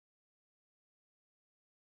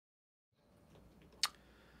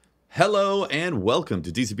Hello and welcome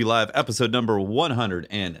to DCP Live, episode number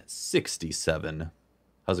 167.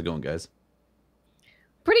 How's it going, guys?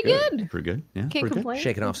 Pretty good. Pretty good. Yeah. Can't complain.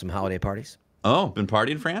 Shaking off some holiday parties. Oh, been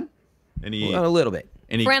partying, Fran? Any? Well, a little bit.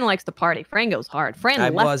 Fran likes to party. Fran goes hard.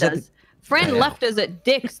 Fran left us at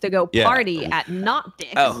Dick's to go Yeah. party at not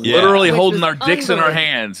Dick's. Oh, Yeah. literally Which holding was our dicks in our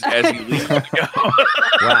hands as he leaves to go.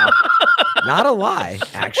 Wow. Not a lie,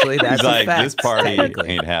 actually. That's He's like, a fact. this party technically.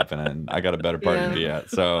 ain't happening. I got a better party to be at.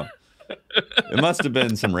 So it must have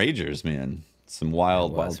been some ragers, man. Some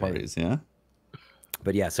wild man. parties, yeah?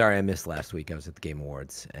 But yeah, sorry I missed last week. I was at the Game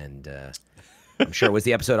Awards, and I'm sure was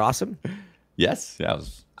the episode awesome? Yes. Yeah, it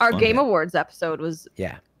was Our fun. Game Awards episode was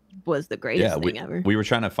Yeah. the greatest Yeah, thing ever. we were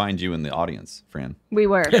trying to find you in the audience, Fran. We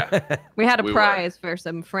were. Yeah. We had a We were. prize for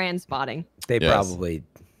some Fran spotting. They Yes. probably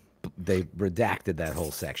redacted that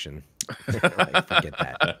whole section. Like, forget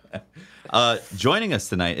that. Joining us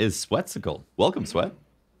tonight is Sweatcicle. Welcome, Sweat.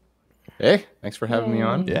 Hey, thanks for having me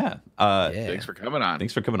on. Yeah. Yeah. Thanks for coming on.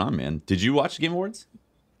 Thanks for coming on, man. Did you watch the Game Awards?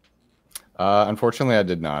 Unfortunately, I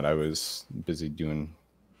did not. I was busy doing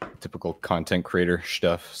typical content creator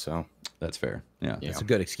stuff. So That's fair. Yeah. Yeah. It's a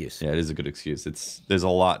good excuse. Yeah, it is a good excuse. There's a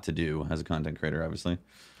lot to do as a content creator, obviously.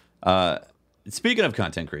 Speaking of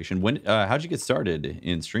content creation, how'd you get started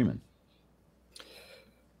in streaming?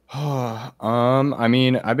 I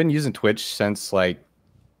mean, I've been using Twitch since like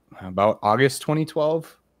about August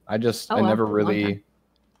 2012. I wow, never a long really time.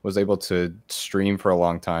 was able to stream for a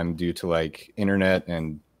long time due to like internet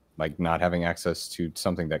and like not having access to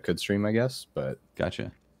something that could stream, I guess. But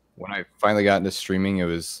Gotcha. when I finally got into streaming, it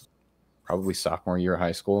was probably sophomore year of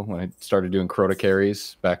high school when I started doing Crota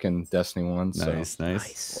carries back in Destiny 1. So. Nice.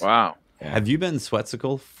 Nice. Wow. Yeah. Have you been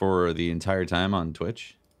Sweatcicle for the entire time on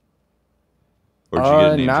Twitch? Or did you get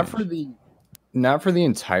a name change? Not for the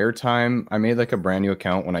entire time. I made like a brand new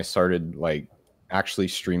account when I started like actually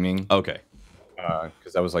streaming. Okay.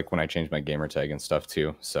 Because that was like when I changed my gamer tag and stuff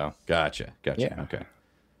too. So Gotcha. Yeah. Okay.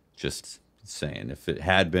 Just saying, if it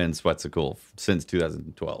had been Sweatcicle since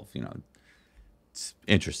 2012, it's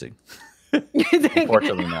interesting.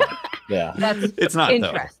 unfortunately not. Yeah. That's It's not, though.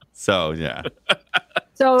 interesting. So, yeah.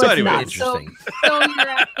 So So it's anyway, not. interesting. So you're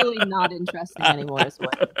actually not interesting anymore as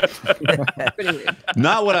well. Pretty weird.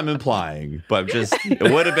 Not what I'm implying, but just it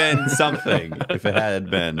would have been something if it had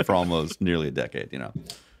been for almost nearly a decade,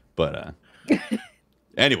 But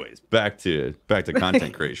anyways, back to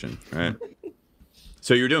content creation, right?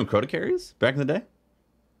 So you were doing Crota carries back in the day?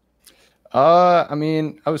 I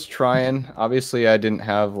mean, I was trying. Obviously, I didn't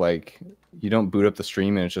have like you don't boot up the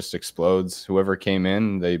stream and it just explodes. Whoever came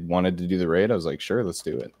in, they wanted to do the raid. I was like, sure, let's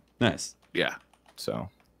do it. Nice. Yeah. So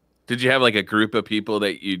Did you have like a group of people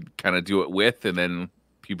that you'd kind of do it with, and then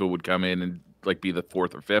people would come in and like be the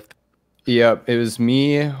fourth or fifth? yeah, it was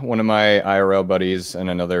me, one of my IRL buddies, and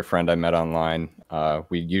another friend I met online.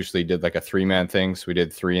 We usually did like a 3-man thing. So we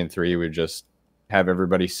did 3 and 3. We'd just have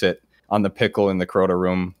everybody sit on the pickle in the Crota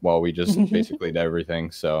room while we just basically did everything.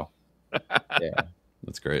 So yeah.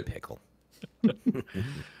 That's great. Pickle.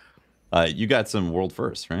 You got some world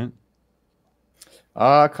firsts, right?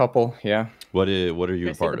 A couple, yeah. What are you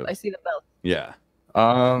a part of? I see the belt. Yeah.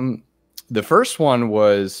 The first one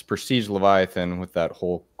was Prestige Leviathan with that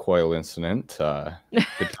whole coil incident.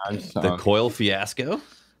 Good times. The coil fiasco?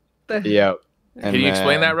 Yeah. Can you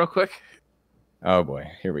explain that real quick? Oh boy,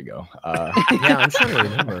 here we go. Yeah, I'm trying to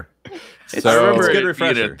remember. It's I remember it's a good it being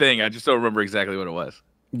refresher. a thing. I just don't remember exactly what it was.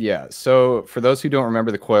 Yeah. So for those who don't remember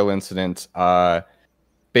the coil incident,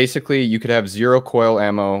 basically you could have 0 coil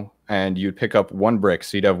ammo and you'd pick up 1 brick,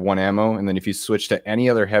 so you'd have 1 ammo, and then if you switch to any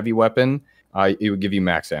other heavy weapon, it would give you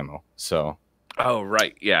max ammo. So. Oh,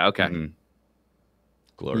 right. Yeah. Okay. Mhm.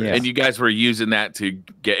 Glorious. Yeah. And you guys were using that to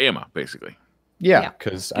get ammo, basically. Yeah, Yeah.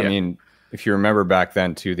 because Yeah. I mean, if you remember back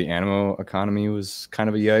then too, the ammo economy was kind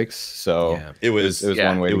of a yikes. So Yeah. It was it was Yeah,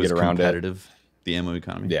 one way it to was get around it. competitive, the ammo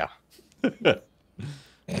economy. Yeah.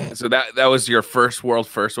 So that was your first world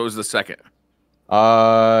first. What was the second?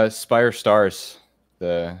 Spire Stars.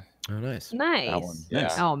 The Oh, nice. Nice. that one.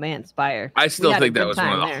 Nice. Oh man, Spire. I still We had a think that good was one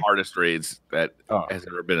of time the there. hardest raids that Oh. has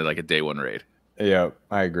ever been like a day one raid. Yeah,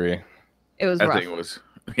 I agree. It was I rough. think it was.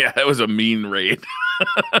 Yeah, that was a mean raid.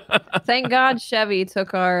 Thank God Chevy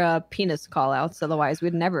took our penis call outs. Otherwise,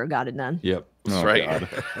 we'd never have got it done. Yep. That's Oh, right. God.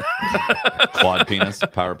 Quad penis,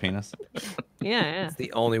 power penis. Yeah, It's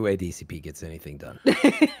the only way DCP gets anything done.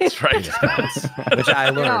 That's right. Which I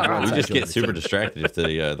learned. Yeah, once We I just joined get the super team. distracted if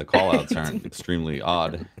the call outs aren't extremely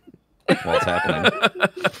odd while it's happening.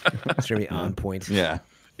 It's gonna be on point. Yeah.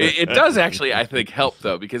 It does actually, I think, help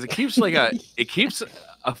though, because it keeps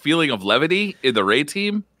a feeling of levity in the raid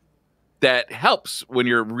team that helps when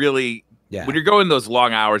you're really Yeah. when you're going those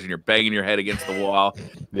long hours and you're banging your head against the wall,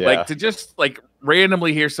 Yeah. like to just like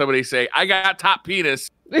randomly hear somebody say, "I got top penis,"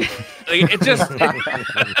 like, it just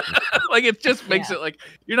like it just makes it like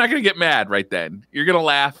you're not gonna get mad right then. You're gonna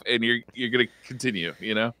laugh and you're gonna continue.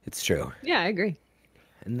 You know, It's true. Yeah, I agree.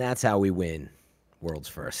 And that's how we win world's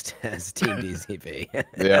first as Team DCP. Yeah.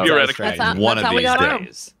 Theoretically. That's how, One that's of how we these got home.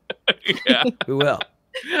 days. yeah. We will.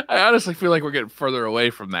 I honestly feel like we're getting further away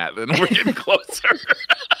from that than we're getting closer.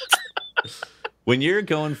 When you're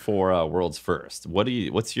going for world's first,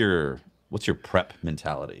 what's your prep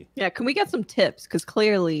mentality? Yeah, can we get some tips? Because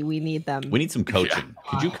clearly we need them. We need some coaching.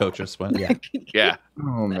 Could you coach us, Swen? Yeah. Yeah.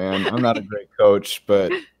 Oh man, I'm not a great coach,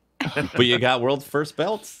 but But you got world's first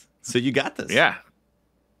belts, so you got this. Yeah.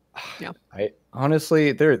 I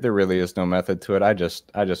honestly there really is no method to it. I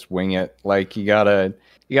just wing it. Like you gotta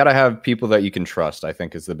have people that you can trust, I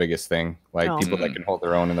think is the biggest thing. Like Oh. people that can hold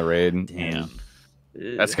their own in the raid. Damn.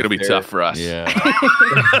 That's gonna be tough for us. Yeah.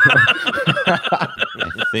 I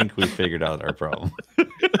think we figured out our problem.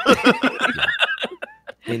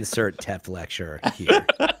 Insert TEF lecture here.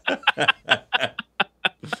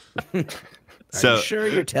 So Are you sure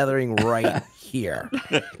you're tethering right here?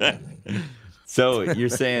 So you're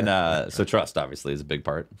saying so trust obviously is a big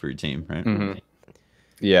part for your team, right? Mhm.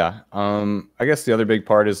 Yeah. I guess the other big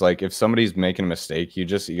part is like if somebody's making a mistake, you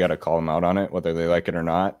gotta call them out on it, whether they like it or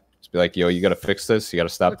not. Just be like, yo, you gotta fix this. You gotta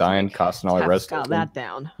stop dying, costing all the Tef rest. got that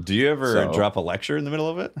down. Do you ever So- drop a lecture in the middle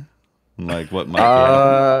of it? Like what might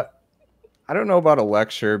I don't know about a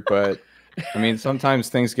lecture, but I mean sometimes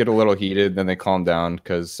things get a little heated, then they calm down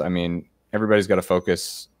because I mean everybody's got to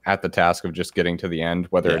focus at the task of just getting to the end,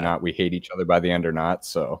 whether or Yeah. not we hate each other by the end or not.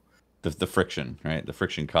 So the friction, right? The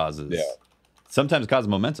friction causes Yeah. sometimes causes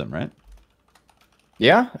momentum, right?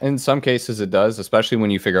 yeah, in some cases it does, especially when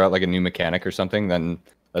you figure out like a new mechanic or something, then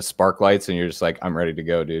a spark lights and you're just like, I'm ready to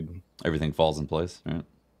go, dude. Everything falls in place, right?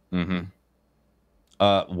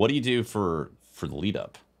 Mm-hmm. What do you do for the lead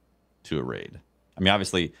up to a raid? I mean,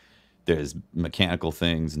 obviously, there's mechanical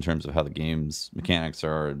things in terms of how the game's mechanics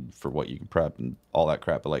are and for what you can prep and all that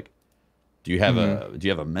crap. But like, do you have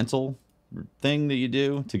a mental thing that you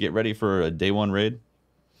do to get ready for a day one raid?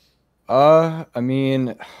 I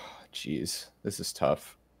mean, geez, this is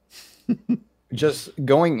tough. Just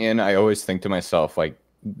going in, I always think to myself, like,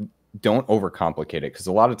 don't overcomplicate it. Because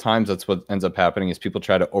a lot of times that's what ends up happening is people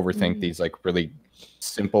try to overthink these like really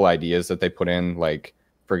simple ideas that they put in. Like,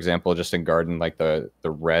 for example, just in garden, like the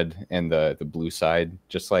red and the blue side,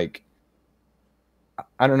 just like,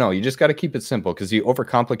 I don't know. You just got to keep it simple because you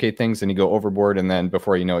overcomplicate things and you go overboard. And then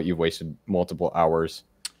before you know it, you've wasted multiple hours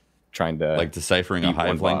trying to Like deciphering a beat one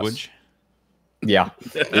hive boss. language? Yeah.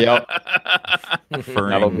 Yep.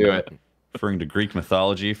 That'll do it. Referring to Greek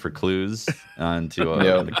mythology for clues onto a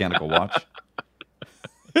Yeah. mechanical watch.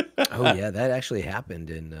 Oh yeah, that actually happened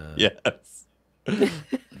in. Yes.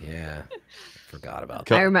 Yeah, forgot about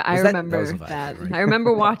Cool. that. I Was that remember was a vibe, that. right? I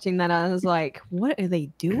remember watching that. I was like, what are they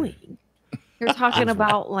doing? They're talking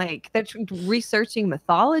about like they're researching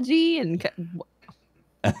mythology and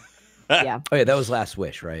yeah, Oh yeah, that was Last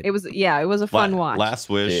Wish, right? it was a fun watch. Last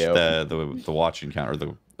wish, Yeah. the watch encounter,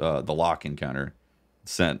 the lock encounter,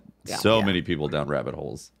 sent Yeah. so Yeah. many people down rabbit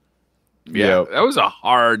holes. Yeah. Yep. That was a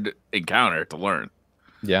hard encounter to learn.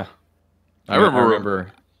 Yeah. I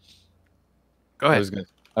remember. Go I ahead.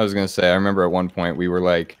 was gonna say I remember at one point we were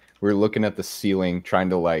looking at the ceiling trying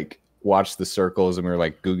to like watch the circles and we were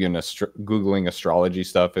like googling astrology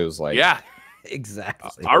stuff. It was like Yeah.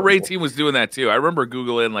 Exactly. Our raid team was doing that too. I remember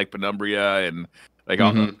Googling like penumbria and like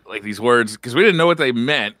all, Mhm. like these words because we didn't know what they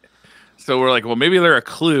meant. So we're like, well, maybe they're a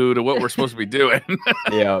clue to what we're supposed to be doing.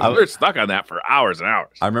 yeah. We were stuck on that for hours and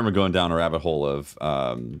hours. I remember going down a rabbit hole of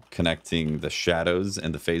connecting the shadows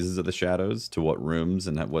and the phases of the shadows to what rooms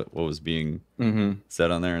and what was being Mhm.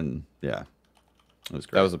 said on there, and yeah, it was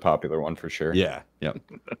great. That was a popular one for sure. yeah,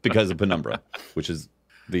 because of penumbra, which is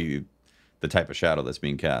the type of shadow that's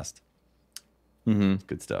being cast. Mm-hmm.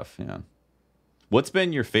 Good stuff. Yeah. What's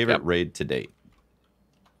been your favorite Yep. raid to date?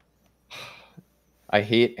 I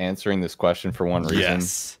hate answering this question for one reason.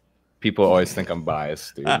 Yes. People always think I'm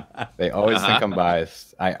biased, dude. They always think I'm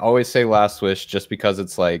biased. I always say Last Wish just because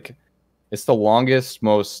it's like it's the longest,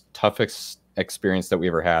 most toughest experience that we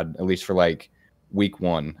ever had, at least for like week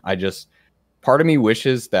one. Part of me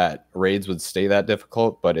wishes that raids would stay that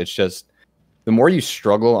difficult, but it's just the more you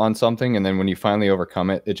struggle on something and then when you finally overcome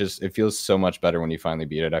it, it feels so much better when you finally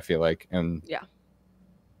beat it, I feel like. And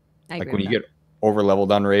I like agree when you with get over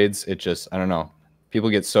leveled on raids, it just I don't know. People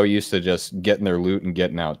get so used to just getting their loot and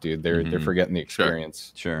getting out, dude. They're Mhm. forgetting the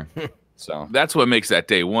experience. Sure. So That's what makes that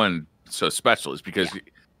day one so special is because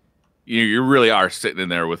you really are sitting in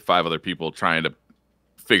there with 5 other people trying to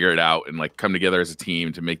figure it out and like come together as a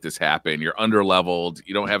team to make this happen. You're under leveled.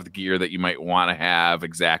 You don't have the gear that you might want to have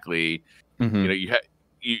exactly. Mhm. You know,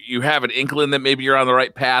 you have an inkling that maybe you're on the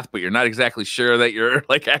right path, but you're not exactly sure that you're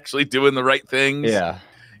like actually doing the right things. Yeah.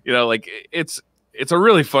 You know, like it's a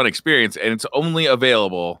really fun experience, and it's only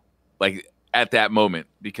available like at that moment,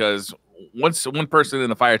 because once one person in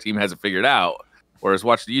the fire team has it figured out or has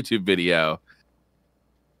watched the YouTube video,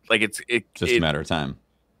 like it's Just a matter of time.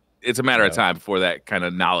 It's a matter of time before that kind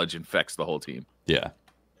of knowledge infects the whole team. Yeah.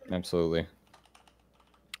 Absolutely.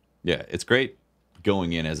 Yeah, it's great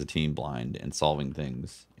going in as a team blind and solving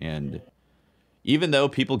things. And even though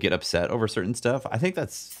people get upset over certain stuff, I think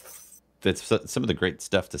that's some of the great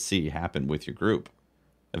stuff to see happen with your group,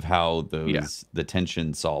 of how the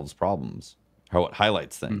tension solves problems, how it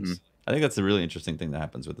highlights things. I think that's a really interesting thing that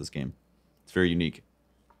happens with this game. It's very unique.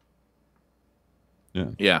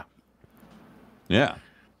 Yeah. Yeah. Yeah.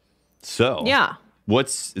 So Yeah.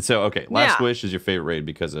 Okay, Last Wish is your favorite raid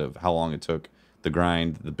because of how long it took, the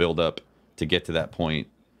grind, the build up to get to that point.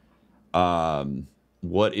 What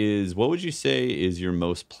would you say is your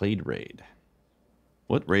most played raid?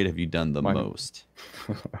 What raid have you done the most?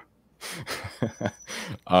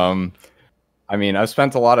 I mean, I've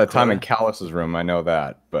spent a lot of time in Callus's room, I know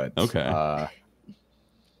that, but okay.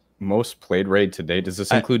 Most played raid to date, does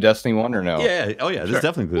this include Destiny 1 or no? Yeah, oh yeah, this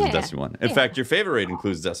definitely includes Yeah. Destiny 1. In fact, your favorite raid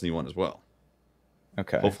includes Destiny 1 as well.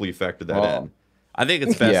 Okay. Hopefully you factored that in. I think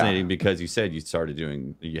it's fascinating because you said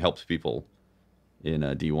you helped people in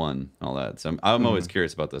D1 and all that. So I'm always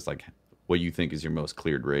curious about this, like what you think is your most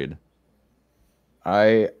cleared raid.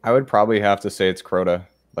 I would probably have to say it's Crota.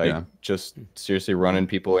 Like just seriously running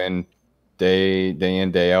people in day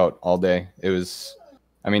in, day out, all day. It was,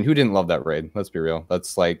 I mean, who didn't love that raid? Let's be real.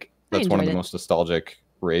 That's one of the most nostalgic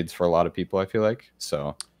raids for a lot of people, I feel like.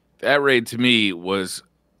 So that raid to me was,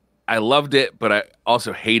 I loved it, but I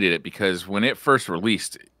also hated it because when it first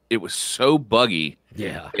released, it was so buggy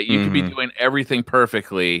that you could be doing everything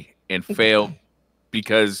perfectly and fail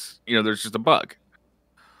because, you know, there's just a bug.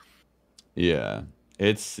 Yeah.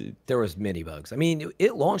 There was many bugs. I mean,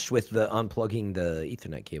 it launched with the unplugging the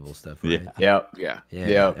Ethernet cable stuff, right? Yeah.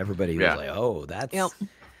 Everybody was like, "Oh, that's." Yep.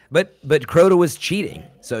 But Crota was cheating,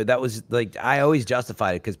 so that was like, I always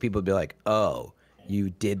justified it because people would be like, "Oh, you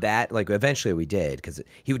did that?" Like eventually we did, because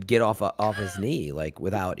he would get off his knee like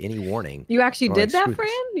without any warning. You actually did that, Fran?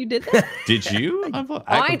 You did that? Did you?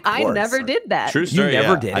 I never did that. True story. You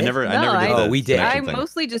never did it? I never did that. Oh, we did. I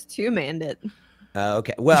mostly just two-manned it.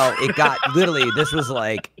 Okay. Well, it got literally. This was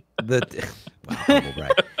like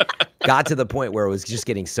got to the point where it was just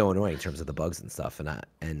getting so annoying in terms of the bugs and stuff.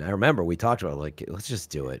 And I remember we talked about like, let's just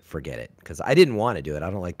do it, forget it, because I didn't want to do it. I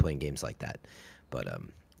don't like playing games like that. But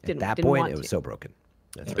at that point, it was so broken.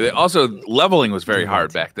 Also, leveling was very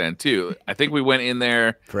hard back then too. I think we went in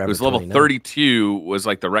there. It was level 32 was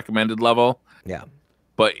like the recommended level. Yeah.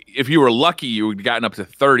 But if you were lucky, you would have gotten up to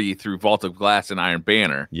 30 through Vault of Glass and Iron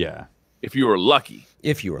Banner. Yeah. If you were lucky.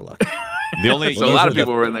 So a lot of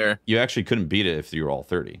people were in there. You actually couldn't beat it if you were all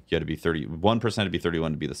 30. You had to be 31% to be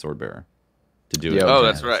 31 to be the sword bearer to do it. Oh,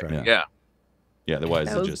 that's right. Yeah. Yeah.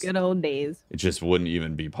 Otherwise, Those good old days. It just wouldn't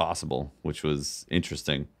even be possible, which was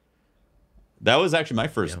interesting. That was actually my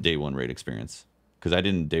first day one raid experience, because I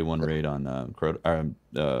didn't day one raid on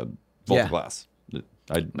Vault of Glass.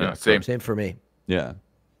 Same for me. Yeah.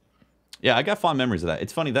 Yeah, I got fond memories of that.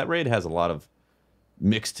 It's funny, that raid has a lot of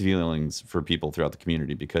mixed feelings for people throughout the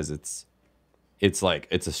community, because it's like,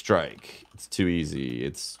 it's a strike, it's too easy,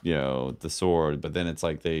 it's, you know, the sword, but then it's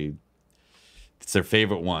like it's their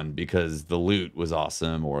favorite one because the loot was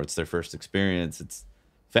awesome, or it's their first experience. It's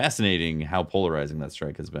fascinating how polarizing that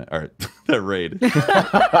strike has been, or that raid.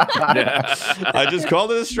 I just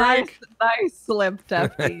called it a strike. Nice slip,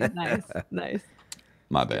 Tefty. Nice.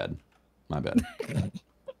 My bad.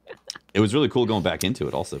 It was really cool going back into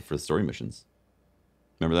it also for the story missions.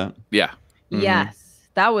 Remember that? Yeah. Yes,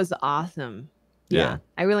 that was awesome. Yeah.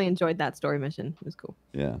 I really enjoyed that story mission. It was cool.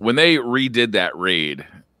 Yeah. When they redid that raid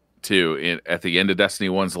too at the end of Destiny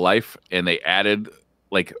 1's life, and they added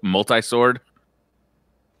like multi-sword,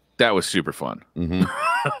 that was super fun. When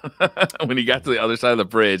you got to the other side of the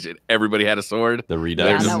bridge and everybody had a sword, the redux,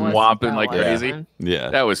 they're just swamping like crazy.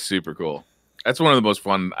 Yeah, that was super cool. That's one of the most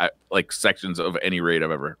fun like sections of any raid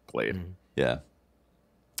I've ever played. Yeah.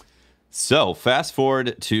 So fast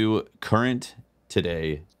forward to current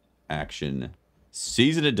today action.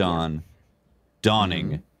 Season of Dawn,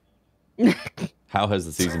 dawning. How has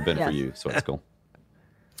the season been for you, Sweatcicle?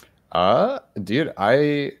 Dude,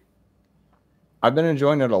 I've been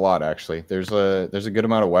enjoying it a lot, actually. There's a good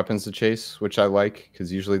amount of weapons to chase, which I like,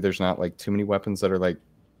 because usually there's not like too many weapons that are like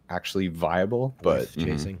actually viable. But Worth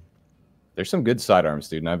chasing. there's some good sidearms,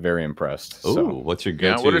 dude, and I'm very impressed. Ooh, So. what's your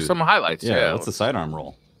Yeah, go-to? what are some highlights? Yeah, what's the sidearm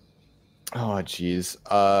roll? Oh, jeez.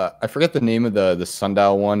 I forget the name of the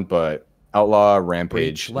sundial one, but Outlaw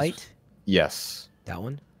Rampage. Breach light. Yes. That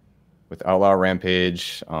one. With Outlaw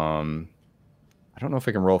Rampage, I don't know if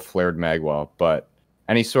I can roll flared magwell, but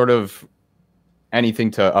any sort of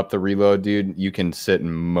anything to up the reload, dude, you can sit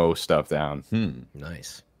and mow stuff down.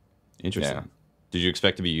 Nice. Interesting. Yeah. Did you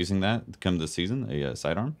expect to be using that come this season? A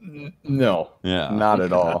sidearm? No. Yeah. Not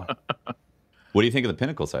at all. What do you think of the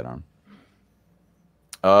Pinnacle sidearm?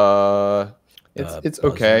 It's Buzzard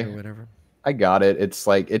okay. Or whatever. I got it. It's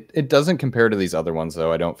like it doesn't compare to these other ones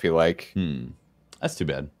though. I don't feel like. That's too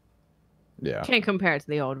bad. Yeah. Can't compare it to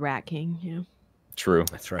the old Rat King. Yeah. True.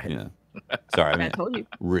 That's right. Yeah. Sorry, I I mean told you.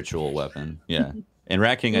 ritual weapon. Yeah. And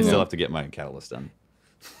Rat King, I still have to get my catalyst done.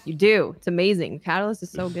 You do. It's amazing. Catalyst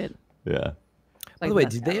is so good. Yeah. It's By like the way,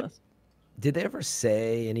 best Catalyst. did they ever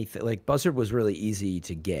say anything? Like Buzzard was really easy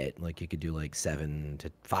to get. Like you could do like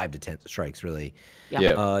 5 to 10 strikes, really.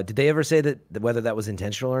 Yeah. Did they ever say that whether that was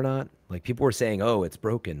intentional or not? Like people were saying, "Oh, it's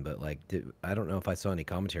broken," but like I don't know if I saw any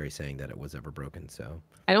commentary saying that it was ever broken. So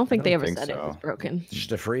I don't think they ever think said it was so. broken. it's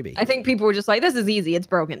just a freebie. I think people were just like, "This is easy. It's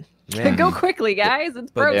broken. Yeah. Go quickly, guys.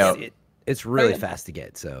 It's But broken." it's really Broken. fast to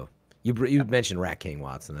get. So you mentioned Rat King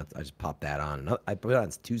Watson. I just popped that on. And I put it on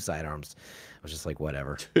 2 sidearms. I was just like,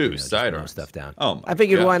 whatever. Two just mow sidearms. stuff down. Oh, my I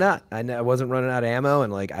figured God. why not? I wasn't running out of ammo,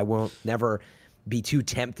 and like I won't never be too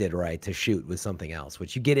tempted, right, to shoot with something else.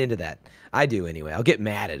 Which you get into that. I do anyway. I'll get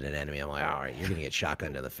mad at an enemy. I'm like, all right, you're gonna get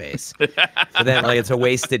shotgun to the face. But then like it's a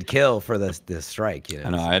wasted kill for the strike. You know. I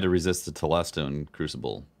know. I had to resist the Telesto and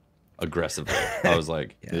Crucible aggressively. I was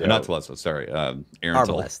like, Yeah. not Telesto, sorry. Aaron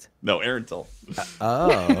Arbalest. No, Aaron Tull. Oh,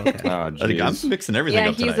 okay. Oh, I think I'm jeez. mixing everything Yeah,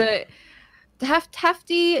 up he's tonight.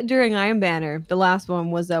 Hefty during Iron Banner. The last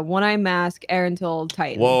one was a one-eye mask, Erentil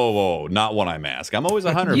Titan. Whoa, not one eye mask. I'm always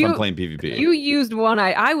a hunter if You- I'm playing PvP. You used one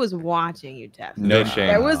eye. I was watching you, Tef. No Then- shame.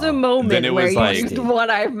 There was a Then moment it where was you like- used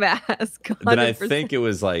one-eye mask. 100%. Then I think it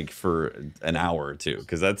was like for an hour or two,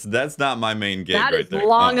 because that's not my main gig that right is there.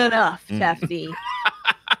 long enough, Tefty.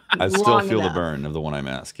 I still long feel enough. the burn of the one eye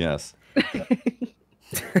mask. Yes.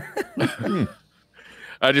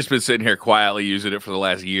 I've just been sitting here quietly using it for the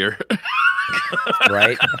last year.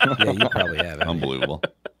 Right? Yeah, you probably have it. Unbelievable.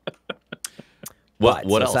 What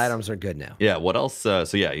What so else? sidearms are good now. Yeah. What else? So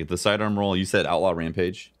yeah, the sidearm roll. You said Outlaw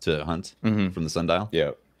Rampage to hunt Mhm. from the sundial.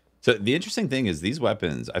 Yeah. So the interesting thing is these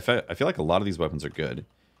weapons. I feel like a lot of these weapons are good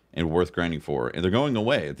and worth grinding for, and they're going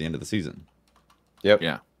away at the end of the season. Yep.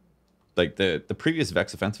 Yeah. Like the previous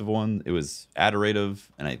Vex offensive one, it was adorative,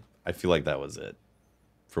 and I feel like that was it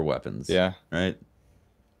for weapons. Yeah. Right.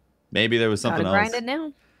 Maybe there was Gotta something grind else. it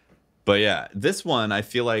now. But yeah, this one I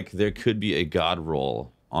feel like there could be a god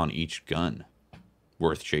roll on each gun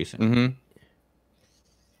worth chasing. Mm-hmm.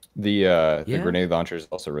 The Yeah. grenade launcher is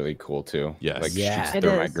also really cool too. Yes. Like Yeah. shoots It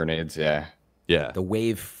thermite is. grenades. Yeah. Yeah. The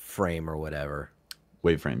wave frame or whatever.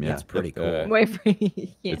 Waveframe. Yeah. That's pretty cool. Wait. Wait for yeah.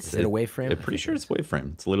 It's- Is it a wave frame? I'm pretty sure it's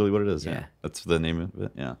waveframe. It's literally what it is. Yeah. Yeah. That's the name of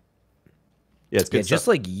it. Yeah. Yeah, it's good Yeah, just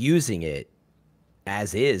stuff. like using it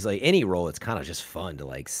as is, like any roll, it's kind of just fun to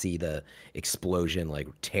like see the explosion like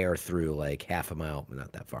tear through like half a mile,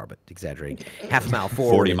 not that far, but exaggerating, half a mile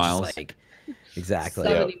forward. 40 and just, miles. like, exactly.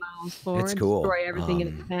 70 miles forward. It's cool. Destroy everything in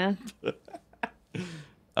its path.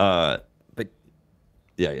 But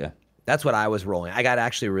yeah. that's what I was rolling. I got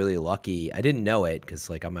actually really lucky. I didn't know it because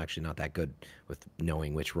like I'm actually not that good with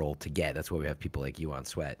knowing which roll to get. That's why we have people like you on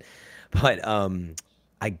Sweat. But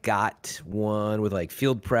I got one with like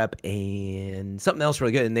field prep and something else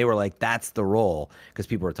really good, and they were like, "That's the roll," because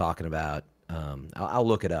people were talking about. I'll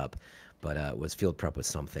look it up, but it was field prep with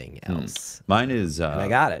something else. Mine is And I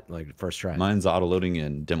got it like first try. mine's auto loading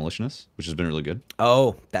and demolitionist, which has been really good.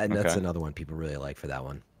 Oh, that's Okay. another one people really like for that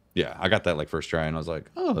one. Yeah, I got that like first try, and I was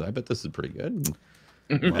like, oh, I bet this is pretty good.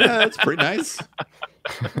 Yeah, that's pretty nice.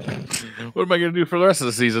 What am I going to do for the rest of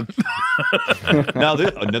the season? Now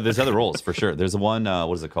there's other rolls for sure. There's one.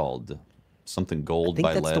 What is it called? Something I gold think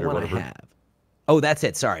by that's lead the or one whatever. I have. Oh, that's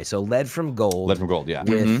it. Sorry. So lead from gold. Lead from gold. Yeah.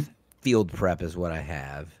 with field prep is what I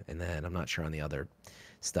have, and then I'm not sure on the other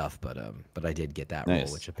stuff, but I did get that Nice.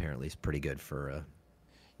 roll, which apparently is pretty good for.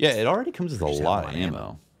 Yeah, it already comes with a Just have lot a of lot of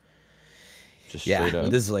ammo. Just Yeah, straight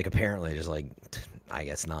up. this is like apparently just like I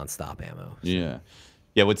guess nonstop ammo. So. Yeah.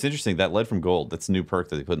 Yeah, what's interesting, that lead from gold, that's a new perk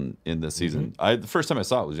that they put in this season. The first time I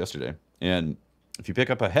saw it was yesterday. And if you pick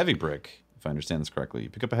up a heavy brick, if I understand this correctly, you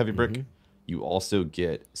pick up a heavy brick, you also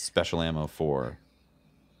get special ammo for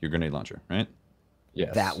your grenade launcher, right?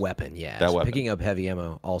 Yes. That weapon, yeah. That So weapon. picking up heavy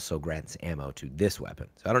ammo also grants ammo to this weapon.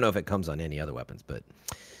 So I don't know if it comes on any other weapons, but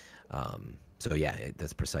so yeah,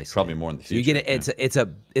 that's precisely Probably it. more in the So you future. get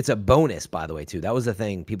it. It's a bonus, by the way, too. That was the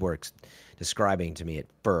thing people were describing to me at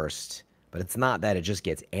first, but it's not that it just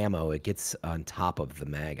gets ammo. It gets on top of the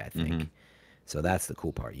mag, I think. Mm-hmm. So that's the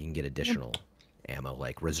cool part. You can get additional ammo,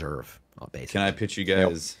 like reserve, basically. Can I pitch you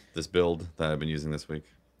guys this build that I've been using this week?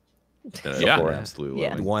 That I Yeah. absolutely Yeah.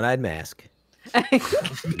 loving. One-eyed mask.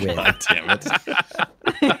 With God damn it.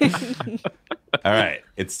 All right.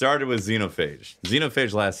 It started with Xenophage.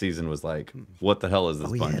 Xenophage last season was like, what the hell is this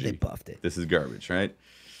oh yeah, Bungie? they buffed it. This is garbage, right?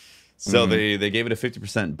 So they gave it a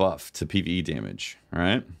 50% buff to PvE damage, all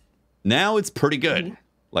right? Now it's pretty good.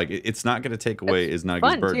 Like, it's not going to take away Iznagi's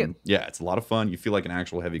fun, burden. too. Yeah, it's a lot of fun. You feel like an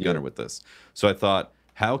actual heavy gunner with this. So I thought,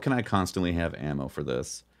 how can I constantly have ammo for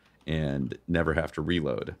this and never have to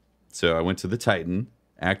reload? So I went to the Titan.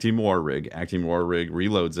 Active War Rig. Active War Rig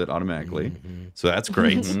reloads it automatically. So that's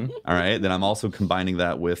great. All right. Then I'm also combining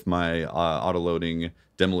that with my auto-loading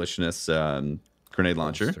Demolitionist grenade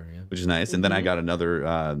launcher, Holster, yeah. which is nice. And then I got another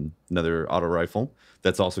auto rifle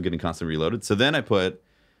that's also getting constantly reloaded. So then I put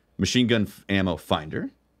machine gun ammo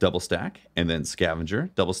finder, double stack, and then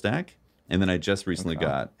scavenger, double stack. And then I just recently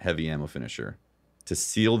got heavy ammo finisher to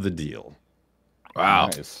seal the deal.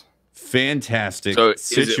 Wow. Nice. Fantastic So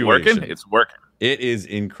situation. is it working? It's working. It is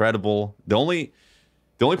incredible. The only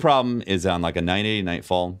problem is on like a 980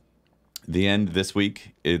 Nightfall, the end this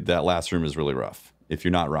week, that last room is really rough. If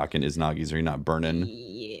you're not rocking Iznagi's or you're not burning.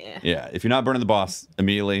 Yeah. If you're not burning the boss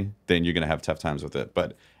immediately, then you're going to have tough times with it.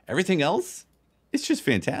 But everything else, it's just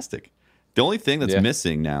fantastic. The only thing that's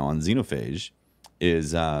missing now on Xenophage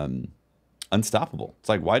is Unstoppable. It's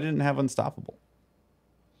like, why didn't it have Unstoppable?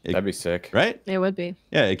 That'd be sick. Right? It would be.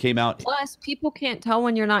 Yeah, it came out. Plus, people can't tell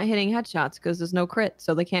when you're not hitting headshots because there's no crit,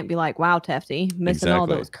 so they can't be like, "Wow, Tefty, missing all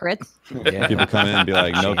Exactly. those crits." Yeah. People come in and be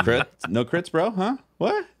like, no crits, bro, huh?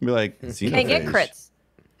 What? Be like, Can't get Xenophage. crits.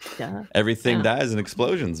 Duh. Everything Yeah. dies in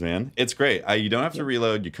explosions, man. It's great. You don't have to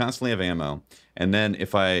reload. You constantly have ammo. And then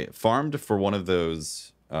if I farmed for one of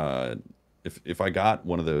those, if I got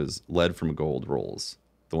one of those lead from gold rolls,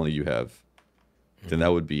 the one that you have, then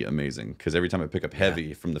that would be amazing. Because every time I pick up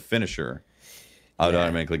heavy from the finisher, I would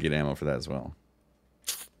automatically get ammo for that as well.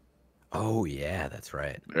 Oh yeah, that's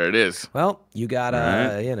right. There it is. Well, you got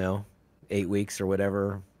Right. 8 weeks or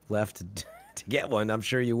whatever left to get one. I'm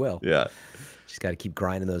sure you will. Yeah. Just got to keep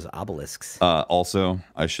grinding those obelisks. Also,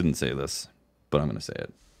 I shouldn't say this, but I'm going to say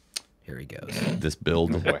it. Here he goes. This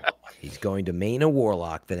build, He's going to main a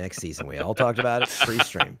warlock the next season. We all talked about it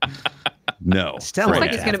pre-stream. no. Just tell Looks him like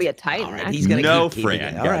it's he's gonna be a happening. Titan. All right, actually. he's gonna No, keep keeping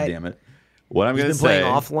Fran. it. God All right. damn it. What I'm He's going been to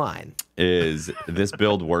playing say offline. is this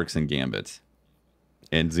build works in Gambit.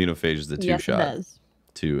 And Xenophage is the Yes, it two-shot does.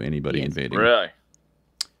 to anybody Yes. invading. Really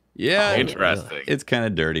Yeah, interesting. it's kind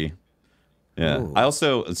of dirty. Yeah. Ooh. I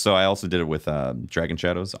also did it with Dragon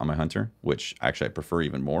Shadows on my Hunter, which actually I prefer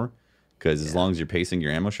even more because as long as you're pacing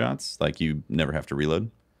your ammo shots, like you never have to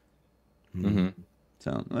reload.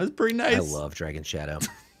 So that's pretty nice. I love Dragon Shadow.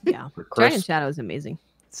 Yeah, Chris? Dragon Shadow is amazing.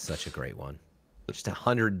 It's such a great one. Just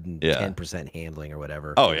 110% handling or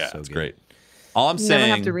whatever. Oh Feels yeah, so it's good. great. All I'm You never have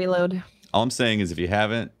saying, to reload. all I'm saying is if you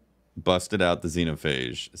haven't busted out the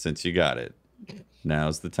Xenophage since you got it,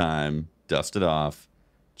 now's the time. Dust it off.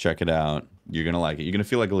 Check it out. You're gonna like it. You're gonna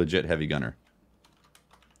feel like a legit heavy gunner.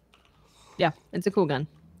 Yeah, it's a cool gun.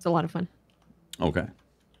 It's a lot of fun. Okay.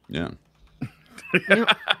 Yeah. Yep.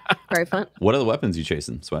 Very fun. What are the weapons you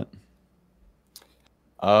chasing, Sweat?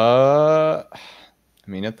 I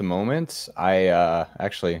mean, at the moment, I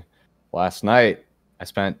actually last night I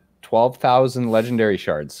spent 12,000 legendary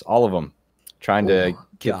shards, all of them, trying to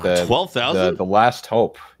get God. the 12,000? the last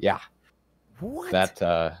hope. Yeah, What? that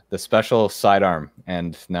the special sidearm,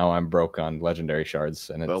 and now I'm broke on legendary shards.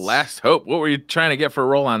 And it's The last hope. What were you trying to get for a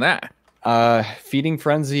roll on that? feeding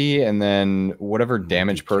frenzy, and then whatever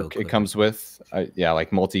damage Multi-kill perk clip. it comes with. Yeah,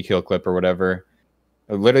 like multi-kill clip or whatever.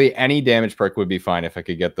 Literally any damage perk would be fine if I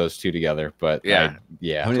could get those two together. But Yeah.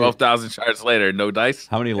 yeah. How many- 12,000 shards later, no dice.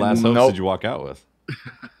 How many last hopes Nope. did you walk out with?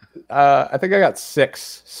 I think I got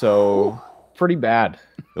 6, so pretty bad.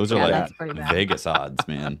 Those are Yeah, like that's pretty bad. Vegas odds,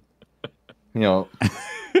 man. You know,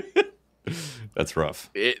 That's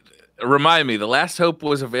rough. Remind me, the last hope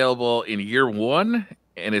was available in year 1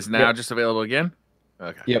 and is now Yep. just available again?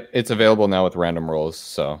 Okay. yep, it's available now with random rolls,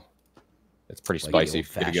 so it's pretty Like spicy.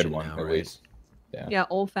 Get a good old-fashioned one now, at right? least. Yeah,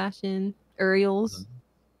 old fashioned Uriels.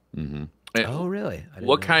 Mm-hmm. And Oh, really? I didn't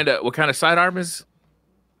What know. kind of sidearm is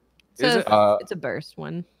So it? it's a burst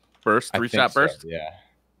one. Burst, I 3-shot think so, burst? yeah.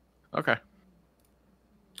 Okay.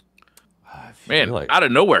 I Man, feel like out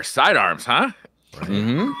of nowhere, sidearms, huh?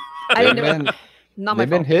 Mm-hmm. I They've didn't. been, Not my they've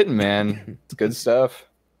been fault. hitting, man. It's good stuff.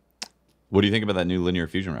 What do you think about that new linear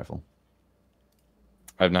fusion rifle?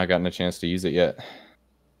 I've not gotten a chance to use it yet.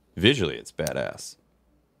 Visually, it's badass.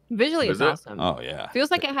 Visually, Is it's it? awesome. Oh yeah.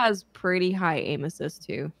 Feels like it has pretty high aim assist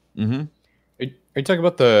too. Mm-hmm. Are you talking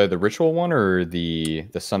about the ritual one or the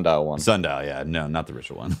sundial one? Sundial, yeah. No, not the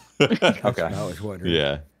ritual one. Okay. I was wondering.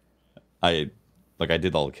 Yeah. I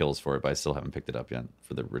did all the kills for it, but I still haven't picked it up yet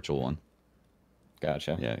for the ritual one.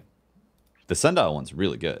 Gotcha. Yeah. The sundial one's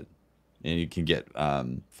really good. And you can get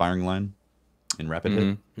firing line in rapid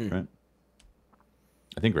hit, right?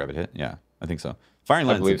 I think rapid hit. Yeah, I think so. Firing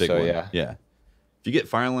line's a believe big so, one. yeah. Yeah. If you get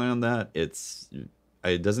firing line on that,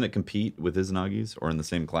 doesn't it compete with Izanagi's or in the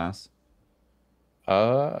same class?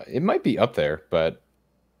 It might be up there, but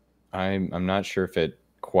I'm not sure if it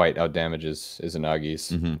quite outdamages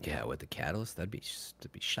Izanagi's. Mm-hmm. Yeah, with the catalyst, that'd be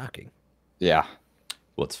shocking. Yeah.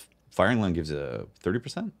 Well, firing line gives a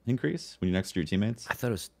 30% increase when you're next to your teammates. I thought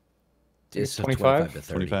it was It's 25 to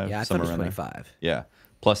 30. 25, Yeah, I thought it was somewhere around there. 25. Yeah.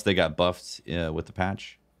 Plus, they got buffed with the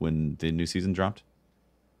patch when the new season dropped.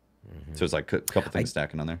 So it's like a couple things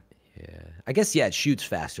stacking on there. Yeah, I guess it shoots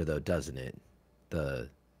faster though, doesn't it? The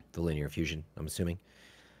linear fusion, I'm assuming.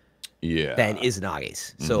 Yeah. Than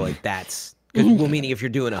Izanagi's. So like that's well, meaning if you're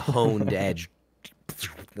doing a honed edge,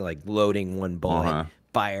 like loading one bullet,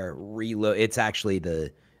 fire, reload, it's actually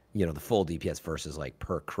the full DPS versus like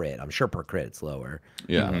per crit. I'm sure per crit it's lower.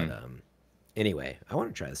 Yeah. But, anyway, I want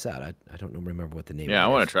to try this out. I don't remember what the name. Yeah, I of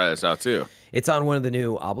it want is. to try this out too. It's on one of the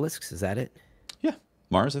new obelisks. Is that it? Yeah.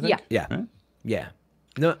 Mars, I think. Yeah. Right? Yeah.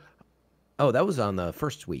 No. Oh, that was on the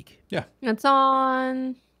first week. Yeah. It's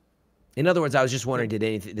on. In other words, I was just wondering, did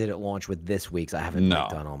it launch with this week's? I haven't No.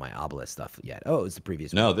 done all my obelisk stuff yet. Oh, it was the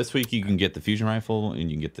previous No, week. this week you can get the fusion rifle and you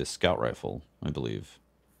can get the scout rifle, I believe.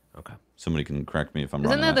 Okay. Somebody can correct me if I'm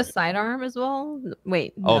wrong. Isn't there on the that. sidearm as well?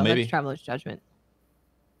 Wait. Oh, no, maybe. That's Traveler's Judgment.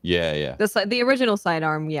 Yeah, yeah. The original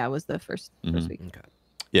sidearm, was the first Mm-hmm. week. Okay.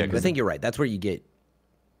 Yeah, I because think you're right. That's where you get.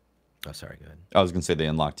 Oh, sorry. Go ahead. I was going to say they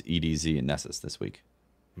unlocked EDZ and Nessus this week.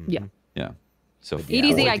 Yeah. Yeah. So, But yeah,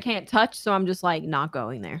 EDZ or- I can't touch, so I'm just like not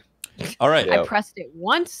going there. all right. Yeah. I pressed it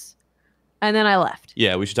once, and then I left.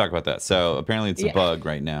 Yeah, we should talk about that. So apparently it's a Yeah. bug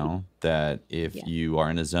right now that if Yeah. you are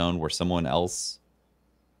in a zone where someone else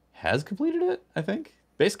has completed it, I think.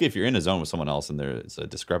 Basically, if you're in a zone with someone else and there's a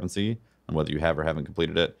discrepancy on whether you have or haven't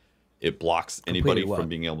completed it, it blocks anybody Completed what? from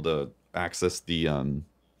being able to access the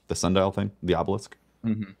sundial thing, the obelisk.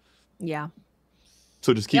 Yeah.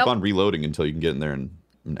 So just keep Yep. on reloading until you can get in there and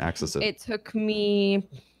access it. It took me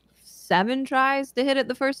 7 tries to hit it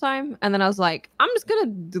the first time, and then I was like, I'm just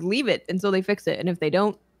gonna leave it until they fix it, and if they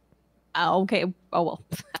don't, okay, oh well.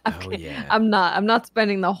 Oh, yeah. I'm not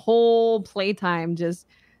spending the whole playtime just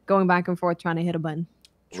going back and forth trying to hit a button.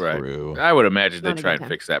 True. Right. I would imagine Not they a try good and time.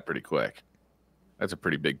 fix that pretty quick. That's a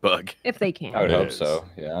pretty big bug. If they can. I would It hope is. so.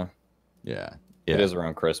 Yeah. Yeah. It Yeah. is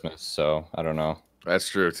around Christmas, so I don't know. That's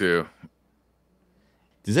true too.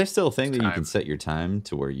 Is there still a thing that you Time. can set your time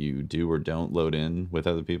to where you do or don't load in with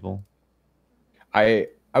other people? I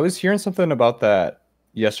was hearing something about that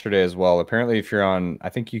yesterday as well. Apparently, if you're on, I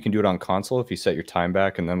think you can do it on console. If you set your time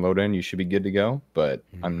back and then load in, you should be good to go. But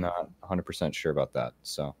I'm not 100% sure about that.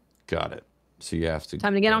 So Got it. So you have to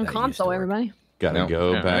Time to get Yeah, on that used to console, work. everybody. gotta No.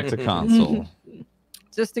 go Yeah. back to console.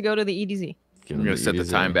 Just to go to the E EDZ. Get I'm on gonna set the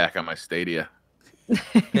EDZ. time back on my Stadia.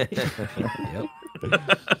 Yep.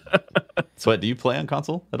 So, do you play on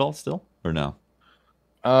console at all still, or no?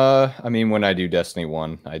 I mean, when I do Destiny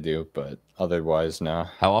 1, I do, but otherwise, no.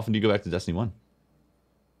 How often do you go back to Destiny 1?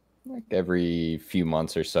 Like every few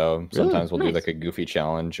months or so. Really? Sometimes we'll do Nice. like a goofy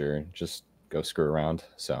challenge or just go screw around.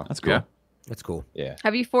 So That's cool. Yeah. That's cool. yeah,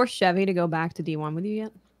 Have you forced Chevy to go back to D1 with you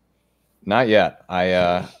yet? not yet. I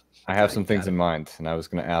have some Got things it. in mind, and I was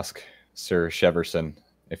going to ask Sir Sheverson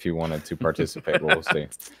if he wanted to participate. We'll see.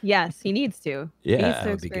 Yes, he needs to. He needs Yeah, to that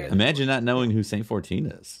would be experience good. Imagine not knowing who Saint 14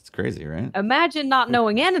 is. It's crazy, right? Imagine not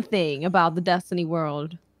knowing anything about the Destiny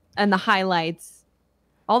world and the highlights.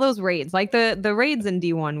 All those raids, like the raids in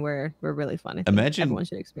D1 were really fun. I think Imagine- everyone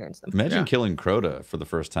should experience them. Imagine Yeah. killing Crota for the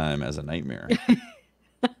first time as a nightmare.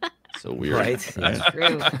 So weird. Right? right? That's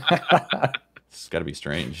true. It's got to be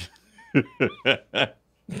strange.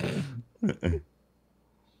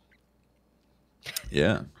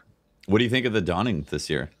 Yeah. What do you think of the Dawning this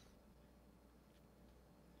year?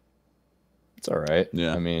 It's all right.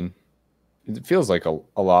 Yeah. I mean, it feels like a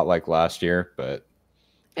lot like last year, but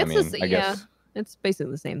I It's mean, just, I guess, it's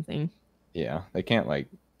basically the same thing. yeah, they can't like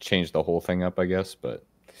change the whole thing up, I guess, but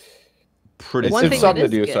Pretty it's, One it's thing similar. something to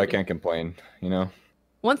that do, is so I good- can't complain, you know?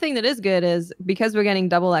 One thing that is good is because we're getting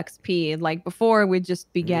double XP, like before we'd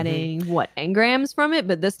just be getting engrams from it,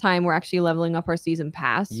 but this time we're actually leveling up our season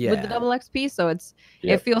pass with the double XP, so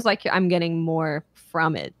it feels like I'm getting more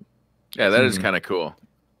from it. Yeah, that is kind of cool.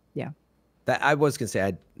 Yeah. That I was gonna say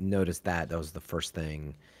I noticed that was the first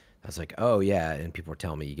thing. I was like, oh yeah, and people were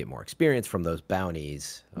telling me you get more experience from those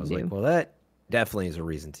bounties. I was like, well, that definitely is a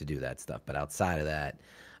reason to do that stuff. But outside of that,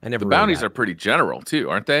 I never. The bounties are pretty general too,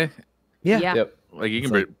 aren't they? Yeah. Yep. Like you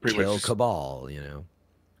can pretty kill much Cabal, you know.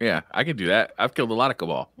 Yeah, I can do that. I've killed a lot of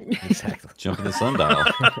Cabal. Exactly. Jump in the sundial.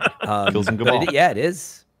 Kill some But Cabal. it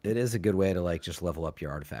is. It is a good way to like just level up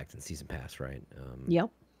your artifact in season pass, right? Yep.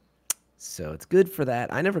 So it's good for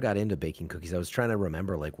that. I never got into baking cookies. I was trying to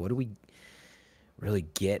remember, like, what do we really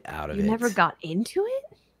get out of it? You never got into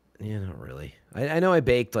it? Yeah, not really. I know I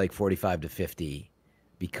baked like 45 to 50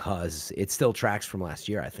 because it still tracks from last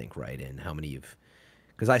year, I think, right? And how many you've...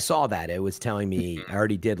 Because I saw that. It was telling me I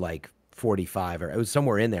already did like 45, or it was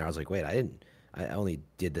somewhere in there. I was like, wait, I only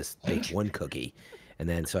did this bake one cookie. And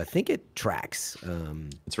then, so I think it tracks.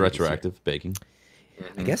 It's retroactive baking.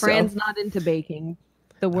 I guess Fran's so. not into baking.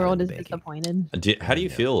 The world is into baking. disappointed. How do you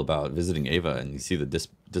feel about visiting Ava and you see the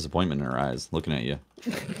disappointment in her eyes looking at you?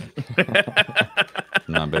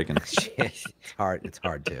 Not baking. It's hard. It's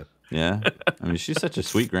hard to. Yeah. I mean, she's such a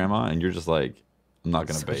sweet grandma, and you're just like, I'm not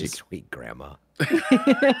going to Such a bake. sweet grandma.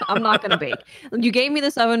 I'm not gonna bake. You gave me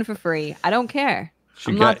this oven for free. I don't care.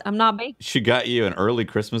 I'm not baking. She got you an early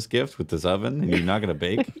Christmas gift with this oven, and you're not going to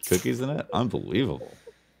bake cookies in it? Unbelievable.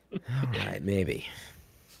 All right, maybe.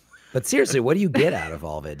 But seriously, what do you get out of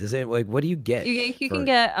all of it? Does it like what do you get? You can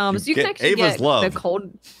get so you get can actually Ava's get love. the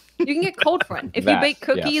cold. You can get cold front if you That, bake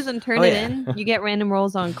cookies and turn Oh, it yeah. in. You get random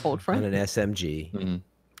rolls on cold On front. an SMG.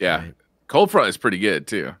 Yeah, Right. Cold Front is pretty good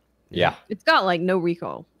too. Yeah. It's got like no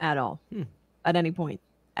recoil at all at any point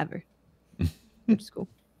ever. Which is cool.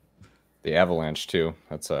 The Avalanche too.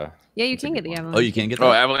 That's a Yeah, you can get the avalanche. Oh, you can't get that?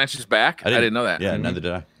 Oh, Avalanche is back. I didn't know that. Yeah, neither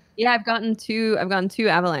did I. Yeah, I've gotten two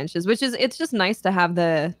avalanches, which is it's just nice to have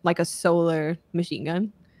the like a solar machine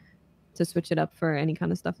gun to switch it up for any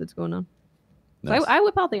kind of stuff that's going on. Nice. So I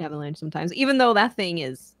whip out the avalanche sometimes, even though that thing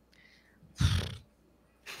is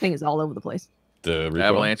all over the place. The recoil?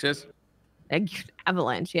 Avalanches.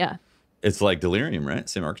 Avalanche, yeah. It's like Delirium, right?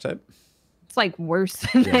 Same archetype? It's like worse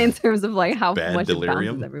in terms of like how Bad much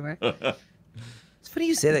delirium. it bounces everywhere. It's funny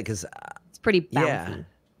you say that because It's pretty bouncy. yeah.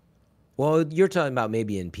 Well, you're talking about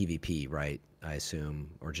maybe in PvP, right? I assume,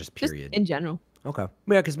 or just Just period. in general. Okay.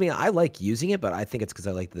 Yeah, because I like using it, but I think it's because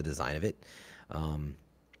I like the design of it.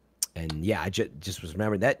 And yeah, I just was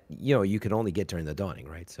remembering that you can only get during the dawning,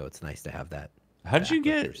 right? So it's nice to have that. How did you back,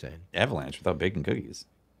 like get you're saying. Avalanche without baking cookies?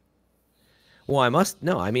 Well, I must.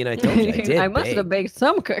 No, I mean, I told you I did. I must have baked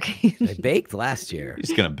some cookies. I baked last year. You're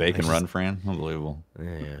just going to bake and run, Fran? Unbelievable.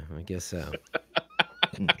 Yeah, I guess so.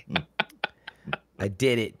 I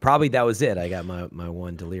did it. Probably that was it. I got my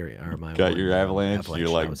one delirium or my Got one, your avalanche. You're and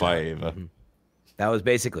I like, was bye, out. Ava. Mhm. That was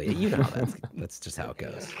basically that's just how it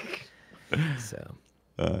goes.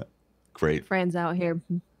 So Great. Fran's out here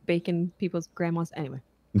baking people's grandmas. Anyway,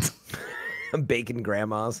 bacon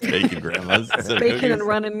grandmas. Baking grandmas. instead of baking cookies. and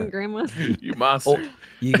running grandmas. You monster. Oh,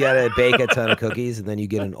 you gotta bake a ton of cookies and then you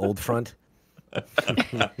get an old front.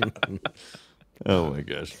 Oh my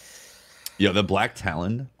gosh. Yo, the black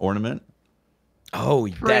talon ornament. Oh,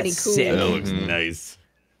 Pretty that's cool. sick. That looks nice.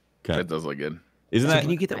 Okay. That does look good. Isn't So that? can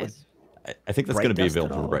you get that? Nice. I think that's Bright going to be Dust at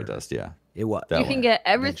available for all, Bright or- Dust. Yeah. It what? That You one. can get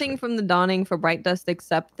everything from the dawning for Bright Dust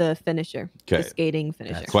except the finisher, the Okay. skating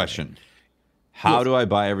finisher. That's Question. How do I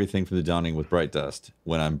buy everything from the Dawning with Bright Dust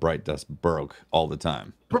when I'm Bright Dust broke all the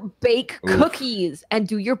time? Bake cookies and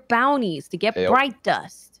do your bounties to get Yep. Bright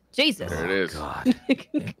Dust. Jesus, There it is. God.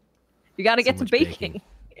 you got to So get to much baking.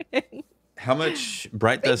 How much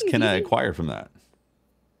Bright Dust can I acquire from that?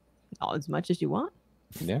 All as much as you want.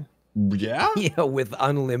 Yeah. Yeah. Yeah, with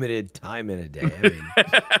unlimited time in a day. I mean,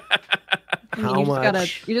 I mean, how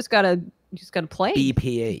much You just gotta play.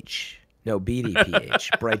 BPH? No,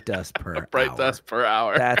 BDPH. Bright dust per Bright hour. dust per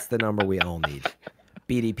hour. That's the number we all need.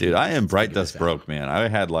 BDPH. Dude, I am Let's Bright figure Dust this out. broke, man. I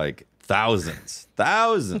had like thousands.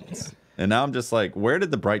 And now I'm just like, where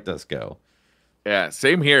did the Bright Dust go? Yeah,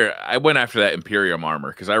 same here. I went after that Imperium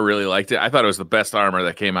armor because I really liked it. I thought it was the best armor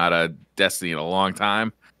that came out of Destiny in a long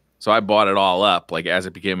time. So I bought it all up like as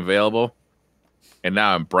it became available. And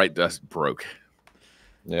now I'm Bright Dust broke.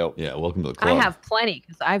 Yep. Yeah, welcome to the I club. have plenty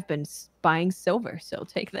because I've been buying silver. So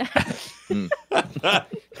take that.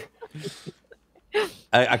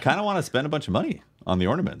 I kind of want to spend a bunch of money on the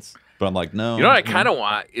ornaments, but I'm like, no. You know what I kind of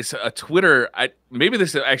want is a Twitter. Maybe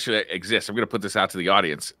this actually exists. I'm going to put this out to the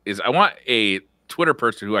audience. Is I want a Twitter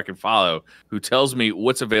person who I can follow who tells me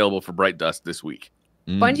what's available for Bright Dust this week.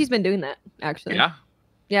 Bungie's been doing that, actually. Yeah.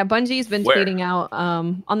 Yeah, Bungie's been Where? tweeting out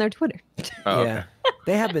on their Twitter. Oh, Yeah,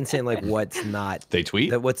 they have been saying like what's not They tweet?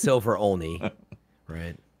 that what's silver only,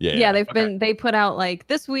 right? Yeah. Yeah, they put out like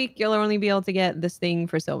this week you'll only be able to get this thing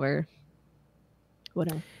for silver.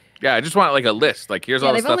 Whatever. Yeah, I just want like a list. Like here's all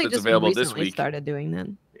the they've stuff only that's just available this recently week. started doing that.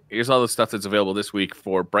 Here's all the stuff that's available this week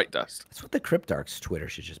for Bright Dust. That's what the Cryptarch's Twitter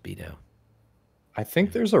should just be now. I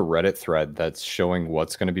think there's a Reddit thread that's showing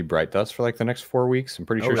what's going to be Bright Dust for like the next 4 weeks. I'm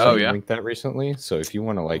pretty sure really? somebody Oh, yeah. linked that recently. So if you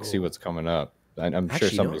want to like see what's coming up, I'm Actually,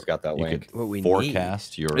 sure somebody's got that You link. could What we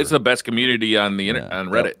forecast your. It's the best community on the Yeah. on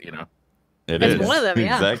Reddit, you know. It It's is. one of them,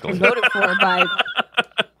 yeah. Exactly. Voted for by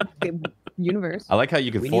the universe. I like how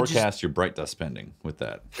you can We need just- forecast your Bright Dust spending with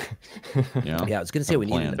that. You know? Yeah, I was gonna say Have we a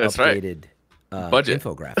need an plan. That's right. updated Budget.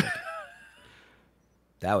 infographic.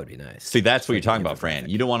 That would be nice. See, that's what you're Like talking an about, Fran. infographic.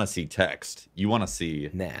 You don't want to see text. You want to see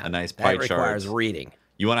Nah, a nice pie that chart. requires reading.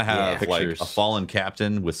 You want to have Yeah. like a Pictures. fallen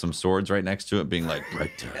captain with some swords right next to it, being like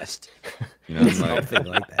Bright Dust. You know, it's like, Something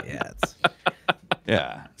like that. Yeah, it's,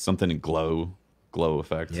 yeah, something in glow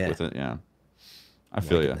effect Yeah. with it. Yeah, I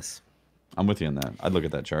feel liking you. this. I'm with you on that. I'd look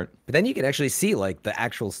at that chart. But then you can actually see like the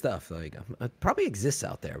actual stuff. Like it probably exists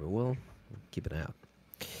out there, but we'll keep an eye out.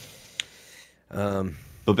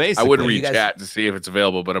 But basically, I wouldn't you read guys- chat to see if it's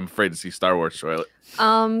available, but I'm afraid to see Star Wars Toilet.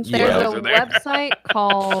 There's Yeah. a Is it there? website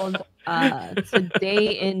called todayindestiny.com.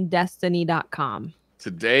 Today in Destiny.com.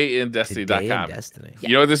 Today in Destiny. You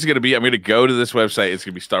know what this is going to be? I'm going to go to this website. It's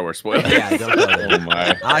going to be Star Wars spoiler. Yeah, don't go there. Oh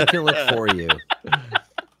my. I can look for you.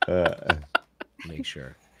 Make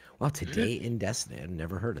sure. Wow, Today in Destiny. I've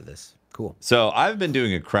never heard of this. Cool. So I've been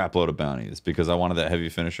doing a crap load of bounties because I wanted that heavy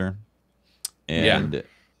finisher, and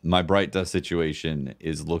my Bright Dust situation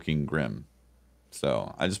is looking grim.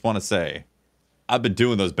 So I just want to say, I've been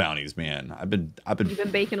doing those bounties, man. I've been You've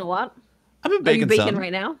been baking a lot? I've been Are baking you baking some.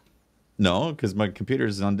 right now? No, because my computer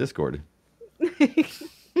is on Discord. It's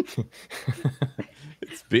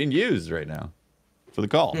being used right now for the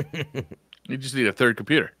call. You just need a third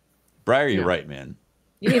computer. Briar, you're right, man.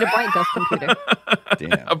 You need a Bright Dust computer. A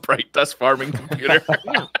Damn. Bright Dust farming computer.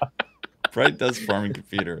 Yeah. Bright Dust farming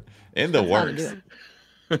computer in the That's how to do works.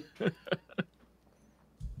 it.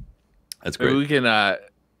 That's Maybe great. we can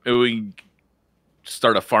maybe we can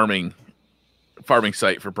start a farming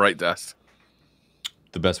site for Bright Dust.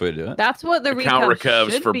 The best way to do it. That's what the Account recovs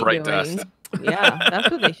recovs should for be Bright doing. Dust. Yeah,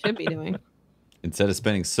 that's what they should be doing. Instead of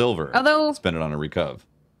spending silver, Although- spend it on a recov.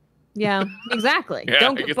 Yeah, exactly. Yeah,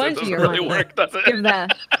 Don't I give guess that Bungie doesn't your really money. work, does it? Give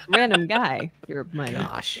that random guy your money.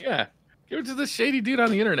 Gosh. Yeah. Give it to this shady dude on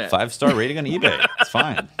the internet. 5-star rating on eBay. It's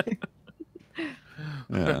fine.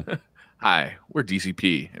 Yeah. Hi, we're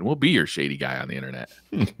DCP, and we'll be your shady guy on the internet.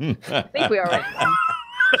 I think we already know.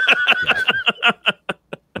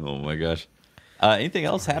 Oh my gosh. Anything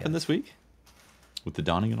else happened this week with the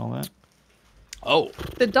dawning and all that? Oh,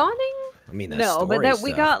 The dawning? I mean, No, but that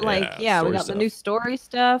we got like Yeah, we story got the new stuff. story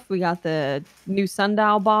stuff. We got the new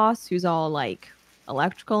sundial boss who's all like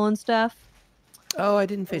electrical and stuff. Oh, I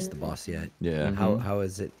didn't face the boss yet. yeah. How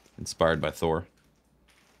is it? Inspired by Thor.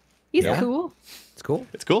 He's Yeah. cool. It's cool.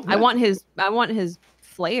 It's cool. I want his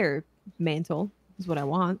flare mantle is what I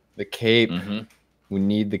want. The cape. Mhm. We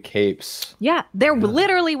need the capes. Yeah, they're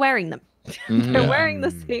literally wearing them. Mhm. They're Yeah. wearing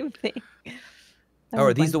the same thing. Oh,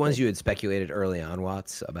 are these the ones you had speculated early on,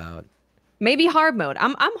 Watts, about? Maybe hard mode.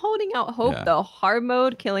 I'm holding out hope Yeah. though. Hard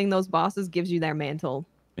mode killing those bosses gives you their mantle.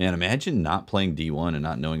 Man, imagine not playing D1 and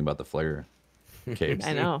not knowing about the flare capes.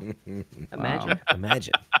 I know. Imagine.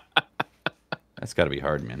 Imagine. That's got to be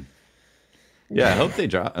hard, man. Yeah, I hope they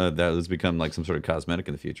drop that has become like some sort of cosmetic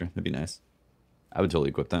in the future. That'd be nice. I would totally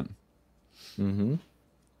equip them. Mm-hmm.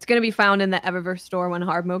 It's gonna be found in the Eververse store when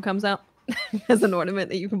hard mode comes out as an ornament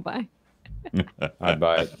that you can buy. I'd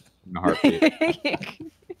buy it in a heartbeat.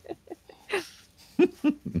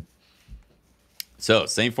 So,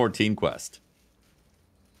 Saint 14 quest.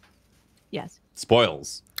 Yes.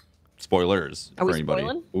 Spoilers Are we for anybody.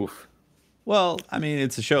 spoiling? Oof. Well, I mean,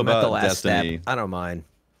 it's a show I'm at the about last Destiny. step. I don't mind.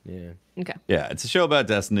 Yeah. Okay. Yeah, it's a show about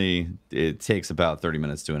Destiny. It takes about 30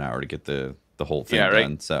 minutes to an hour to get the whole thing Yeah, right.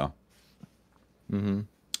 done. So, Mm-hmm.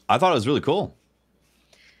 I thought it was really cool.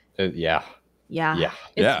 Yeah. Yeah. Yeah.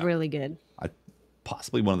 It's Yeah. really good.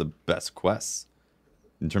 Possibly one of the best quests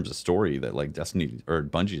in terms of story that like Destiny or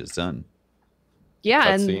Bungie has done.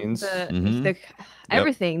 Yeah, and Cutscenes. Mhm. the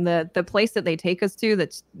everything, the place that they take us to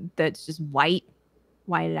that's just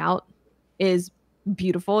whited out is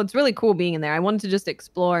beautiful. It's really cool being in there. I wanted to just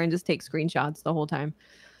explore and just take screenshots the whole time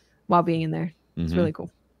while being in there. It's Mhm. really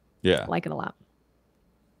cool. Yeah. I like it a lot.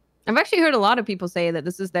 I've actually heard a lot of people say that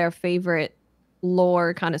this is their favorite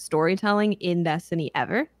lore kind of storytelling in Destiny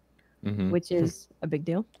ever, Mhm. which is a big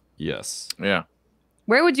deal. Yes. Yeah.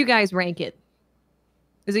 Where would you guys rank it?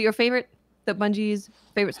 Is it your favorite? The Bungie's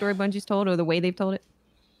favorite story Bungie's told, or the way they've told it?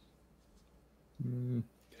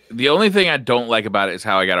 The only thing I don't like about it is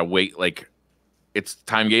how I gotta wait. Like, it's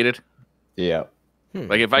time gated. Yeah.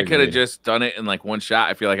 Like, if I could have Agreed. just done it in like one shot,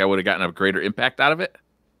 I feel like I would have gotten a greater impact out of it.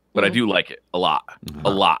 But I do like it a lot, a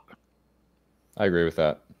lot. I agree with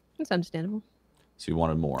that. It's understandable. So you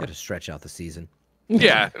wanted more. Got to stretch out the season.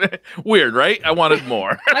 Yeah, weird, right? I wanted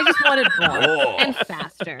more. I just wanted more and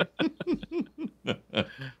faster.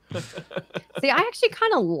 See, I actually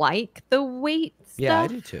kind of like the wait stuff. Yeah, I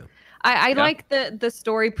do too. I like the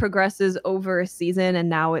story progresses over a season, and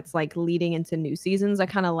now it's like leading into new seasons. I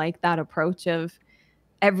kind of like that approach of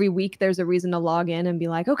every week there's a reason to log in and be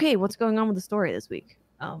like, okay, what's going on with the story this week?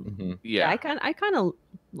 Yeah, I kind of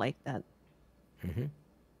like that, Mm-hmm.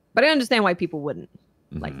 but I understand why people wouldn't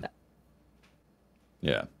like that.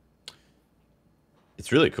 Yeah.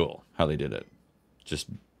 It's really cool how they did it. Just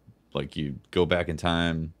like you go back in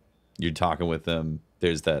time, you're talking with them.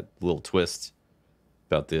 There's that little twist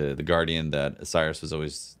about the guardian that Osiris was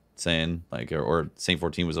always saying, like, or Saint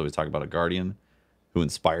 14 was always talking about a guardian who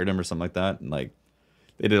inspired him or something like that. And like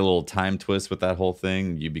they did a little time twist with that whole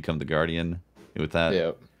thing. You become the guardian with that.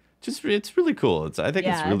 Yeah. Just it's really cool. I think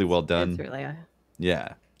it's really well done. It's really,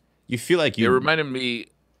 Yeah. You feel like it reminded me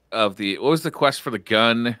of what was the quest for the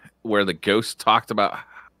gun where the ghost talked about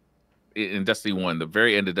in Destiny 1, the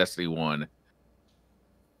very end of Destiny 1.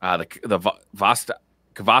 The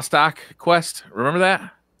Kvostok quest. Remember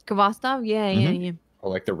that? Kvostov? Yeah.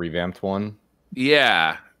 Or like the revamped one.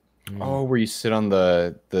 Yeah. Oh, where you sit on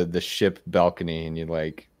the ship balcony and you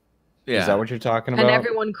like. Yeah. Is that what you're talking about? And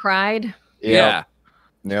everyone cried. Yeah.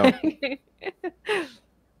 No.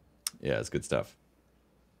 Yeah, it's good stuff.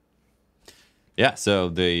 Yeah, so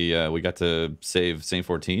we got to save Saint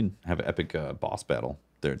 14, have an epic boss battle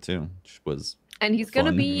there too, which was And he's gonna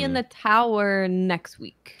fun. be in the tower next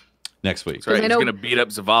week. Next week. That's right. I He's know- gonna beat up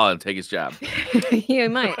Zavala and take his job. He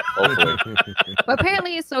might. Hopefully. But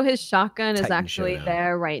apparently, so his shotgun is Titan actually showdown.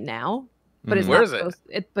 there right now, but it's Where not is it? supposed.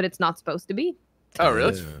 But it's not supposed to be. Oh,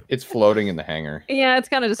 really? It's floating in the hangar. Yeah, it's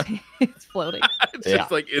kind of just it's floating. It's Yeah,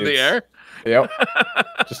 just like in the it's- air. Yep.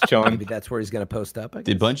 Just chilling. Maybe that's where he's going to post up. I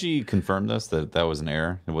Did guess. Bungie confirm this that was an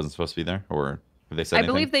error? It wasn't supposed to be there, or have they said I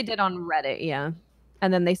anything? believe they did on Reddit. Yeah,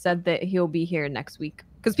 and then they said that he'll be here next week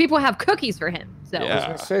because people have cookies for him. So I was Yeah.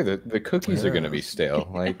 gonna say that the cookies are gonna be stale.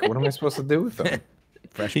 Like, what am I supposed to do with them?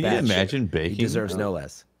 Fresh Can you batch. imagine He baking? deserves no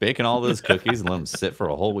less. Baking all those cookies and let them sit for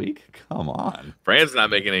a whole week? Come on. Fran's not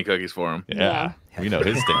making any cookies for him. Yeah. We know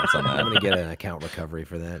his stance on I'm that. going to get an account recovery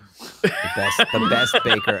for that. The best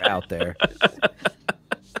baker out there.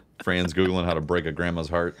 Fran's Googling how to break a grandma's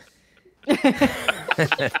heart.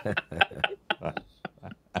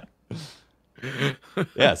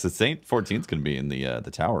 Yeah, so Saint 14's going to be in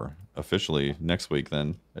the tower officially next week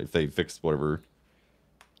then, if they fix whatever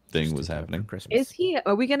thing was happening. Christmas. is he?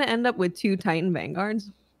 Are we gonna end up with 2 Titan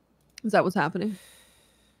Vanguards? Is that what's happening?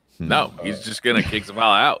 No, he's just gonna kick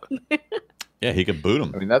Zavala out. Yeah, he could boot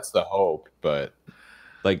him. I mean, that's the hope, but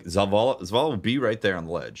Like Zavala will be right there on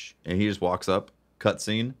the ledge, and he just walks up,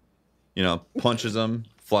 cutscene, punches him,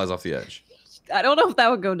 flies off the edge. I don't know if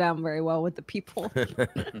that would go down very well with the people.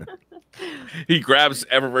 He grabs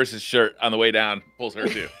Eververse's shirt on the way down, pulls her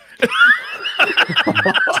too.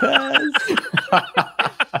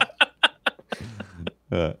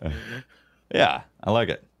 Yeah, I like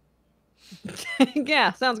it.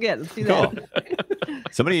 Yeah, sounds good. Let's do that. Cool.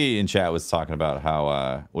 Somebody in chat was talking about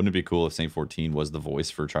how wouldn't it be cool if Saint 14 was the voice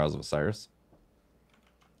for Trials of Osiris,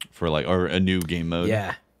 for or a new game mode.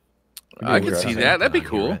 Yeah. I could see that. That'd be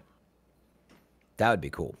cool. That would be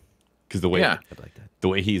cool. Because the way Yeah. I'd like that. the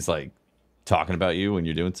way he's like talking about you when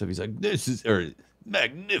you're doing stuff, he's like, "This is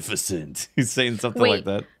magnificent." He's saying something like Wait.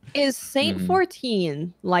 that. Is Saint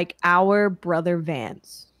 14 like our brother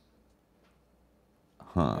Vance?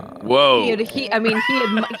 Huh. Whoa.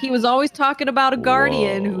 He was always talking about a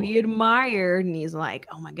guardian who he admired, and he's like,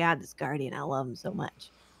 "Oh my God, this guardian, I love him so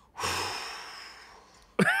much."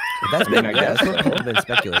 But that's what people have been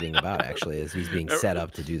speculating about, actually, is he's being set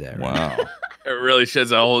up to do that. Right? Wow. It really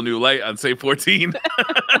sheds a whole new light on Saint 14.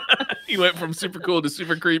 He went from super cool to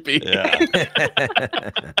super creepy. Yeah.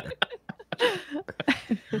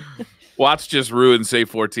 Watch just ruin Saint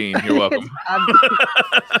 14. You're welcome.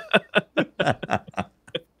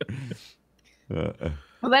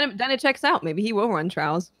 Well, then it checks out. Maybe he will run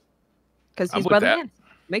trials because I'm he's with brother that. Vance.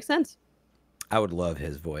 Makes sense. I would love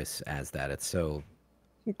his voice as that. It's so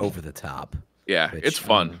over the top. Yeah, Which, it's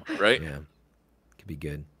fun, right? Yeah. Could be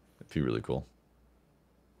good. It'd be really cool.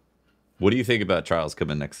 What do you think about Trials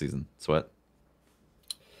coming next season, Sweat?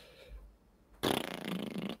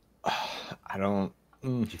 I don't.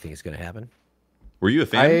 Do you think it's going to happen? Were you a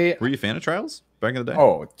fan? Were you a fan of Trials back in the day?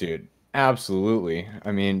 Oh, dude, absolutely.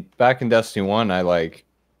 I mean, back in Destiny 1, I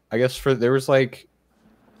guess there was like,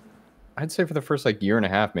 I'd say for the first like year and a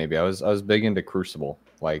half, maybe I was big into Crucible.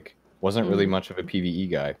 Like, wasn't really much of a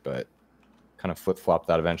PvE guy, but kind of flip-flopped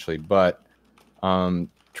that eventually. But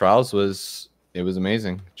Trials was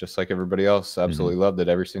amazing, just like everybody else. Absolutely loved it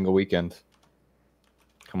every single weekend.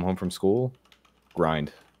 Come home from school,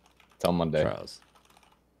 grind till Monday. Trials.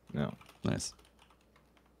 No. Nice.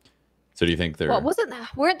 So do you think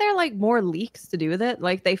weren't there like more leaks to do with it?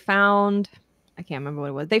 Like they found, I can't remember what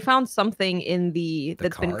it was. They found something in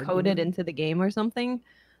that's been coded into the game or something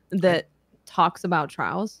that talks about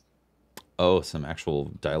Trials. Oh, some actual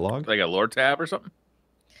dialogue? Like a lore tab or something?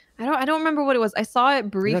 I don't remember what it was. I saw it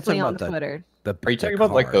briefly on Twitter. Are you talking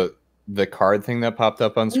about like the card thing that popped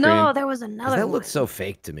up on screen? No, there was another. That looked so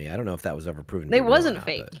fake to me. I don't know if that was ever proven. It wasn't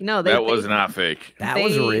fake. No, that was not fake. That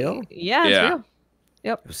was real. Yeah, it's real.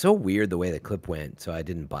 Yep. It was so weird the way the clip went, so I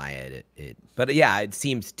didn't buy it. But yeah, it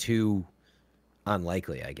seems too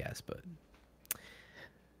unlikely, I guess. But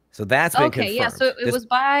so that's been confirmed. Yeah. So it was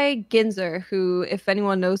by Ginzer, who, if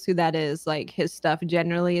anyone knows who that is, like his stuff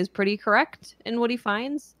generally is pretty correct in what he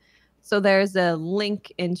finds. So there's a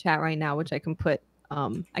link in chat right now, which I can put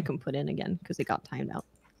in again because it got timed out.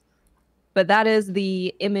 But that is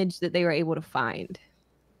the image that they were able to find.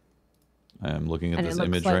 I am looking at this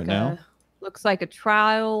image right now. Looks like a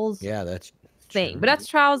Trials. Yeah, that's thing, but that's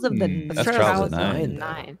Trials of the. That's Trials of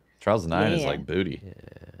 9. Trials of 9 is like booty.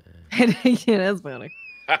 Yeah, that's funny.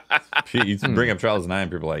 You bring up Trials of 9,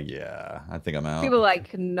 people are like, yeah, I think I'm out. People are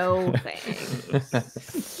like, no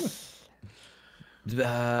thanks.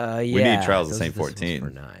 We need Trials of St. 14 for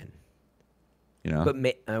 9. You know, but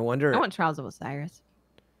I wonder. I want Trials of Osiris.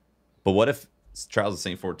 But what if Trials of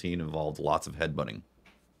St. 14 involved lots of headbutting?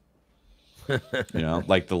 You know,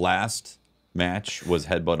 like the last match was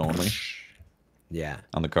headbutt only. Yeah,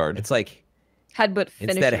 on the card. It's like headbutt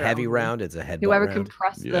finisher. Instead of heavy round, it's a headbutt. Whoever round. can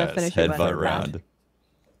press the finisher headbutt round.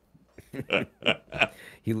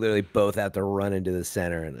 You literally both have to run into the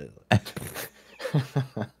center and.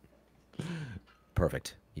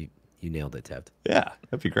 Perfect. You nailed it, Tev. Yeah,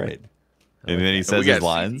 that'd be great. And then he says his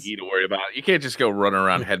lines. You to worry about. You can't just go running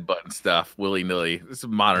around headbutting stuff willy nilly. This is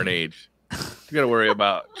modern age. You got to worry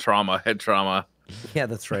about trauma, head trauma. Yeah,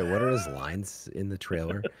 that's right. What are his lines in the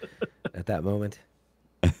trailer at that moment?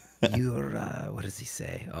 You're what does he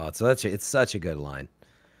say? Oh, it's such a good line.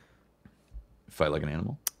 Fight like an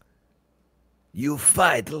animal. You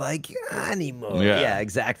fight like animal. Yeah,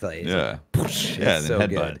 exactly. Yeah, like, yeah. And so headbutt.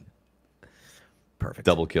 Good. Perfect.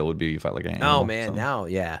 Double kill would be you fight like an animal. Oh man, now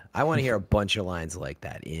I want to hear a bunch of lines like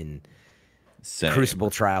that in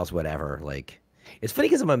Crucible Trials, whatever. Like, it's funny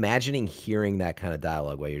because I'm imagining hearing that kind of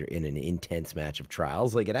dialogue while you're in an intense match of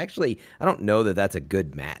Trials. Like, I don't know that that's a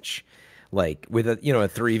good match. Like with a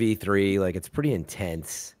 3v3, like it's pretty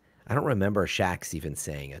intense. I don't remember Shaxx even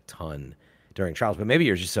saying a ton during Trials, but maybe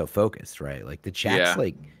you're just so focused, right? Like the chat's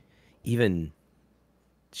like even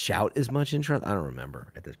shout as much in Trials. I don't remember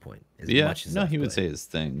at this point. Much as he would say his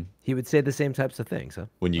thing. He would say the same types of things, huh?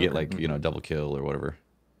 When you get like double kill or whatever.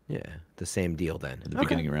 Yeah, the same deal then. At the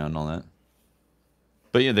beginning round and all that.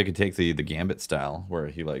 But yeah, they could take the Gambit style where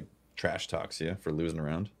he like trash talks you for losing a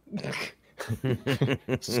round.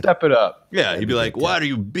 Step it up. Yeah, he'd be like, "Why are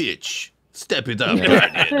you bitch? Step it up."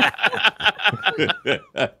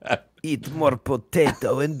 Eat more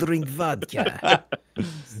potato and drink vodka.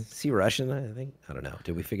 Is he Russian? I think. I don't know.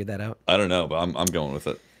 Did we figure that out? I don't know, but I'm going with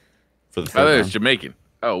it for the third round. It's Jamaican.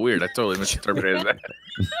 Oh, weird. I totally misinterpreted that.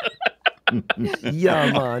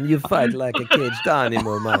 Yeah, man. You fight like a caged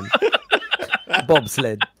animal, man.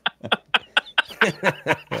 Bobsled.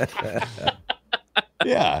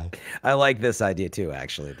 Yeah. I like this idea too,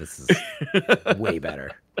 actually. This is way better.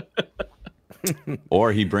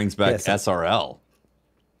 Or he brings back SRL.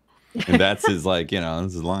 And that's his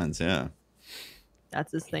that's his lines, yeah.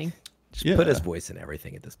 That's his thing. Just put his voice in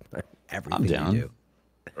everything at this point. Everything I'm down. you do.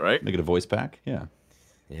 Right? Make it a voice pack, yeah.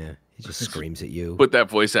 Yeah. He just screams at you. Put that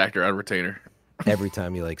voice actor on retainer. Every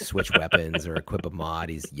time you like switch weapons or equip a mod,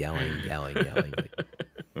 he's yelling.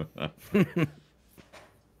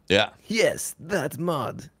 Yeah. Yes, that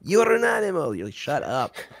mod. You're an animal. You're like, shut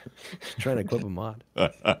up. Just trying to equip a mod.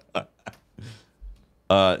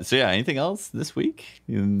 So yeah, anything else this week?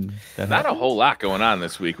 Not a whole lot going on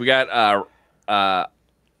this week. We got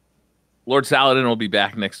Lord Saladin will be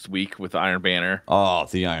back next week with Iron Banner. Oh,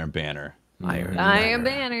 the Iron Banner. Iron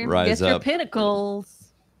Banner. Rise Get your up.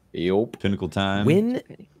 pinnacles. Yep. Pinnacle time. When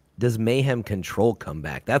does Mayhem Control come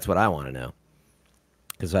back? That's what I want to know.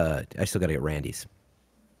 Because I still got to get Randy's.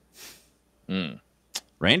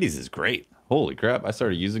 Randy's is great. Holy crap! I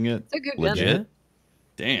started using it. It's a good legit. gun.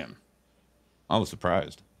 Damn, I was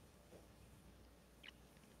surprised.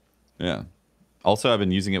 Yeah. Also, I've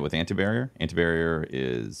been using it with anti-barrier. Anti-barrier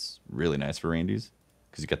is really nice for Randy's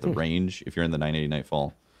because you get the range if you're in the 980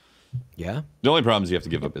 Nightfall. Yeah. The only problem is you have to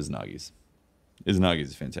give up Izanagi's. Izanagi's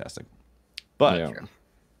is fantastic. But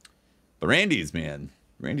Randy's, man.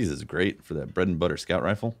 Randy's is great for that bread and butter scout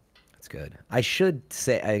rifle. That's good. I should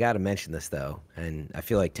say, I got to mention this, though, and I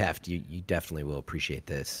feel like, Taft, you definitely will appreciate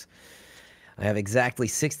this. I have exactly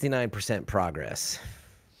 69% progress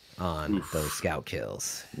on those scout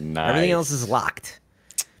kills. Nice. Everything else is locked.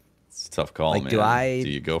 It's a tough call, Like, man. do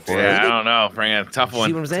you go for Yeah, it? I don't know, Fran. Tough one.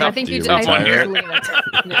 See what I'm saying? I think you Tough just one here. leave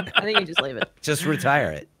it. No, I think you just leave it. Just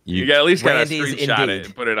retire it. You got at least got to Randy's screenshot indeed. it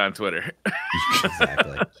and put it on Twitter.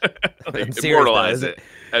 Exactly. Like, serious, immortalize though, it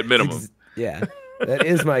at minimum. Yeah. That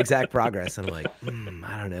is my exact progress. I'm like, I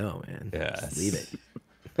don't know, man. Yeah, Just leave it.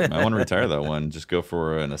 I want to retire that one. Just go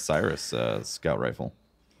for an Osiris scout rifle.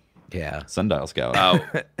 Yeah. Sundial scout.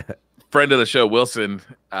 Friend of the show, Wilson,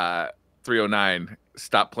 309,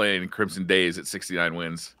 stopped playing Crimson Days at 69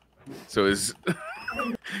 wins. So is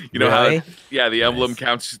you know Really? how the emblem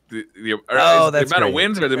counts the that's amount of great.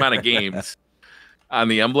 wins or the amount of games on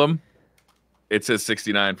the emblem. It says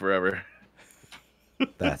 69 forever.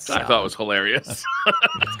 That's I thought it was hilarious.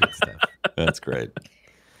 That's good stuff. That's great.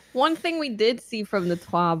 One thing we did see from the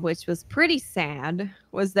TWAB, which was pretty sad,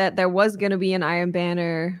 was that there was going to be an Iron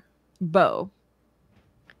Banner bow,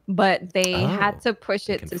 but they had to push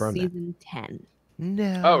it to confirmed that. season 10.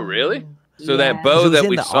 No. Oh, really? So Yeah. that bow It was that in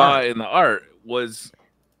we the saw art. in the art was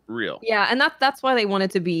real. Yeah, and that's why they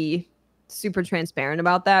wanted to be super transparent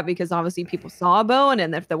about that, because obviously people saw a bow, and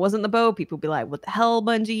then if there wasn't the bow, people would be like, what the hell,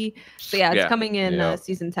 Bungie? So yeah, it's Yeah. coming in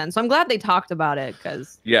season 10. So I'm glad they talked about it,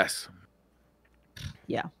 because Yes.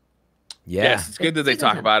 Yeah. Yes, it's good that they Season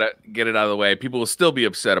talk 10. about it, get it out of the way. People will still be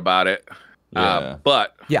upset about it. Yeah.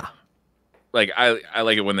 But Yeah. like I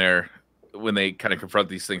like it when they kind of confront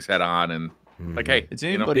these things head on and like, hey, Is you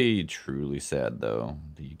know, anybody truly sad though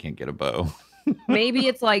that you can't get a bow? maybe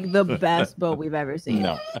it's like the best bow we've ever seen.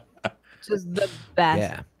 No. Just the best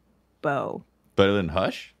Yeah. bow. Better than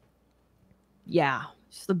Hush? Yeah,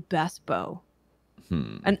 just the best bow.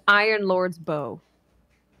 Hmm. An Iron Lord's bow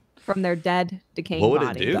from their dead, decaying What would it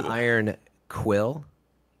body. do? The Iron Quill.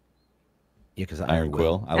 Yeah, because Iron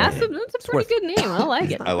Quill. I like That's it. that's a pretty good name. I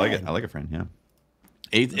like it. I like it. I like it, friend. Yeah.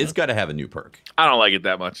 It's got to have a new perk. I don't like it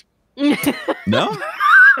that much. No?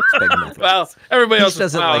 Well, everybody He else is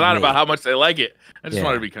doesn't piling like on me. about how much they like it. I just Yeah.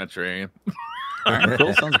 wanted to be contrarian. Iron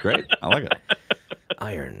Quill sounds great. I like it.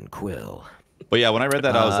 Iron Quill. But yeah, when I read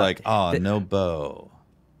that, I was Uh, like, oh, no bow.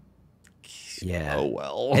 Yeah. Oh,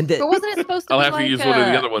 well. And But the, wasn't it supposed to I'll be have like to use one of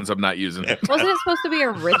the other ones I'm not using. Wasn't it supposed to be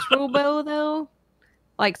a ritual bow though?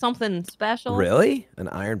 Like something special? really? An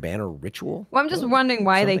Iron Banner ritual? Well, I'm just wondering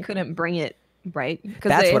why they Something? couldn't bring it, right? Because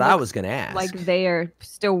That's what I was going to ask. like they are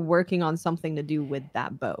still working on something to do with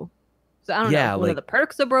that bow. So I don't Yeah, know if one like- of the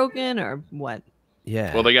perks are broken or what.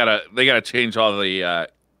 yeah. Well, they gotta change all the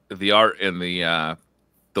art and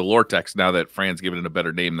the lore text now that Fran's given it a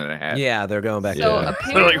better name than it had. yeah, they're going back. So Yeah.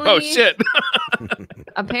 They're like, oh apparently, shit.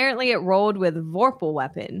 apparently it rolled with Vorpal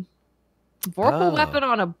weapon. Vorpal Oh. weapon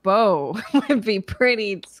on a bow would be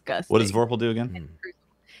pretty disgusting. What does Vorpal do again?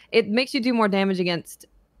 It makes you do more damage against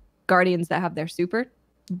guardians that have their super,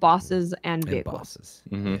 bosses, and And vehicles. bosses.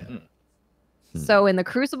 Mhm. Yeah. So in the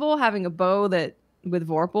Crucible, having a bow that with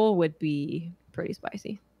Vorpal would be pretty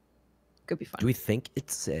spicy. Could be fun. Do we think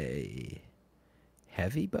it's a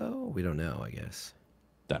heavy bow? We don't know, I guess.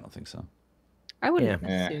 I don't think so. I wouldn't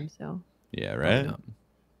Yeah. assume so. Yeah, right? no.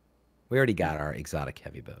 We already got our exotic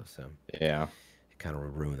heavy bow, so Yeah. it kind of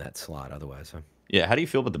would ruin that slot otherwise. Huh? Yeah, how do you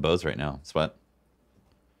feel about the bows right now, Sweat?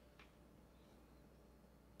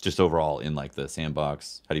 Just overall in like the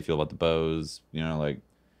sandbox, how do you feel about the bows? You know, like,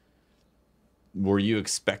 were you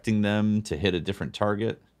expecting them to hit a different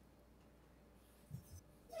target?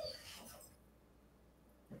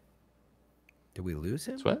 Did we lose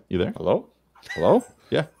him? Sweat, you there? Hello? Hello?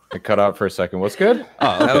 Yeah. It cut out for a second. What's good?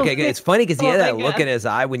 Oh, okay. Okay, good. It's funny because he Oh had my that look God. in his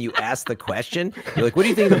eye when you asked the question. You're like, "What do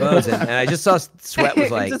you think of the bows?" And I just saw Sweat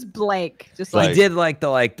was like, just blank. Just he like like- did like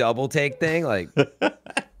the double take thing, like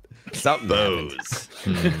something. Bows.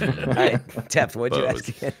 happened. All right, Teft, what'd you ask Bows.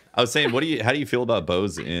 again? I was saying, how do you feel about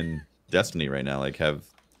bows in Destiny right now? Like,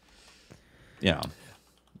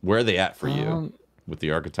 where are they at for you with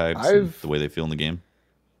the archetypes and I've- the way they feel in the game?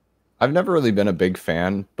 I've never really been a big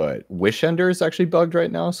fan, but Wish Ender is actually bugged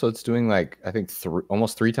right now, so it's doing like I think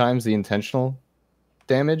almost 3 times the intentional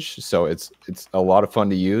damage. So it's a lot of fun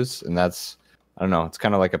to use, and that's I don't know. It's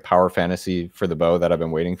kind of like a power fantasy for the bow that I've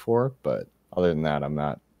been waiting for, but other than that, I'm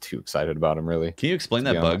not too excited about him really. Can you explain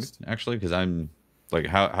that bug actually? Because I'm like,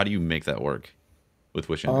 how do you make that work with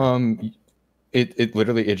Wish Ender? It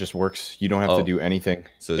literally it just works. You don't have to do anything.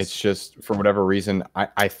 So it's just for whatever reason.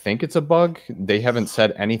 I think it's a bug. They haven't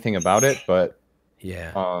said anything about it, but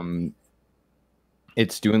yeah.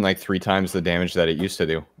 It's doing like 3 times the damage that it used to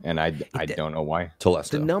do, and I don't know why.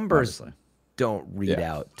 Telesto, the numbers obviously don't read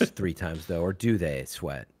out 3 times though, or do they,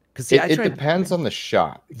 Sweat? Because it depends on the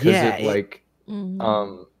shot. Yeah,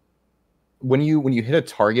 when you hit a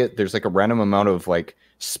target, there's like a random amount of like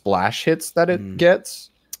splash hits that it gets.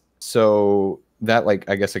 So that like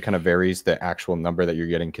I guess it kind of varies the actual number that you're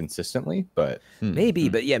getting consistently, but maybe.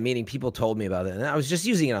 But yeah, meaning people told me about it, and I was just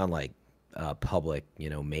using it on like public,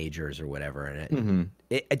 majors or whatever, and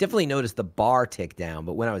I definitely noticed the bar tick down.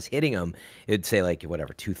 But when I was hitting them, it'd say like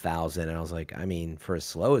whatever 2,000, and I was like, I mean, for as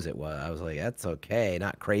slow as it was, I was like, that's okay,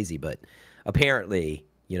 not crazy, but apparently,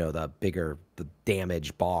 the bigger the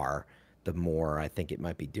damage bar, the more I think it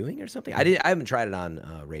might be doing or something. I haven't tried it on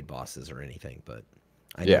raid bosses or anything, but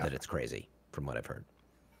I know that it's crazy from what I've heard.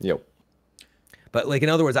 Yep. But like in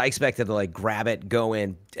other words, I expected to like grab it, go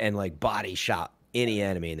in, and like body shot any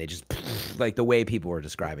enemy, and they just like the way people were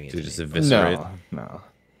describing it. To just eviscerate. No.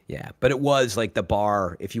 Yeah, but it was like the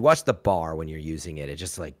bar. If you watch the bar when you're using it, it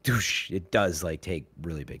just like doosh, it does like take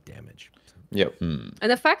really big damage. Yep. And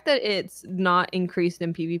the fact that it's not increased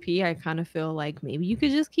in PvP, I kind of feel like maybe you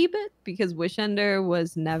could just keep it because Wish Ender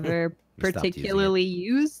was never particularly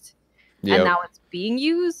used. Yep. And now it's being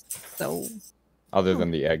used. So other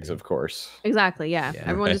than the eggs, of course. Exactly, yeah.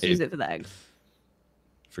 Everyone just uses it for the eggs.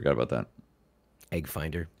 Forgot about that. Egg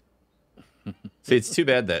finder. See, it's too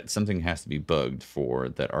bad that something has to be bugged for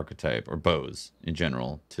that archetype or bows in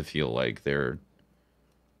general to feel like they're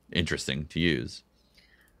interesting to use.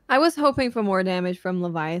 I was hoping for more damage from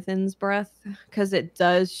Leviathan's breath because it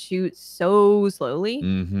does shoot so slowly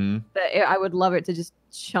that I would love it to just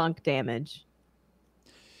chunk damage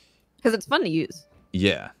because it's fun to use.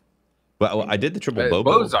 Yeah. Well, I did the triple bow.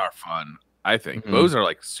 Bows are fun, I think. Bows are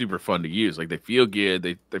like super fun to use. Like they feel good,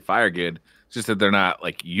 they fire good. It's just that they're not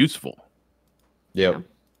like useful. Yep.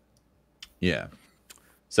 Yeah.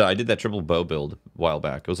 So I did that triple bow build a while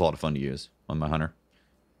back. It was a lot of fun to use on my hunter.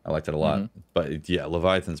 I liked it a lot. But yeah,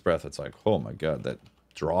 Leviathan's breath, it's like, oh my god, that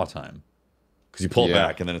draw time. Because you pull it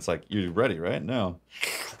back and then it's like, you're ready, right? No.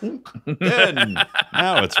 Then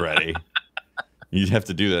now it's ready. You have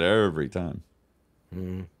to do that every time.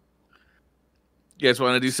 You guys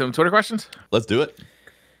want to do some Twitter questions? Let's do it.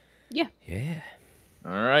 Yeah.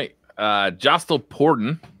 All right. Jostel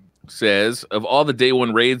Porden says, of all the day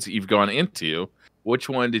one raids that you've gone into, which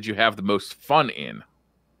one did you have the most fun in?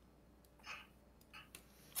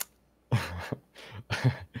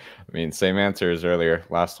 I mean, same answer as earlier.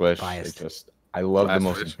 Last Wish. I love the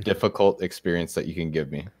most difficult experience that you can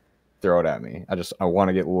give me. Throw it at me. I want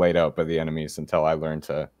to get laid out by the enemies until I learn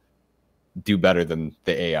to do better than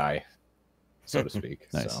the AI, so to speak.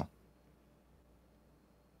 Nice. So.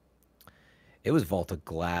 It was Vault of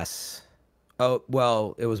Glass. Oh,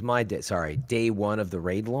 well, it was my day. Sorry, day one of the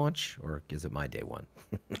raid launch, or is it my day one?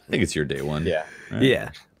 I think it's your day one. Yeah. Right?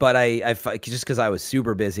 Yeah. But I just because I was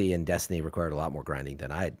super busy and Destiny required a lot more grinding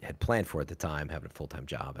than I had planned for at the time, having a full-time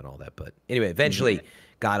job and all that. But anyway, eventually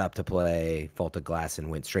got up to play Vault of Glass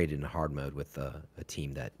and went straight into hard mode with a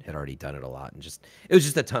team that had already done it a lot. And it was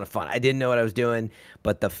just a ton of fun. I didn't know what I was doing,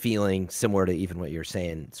 but the feeling, similar to even what you're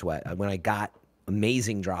saying, Sweat, when I got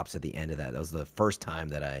amazing drops at the end of that was the first time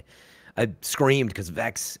that I screamed because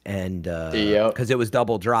Vex and because it was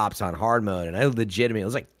double drops on hard mode, and I legitimately, it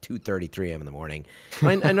was like 2:33 a.m. in the morning.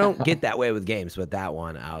 I don't get that way with games, but that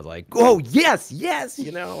one I was like, oh yes,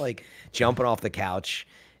 like jumping off the couch.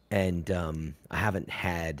 And I haven't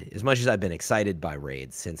had, as much as I've been excited by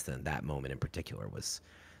raids since then, that moment in particular was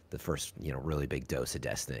the first really big dose of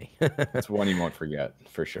Destiny. It's one you won't forget,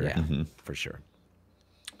 for sure. Yeah, for sure.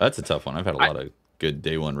 That's a tough one. I've had a lot of good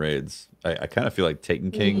day one raids. I kind of feel like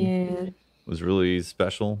Taken King was really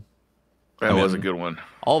special. That was a good one.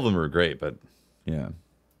 All of them were great, but yeah.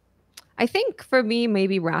 I think for me,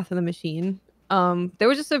 maybe Wrath of the Machine. There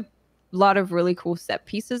was just a lot of really cool set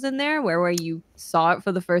pieces in there where you saw it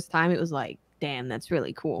for the first time, it was like, damn, that's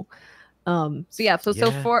really cool. So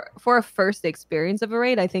for a first experience of a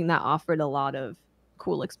raid, I think that offered a lot of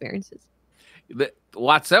cool experiences. That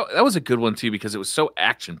was a good one too because it was so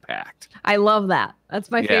action packed. I love that.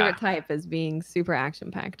 That's my favorite type, is being super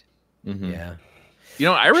action packed. Yeah. You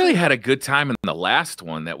know, I really had a good time in the last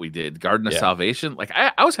one that we did, Garden of Salvation. Like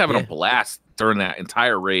I was having a blast during that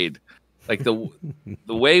entire raid. Like the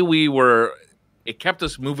way we were, it kept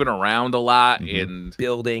us moving around a lot and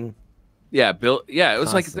building. Yeah, it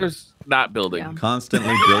was like there's not building.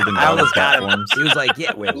 Constantly building all the platforms. He was like,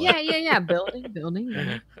 wait. Yeah,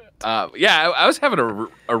 building. I was having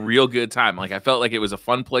a real good time. Like I felt like it was a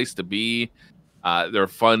fun place to be. They were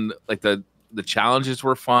fun. Like the challenges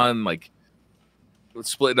were fun. Like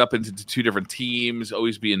splitting up into 2 different teams,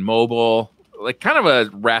 always being mobile. Like kind of a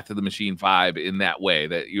Wrath of the Machine vibe in that way.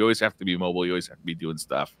 That you always have to be mobile. You always have to be doing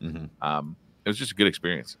stuff. It was just a good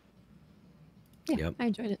experience. Yeah, I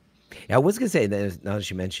enjoyed it. Yeah, I was gonna say that now that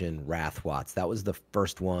you mentioned Wrath Watts, that was the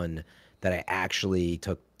first one that I actually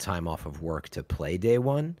took time off of work to play day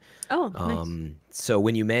one. Oh, nice. So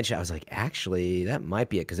when you mentioned, I was like, actually, that might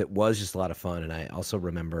be it because it was just a lot of fun, and I also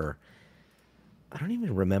remember. I don't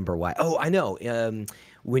even remember why. Oh, I know.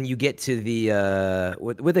 When you get to the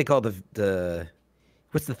what they call the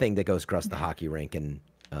what's the thing that goes across the hockey rink and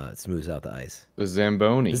smooths out the ice? The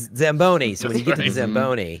Zamboni. Zamboni. So when you get to the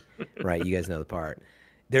Zamboni, right? You guys know the part.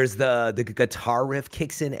 There's the guitar riff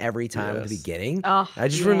kicks in every time at the beginning. Oh, I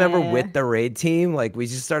just remember with the raid team, like we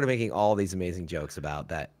just started making all these amazing jokes about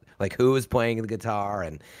that, like who was playing the guitar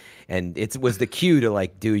and it was the cue to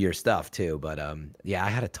like do your stuff too. But yeah, I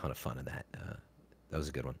had a ton of fun in that. That was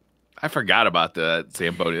a good one. I forgot about the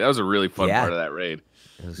Zamboni. That was a really fun part of that raid.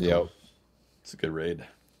 Cool. It's a good raid.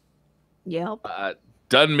 Yep.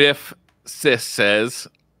 Dunmiff Sis says,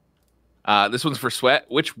 this one's for Sweat.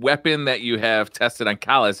 Which weapon that you have tested on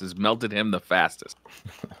Callus has melted him the fastest?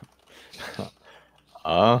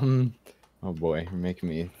 Oh boy, you're making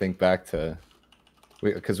me think back to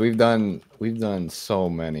because we've done so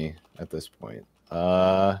many at this point.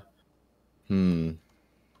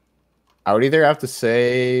 I would either have to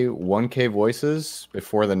say 1K Voices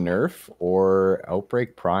before the nerf or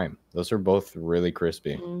Outbreak Prime. Those are both really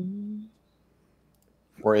crispy.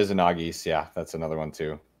 Or Izanagi's, yeah, that's another one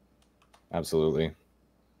too. Absolutely.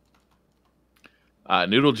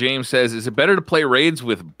 Noodle James says, is it better to play raids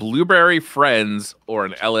with Blueberry Friends or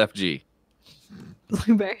an LFG?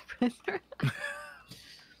 Blueberry Friends.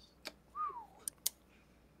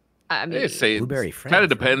 I mean, Blueberry Friends kind of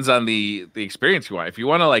depends on the experience you want. If you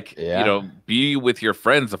want to like, you know, be with your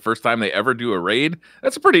friends the first time they ever do a raid,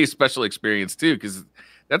 that's a pretty special experience too, because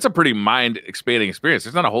that's a pretty mind expanding experience.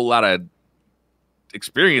 There's not a whole lot of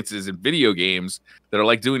experiences in video games that are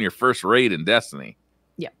like doing your first raid in Destiny.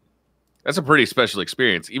 Yeah, that's a pretty special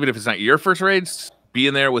experience. Even if it's not your first raid,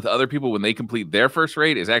 being there with other people when they complete their first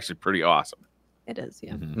raid is actually pretty awesome. It is,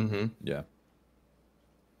 yeah. Yeah.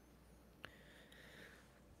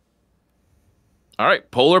 All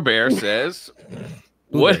right, Polar Bear says,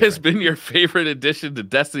 what has been your favorite addition to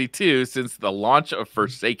Destiny 2 since the launch of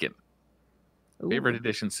Forsaken? Favorite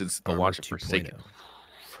addition since the launch of Forsaken?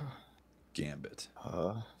 Gambit.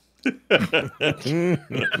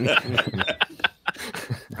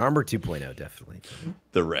 Armor 2.0, definitely.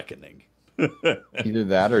 The Reckoning. Either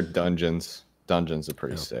that or Dungeons. Dungeons are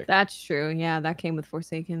pretty sick. That's true. Yeah, that came with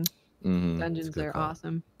Forsaken. Dungeons are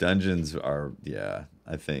awesome. Dungeons are,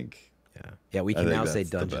 I think. Yeah, we can now say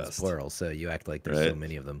dungeons plural, so you act like there's so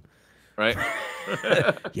many of them. Right?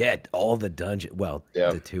 Yeah, all the dungeons. Well,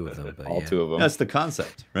 the 2 of them. But all 2 of them. That's the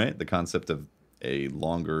concept, right? The concept of a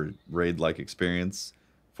longer raid-like experience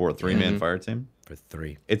for a 3-man fire team. For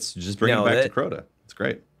 3. It's just bringing it back to Crota. It's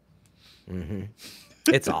great.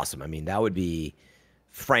 It's awesome. I mean, that would be,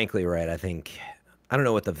 frankly, right, I think, I don't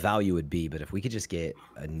know what the value would be, but if we could just get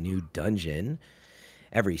a new dungeon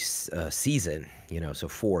every season, you know, so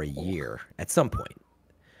for a year at some point.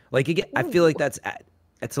 Like, I feel like that's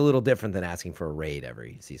a little different than asking for a raid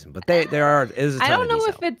every season, but there are. I don't know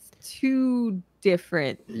if it's too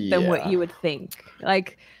different than what you would think.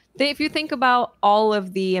 Like, if you think about all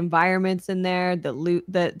of the environments in there, the loot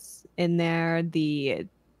that's in there, the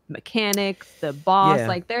mechanics, the boss,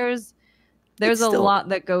 like there's a lot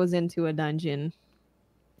that goes into a dungeon.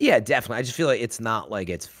 Yeah, definitely. I just feel like it's not like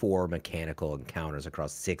it's 4 mechanical encounters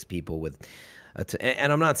across 6 people with,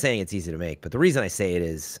 and I'm not saying it's easy to make, but the reason I say it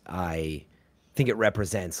is I think it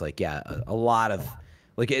represents like a lot of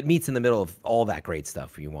like it meets in the middle of all that great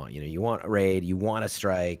stuff you want. You know, you want a raid, you want a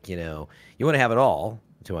strike, you know, you want to have it all.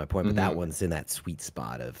 To my point, but that one's in that sweet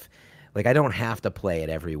spot of like I don't have to play it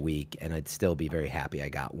every week, and I'd still be very happy I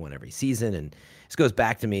got one every season. And this goes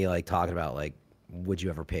back to me like talking about like, would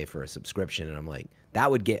you ever pay for a subscription? And I'm like,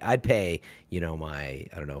 I'd pay, you know, I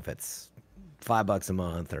don't know if it's $5 a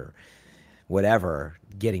month or whatever,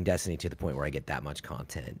 getting Destiny to the point where I get that much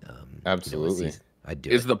content. Absolutely. I'd do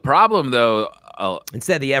Is it. the problem though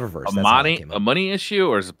Instead of the Eververse, a money issue,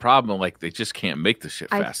 or is the problem like they just can't make the shit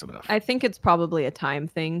fast enough? I think it's probably a time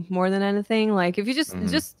thing more than anything. Like if you just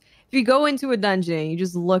if you go into a dungeon, you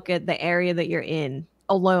just look at the area that you're in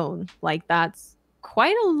alone, like that's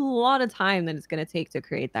quite a lot of time that it's going to take to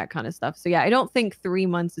create that kind of stuff. So yeah, I don't think 3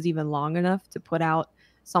 months is even long enough to put out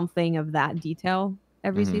something of that detail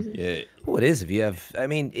every season. Yeah. Well, it is if you have. I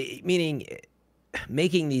mean, meaning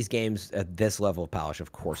making these games at this level of polish,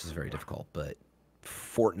 of course, is very difficult. But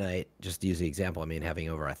Fortnite, just to use the example, I mean, having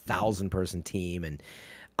over 1,000-person team, and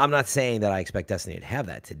I'm not saying that I expect Destiny to have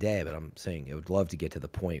that today, but I'm saying I would love to get to the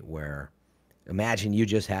point where, imagine you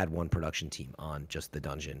just had one production team on just the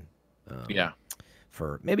dungeon.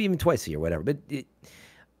 For maybe even twice a year, whatever. But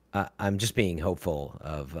I'm just being hopeful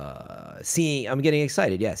of seeing. I'm getting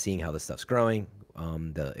excited, seeing how this stuff's growing,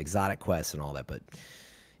 the exotic quests and all that. But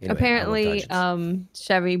anyway, apparently,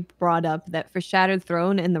 Chevy brought up that for Shattered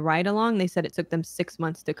Throne and the ride along, they said it took them 6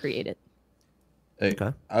 months to create it. Hey,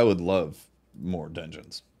 I would love more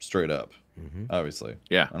dungeons, straight up. Obviously,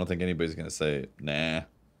 yeah. I don't think anybody's gonna say, "Nah,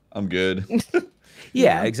 I'm good."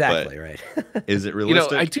 Yeah, exactly, but right. is it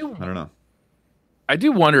realistic? I don't know. I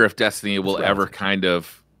do wonder if Destiny will ever kind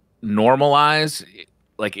of normalize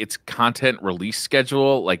like its content release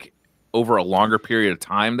schedule, like over a longer period of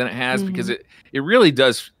time than it has, because it really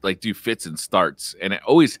does like do fits and starts, and it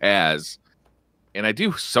always has. And I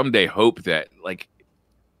do someday hope that like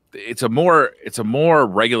it's a more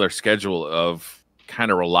regular schedule of kind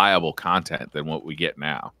of reliable content than what we get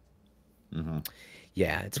now.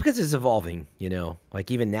 Yeah, it's because it's evolving, you know,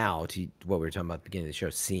 like even now to what we were talking about at the beginning of the show,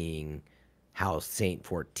 seeing how Saint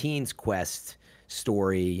 14's quest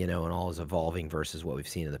story, you know, and all is evolving versus what we've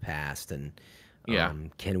seen in the past. And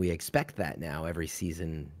can we expect that now every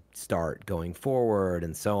season start going forward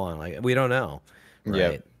and so on? Like, we don't know,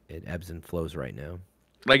 right? It ebbs and flows right now.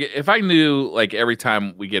 Like if I knew like every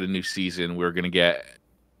time we get a new season, we're going to get,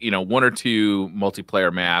 you know, 1 or 2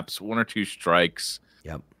 multiplayer maps, 1 or 2 strikes,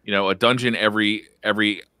 you know, a dungeon every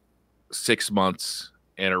 6 months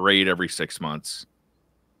and a raid every 6 months.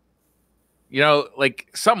 You know, like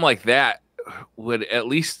something like that would at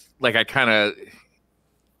least like I kind of,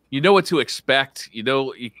 you know what to expect. You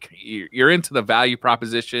know, you're into the value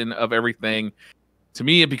proposition of everything. To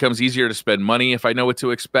me, it becomes easier to spend money if I know what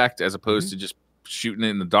to expect as opposed to just shooting it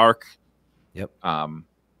in the dark.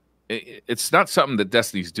 It's not something that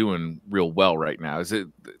Destiny's doing real well right now.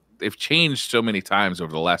 They've changed so many times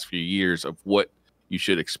over the last few years of what you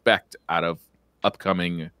should expect out of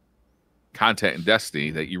upcoming content in Destiny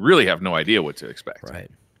that you really have no idea what to expect. Right.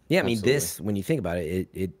 Yeah, I mean, this, when you think about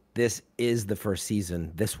it, this is the first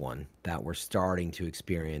season, this one, that we're starting to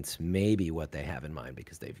experience maybe what they have in mind,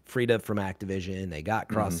 because they've freed up from Activision, they got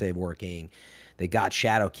cross-save working, they got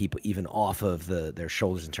Shadowkeep even off of their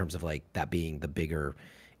shoulders in terms of like that being the bigger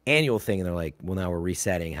annual thing, and they're like, well, now we're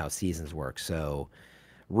resetting how seasons work. So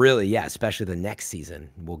really, yeah, especially the next season,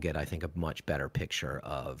 we'll get, I think, a much better picture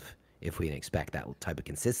of if we can expect that type of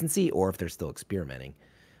consistency or if they're still experimenting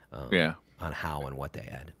on how and what they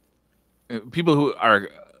add. People who are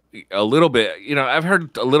a little bit, you know, I've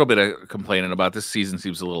heard a little bit of complaining about this season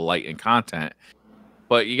seems a little light in content,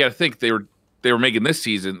 but you got to think they were making this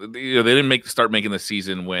season. You know, they didn't start making this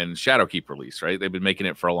season when Shadowkeep released, right? They've been making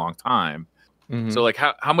it for a long time. So like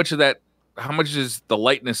how much is the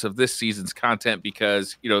lightness of this season's content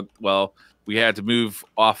because, you know, well, we had to move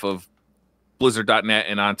off of Blizzard.net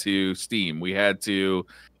and onto Steam. We had to,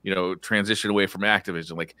 you know, transition away from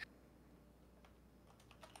Activision. Like,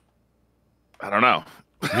 I don't know.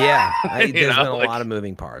 Yeah, there's been a lot of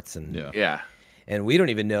moving parts, and and we don't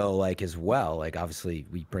even know, like, as well. Like, obviously,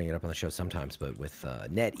 we bring it up on the show sometimes, but with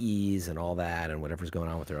NetEase and all that, and whatever's going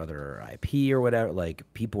on with their other IP or whatever, like,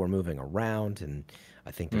 people are moving around, and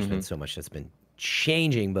I think there's been so much that's been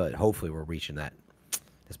changing. But hopefully, we're reaching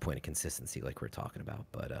this point of consistency, like we're talking about.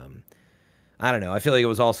 But I don't know. I feel like it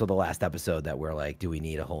was also the last episode that we're like, do we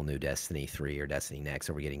need a whole new Destiny 3 or Destiny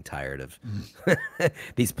Next? Are we getting tired of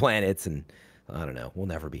these planets? And I don't know. We'll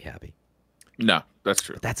never be happy. No, that's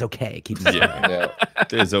true. But that's okay. It keeps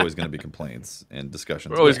There's always going to be complaints and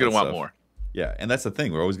discussions. We're always going to want more. Yeah, and that's the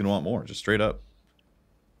thing. We're always going to want more, just straight up.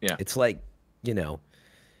 Yeah. It's like, you know,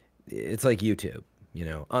 it's like YouTube. You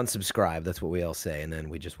know, unsubscribe. That's what we all say, and then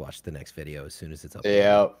we just watch the next video as soon as it's up.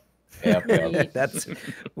 Yeah. That's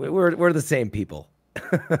we're the same people.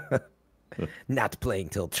 Not playing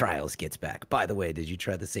till Trials gets back. By the way, did you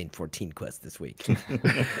try the Saint 14 quest this week?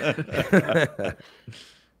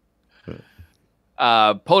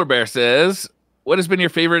 Polar Bear says, what has been your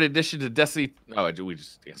favorite addition to Destiny? Oh, we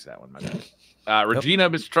just answered that one. My bad. Regina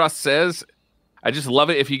Mistrust says, I just love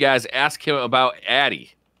it if you guys ask him about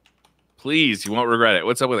Addie. Please, you won't regret it.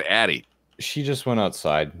 What's up with Addie? She just went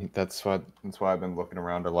outside. That's why I've been looking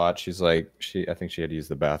around a lot. She's like, I think she had to use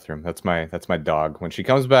the bathroom. That's my dog. When she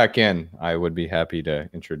comes back in, I would be happy to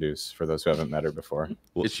introduce for those who haven't met her before.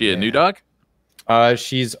 Is she a new dog?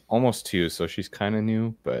 She's almost 2, so she's kind of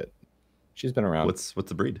new, but she's been around. What's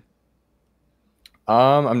the breed?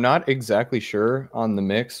 I'm not exactly sure on the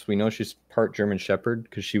mix. We know she's part German Shepherd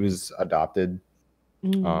because she was adopted.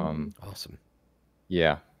 Awesome.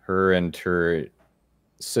 Yeah, her and her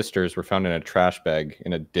sisters were found in a trash bag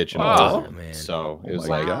in a ditch in man. So it was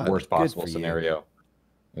my like God. worst Good possible for you. scenario.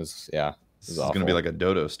 It was This is going to be like a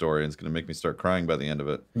dodo story, and it's going to make me start crying by the end of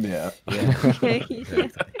it. yeah. I'm going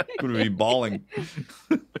to be bawling.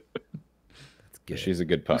 Good. She's a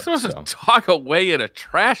good pup. You're supposed to talk away in a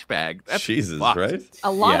trash bag. That's Jesus, fucked. right?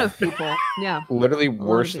 A lot Yeah. of people. Yeah. Literally lot of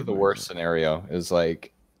worst of the people. worst scenario is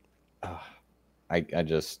like, I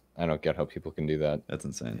don't get how people can do that. That's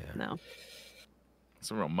insane. Yeah. No.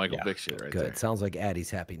 Some real Michael Vick shit right Good. there. Sounds like Addie's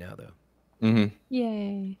happy now, though. Mm-hmm.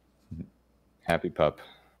 Yay. Happy pup.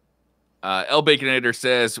 L Baconator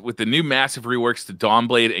says, with the new massive reworks to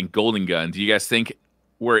Dawnblade and Golden Gun, do you guys think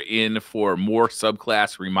we're in for more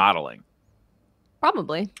subclass remodeling?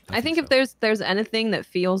 Probably. I think so. if there's anything that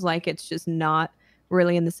feels like it's just not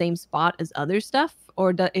really in the same spot as other stuff,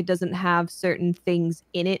 or it doesn't have certain things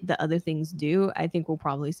in it that other things do, I think we'll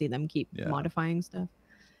probably see them keep modifying stuff.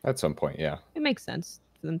 At some point, yeah. It makes sense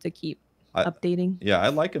for them to keep updating. Yeah, I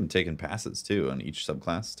like them taking passes too on each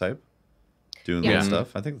subclass type, doing Yeah. little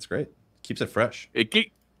stuff. I think that's great. Keeps it fresh.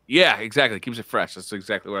 Yeah, exactly. It keeps it fresh. That's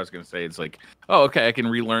exactly what I was going to say. It's like, oh, okay, I can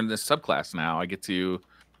relearn this subclass now. I get to,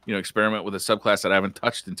 experiment with a subclass that I haven't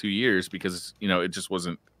touched in 2 years because, it just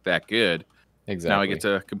wasn't that good. Exactly. Now I get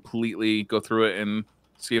to completely go through it and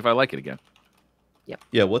see if I like it again. Yep.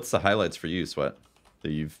 Yeah, what's the highlights for you, Sweat,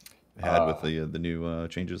 that you've had with the new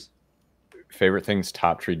changes? Favorite thing's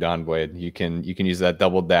Top Tree Dawnblade. You can use that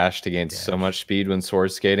double dash to gain so much speed when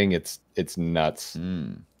sword skating. It's nuts.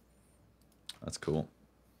 That's cool.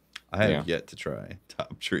 I have yet to try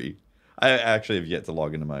Top Tree. I actually have yet to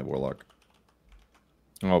log into my Warlock.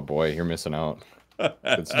 Oh boy, you're missing out. Good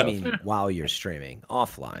I stuff. mean, while you're streaming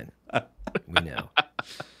offline, we know.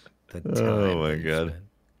 The time Oh my that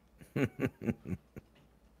you God. spend.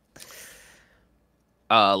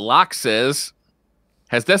 Locke says,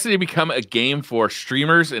 has Destiny become a game for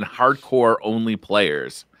streamers and hardcore only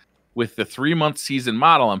players? With the 3-month season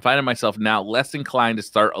model, I'm finding myself now less inclined to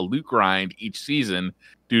start a loot grind each season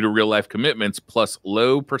due to real life commitments plus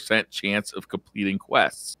low % chance of completing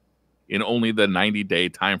quests in only the 90-day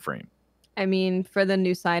time frame. I mean, for the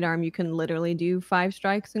new sidearm, you can literally do 5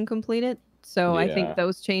 strikes and complete it. So I Yeah. think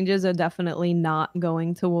those changes are definitely not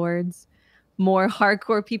going towards more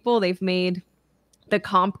hardcore people. They've made the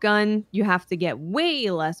comp gun, you have to get way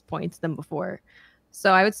less points than before.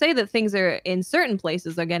 So I would say that things are in certain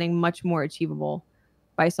places are getting much more achievable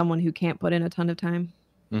by someone who can't put in a ton of time.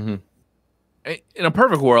 Mm-hmm. In a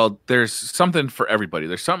perfect world, there's something for everybody.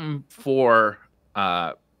 There's something for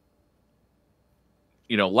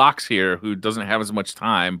Locke's here who doesn't have as much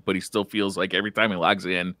time, but he still feels like every time he logs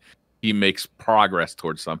in, he makes progress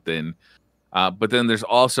towards something. But then there's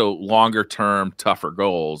also longer term, tougher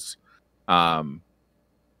goals.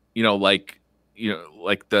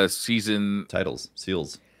 Like the season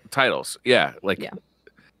Seals. titles. Yeah.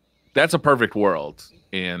 That's a perfect world.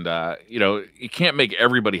 And, you can't make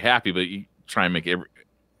everybody happy, but you try and make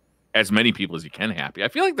as many people as you can happy. I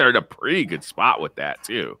feel like they're in a pretty good spot with that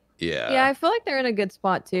too. Yeah, I feel like they're in a good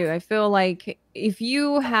spot too. I feel like if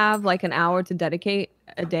you have like an hour to dedicate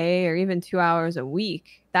a day or even 2 hours a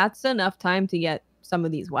week, that's enough time to get some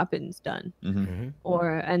of these weapons done. And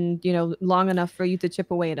long enough for you to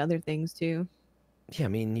chip away at other things too. Yeah, I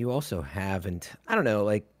mean, you also haven't, I don't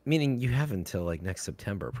know, meaning you have until next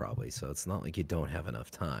September probably, so it's not like you don't have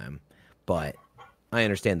enough time. But I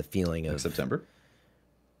understand the feeling of September.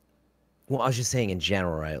 Well, I was just saying in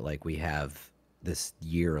general, right? Like we have this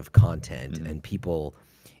year of content and people,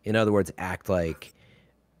 in other words, act like,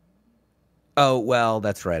 oh, well,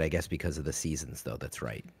 that's right. I guess because of the seasons though. That's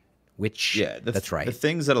right. Which that's right. The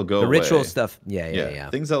things that'll go the away. ritual stuff. Yeah.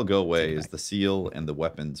 Things that'll go away is the seal and the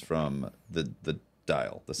weapons from the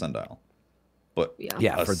dial, the sundial. But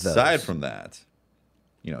aside from that,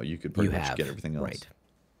 you could pretty much get everything else. Right.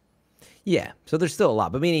 Yeah, so there's still a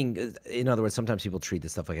lot, but meaning, in other words, sometimes people treat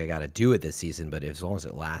this stuff like I got to do it this season, but as long as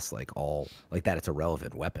it lasts that, it's a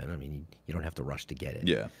relevant weapon. I mean, you don't have to rush to get it.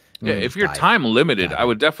 Yeah. Yeah, if you're time limited, I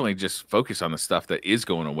would definitely just focus on the stuff that is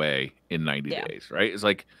going away in 90 days, right? It's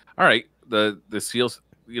like, all right, the seals,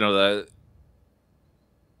 the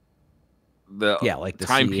like the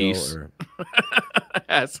timepiece. or...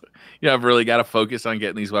 Yes, I've really got to focus on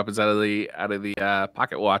getting these weapons out of the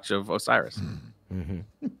pocket watch of Osiris.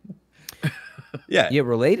 Yeah.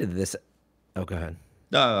 Related to this. Oh, go ahead.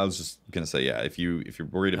 No, I was just gonna say, yeah. If you're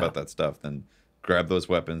worried about that stuff, then grab those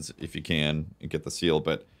weapons if you can and get the seal.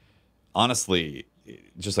 But honestly,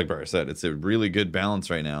 just like Briar said, it's a really good balance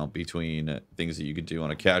right now between things that you could do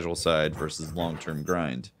on a casual side versus long-term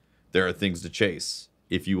grind. There are things to chase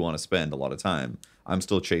if you want to spend a lot of time. I'm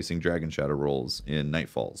still chasing Dragon Shadow rolls in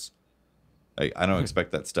Nightfalls. I don't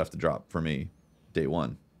expect that stuff to drop for me day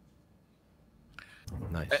one.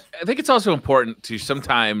 Nice. I think it's also important to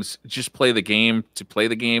sometimes just play the game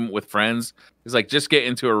with friends. It's like just get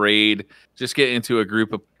into a raid, just get into a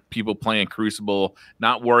group of people playing Crucible,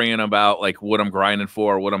 not worrying about like what I'm grinding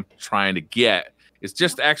for, what I'm trying to get. It's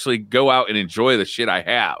just actually go out and enjoy the shit I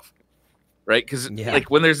have. Right? Because like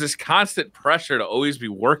when there's this constant pressure to always be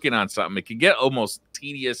working on something, it can get almost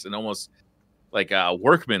tedious and almost like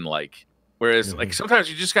workman-like. Whereas like sometimes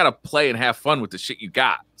you just gotta play and have fun with the shit you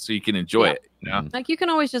got so you can enjoy it. You know? Like you can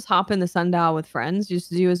always just hop in the sundial with friends, just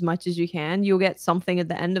do as much as you can. You'll get something at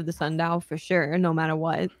the end of the sundial for sure, no matter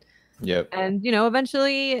what. Yep. And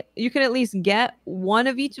eventually you can at least get one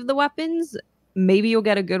of each of the weapons. Maybe you'll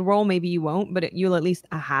get a good roll, maybe you won't, but you'll at least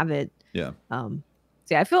have it. Yeah. So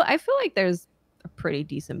yeah, I feel like there's a pretty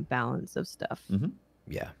decent balance of stuff.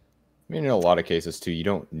 Yeah. I mean, in a lot of cases too, you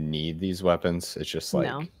don't need these weapons. It's just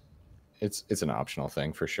like it's an optional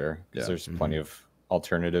thing for sure. Because there's plenty of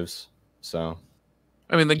alternatives. So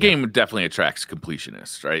I mean, the game definitely attracts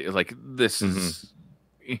completionists, right? Like this is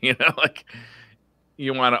like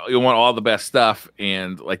you want all the best stuff,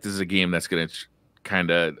 and like this is a game that's going to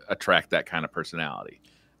kind of attract that kind of personality.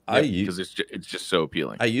 Because it's just so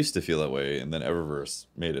appealing. I used to feel that way, and then Eververse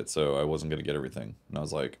made it so I wasn't going to get everything, and I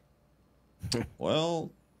was like,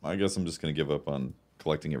 well, I guess I'm just going to give up on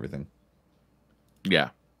collecting everything. Yeah.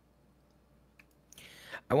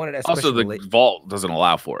 I wanted to ask also the vault doesn't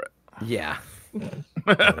allow for it. Yeah.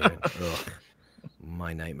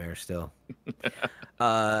 My nightmare still.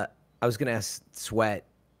 I was gonna ask Sweat,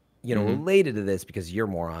 related to this, because you're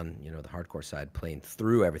more on the hardcore side, playing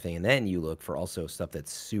through everything, and then you look for also stuff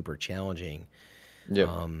that's super challenging.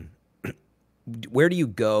 Yeah. Where do you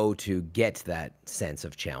go to get that sense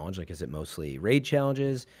of challenge? Like, is it mostly raid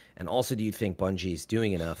challenges? And also, do you think Bungie's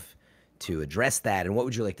doing enough to address that? And what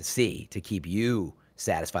would you like to see to keep you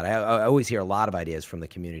satisfied? I always hear a lot of ideas from the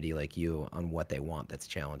community like you on what they want that's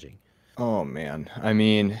challenging. Oh man, I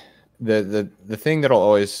mean, the thing that'll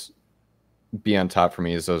always be on top for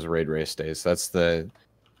me is those raid race days.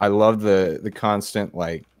 I love the constant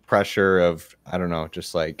like pressure of, I don't know,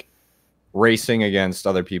 just like racing against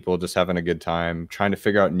other people, just having a good time, trying to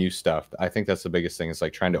figure out new stuff. I think that's the biggest thing, is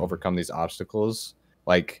like trying to overcome these obstacles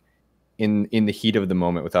like in the heat of the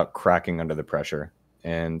moment without cracking under the pressure.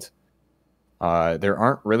 And there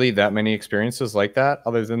aren't really that many experiences like that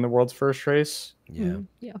other than the world's first race. Yeah.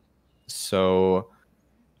 Yeah. So,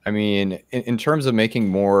 I mean, in terms of making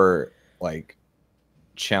more like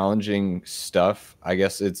challenging stuff, I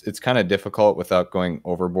guess it's kind of difficult without going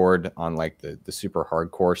overboard on like the super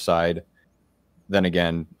hardcore side. Then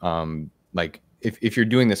again, like if you're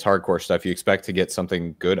doing this hardcore stuff, you expect to get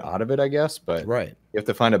something good out of it, I guess. But you have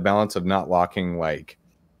to find a balance of not locking like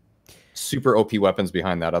super OP weapons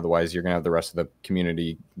behind that. Otherwise, you're gonna have the rest of the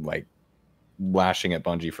community like lashing at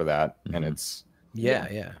Bungie for that, and it's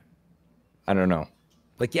I don't know.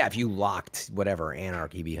 Like, if you locked whatever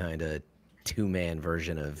anarchy behind a 2-man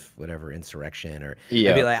version of whatever insurrection, or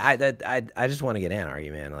I'd be like, I just want to get anarchy,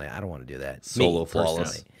 man. Like, I don't want to do that. Solo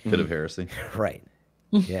flawless bit of heresy. Right.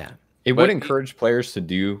 Yeah. It would encourage players to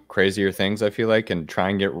do crazier things, I feel like, and try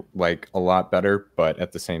and get like a lot better, but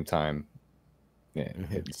at the same time,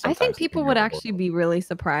 I think people would actually be really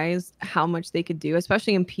surprised how much they could do,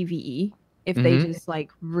 especially in PvE, if they just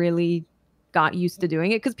like really got used to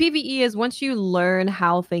doing it. Because PvE is, once you learn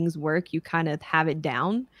how things work, you kind of have it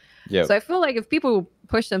down. Yeah. So I feel like if people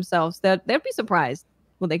push themselves, they'd be surprised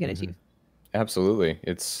what they can achieve. Absolutely.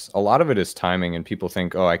 It's a lot of it is timing, and people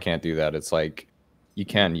think, oh, I can't do that. It's like you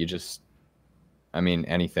can. You just, I mean,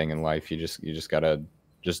 anything in life, you just gotta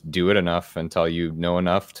just do it enough until you know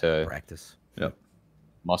enough to practice. Yep.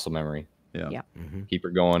 Muscle memory. Yeah. Keep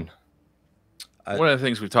it going. One of the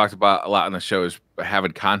things we've talked about a lot on the show is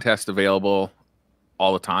having contests available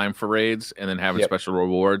all the time for raids, and then having special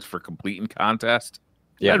rewards for completing contests.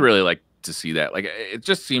 Yeah, I'd really like to see that. Like, it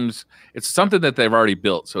just seems it's something that they've already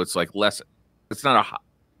built, so it's like less. It's not a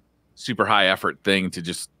super high effort thing to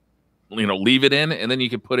just leave it in, and then you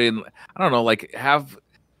can put in, I don't know, like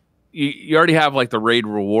you already have like the raid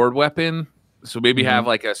reward weapon So maybe have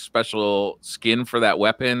like a special skin for that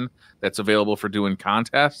weapon that's available for doing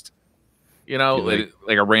contest. You know,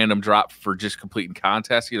 like a random drop for just completing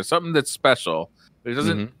contests. You know, something that's special. It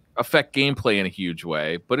doesn't affect gameplay in a huge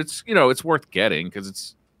way, but it's, you know, it's worth getting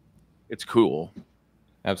because it's cool.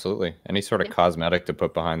 Absolutely. Any sort of cosmetic to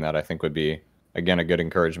put behind that, I think, would be, again, a good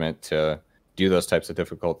encouragement to do those types of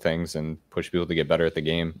difficult things and push people to get better at the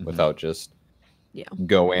game without just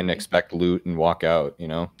go in, expect loot, and walk out, you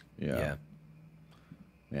know? Yeah,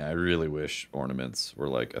 I really wish ornaments were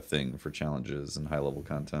like a thing for challenges and high-level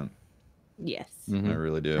content. Yes. I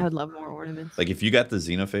really do. I would love more ornaments. Like, if you got the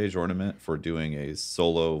Xenophage ornament for doing a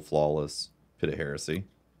solo, flawless Pit of Heresy,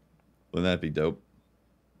 wouldn't that be dope?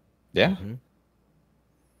 Yeah.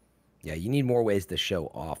 Yeah, you need more ways to show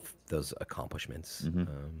off those accomplishments.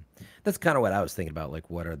 That's kind of what I was thinking about. Like,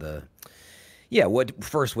 what are the... Yeah, what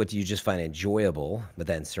do you just find enjoyable? But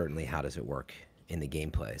then certainly, how does it work in the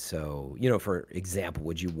gameplay? So, you know, for example,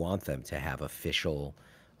 would you want them to have official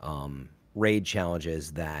raid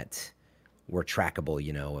challenges that were trackable,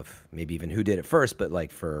 you know, of maybe even who did it first, but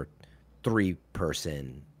like for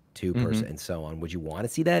 3-person, 2-person, and so on? Would you want to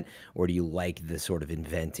see that? Or do you like the sort of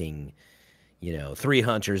inventing, you know, 3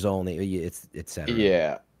 hunters only, it's et cetera?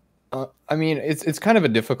 Yeah. I mean, it's kind of a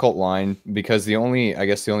difficult line because the only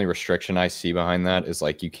restriction I see behind that is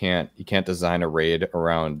like you can't design a raid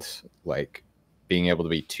around like being able to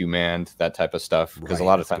be 2-manned, that type of stuff, because a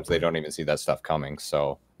lot of times they don't even see that stuff coming.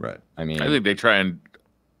 So I mean, I think they try and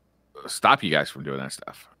stop you guys from doing that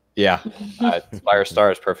stuff. Yeah, Firestar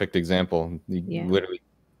is perfect example. You literally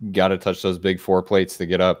got to touch those big 4 plates to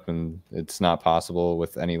get up, and it's not possible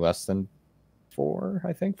with any less than 4,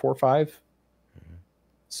 I think 4 or 5.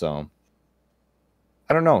 So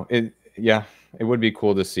I don't know. It would be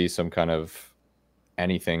cool to see some kind of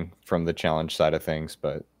anything from the challenge side of things,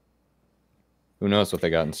 but who knows what they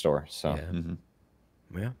got in store. So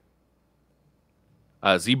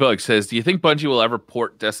Z-Bug says, do you think Bungie will ever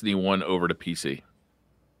port Destiny 1 over to PC?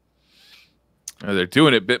 They're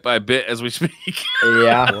doing it bit by bit as we speak.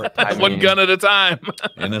 Yeah. One gun at a time.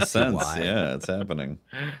 In a sense, yeah, it's happening.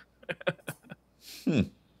 I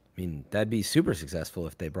mean, that'd be super successful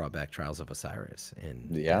if they brought back Trials of Osiris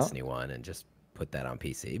and Destiny 1 and just put that on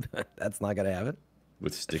PC, but that's not going to happen.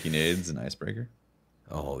 With sticky nades and Icebreaker?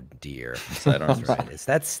 Oh, dear. Sidearms. Right. Is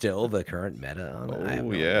that still the current meta on it?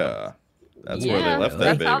 Oh, yeah. That's where they left that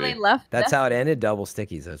that's baby. How they left That's how it ended, double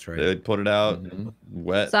stickies, that's right. They put it out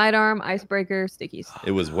wet. Sidearm, Icebreaker, stickies.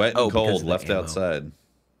 It was wet and cold, left ammo. outside.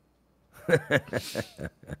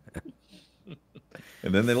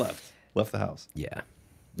 And then they left the house. Yeah.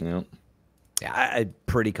 Yeah. Yeah, I'm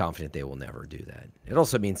pretty confident they will never do that. It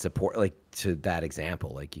also means support, like, to that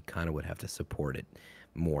example, like, you kind of would have to support it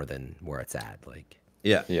more than where it's at. Like,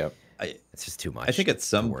 Yeah. it's just too much. I think at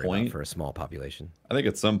some to worry about point for a small population. I think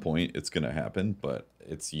at some point it's going to happen, but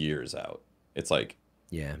it's years out. It's like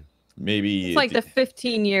maybe It's like the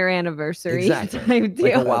 15-year anniversary Exactly. type deal.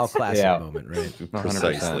 Like a WoW Classic moment, right?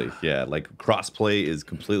 precisely. 100%. Yeah, like crossplay is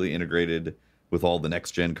completely integrated with all the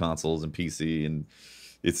next gen consoles and PC, and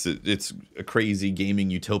it's a crazy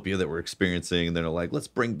gaming utopia that we're experiencing. And they're like, let's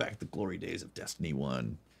bring back the glory days of Destiny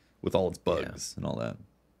 1 with all its bugs and all that.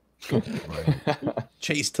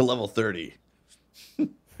 Chase to level 30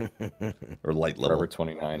 or light level. Forever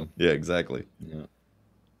 29. Yeah, exactly. Yeah.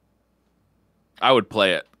 I would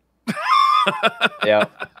play it. Yeah.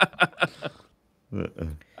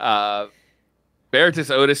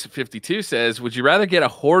 Baratus Otis 52 says, would you rather get a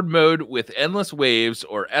horde mode with endless waves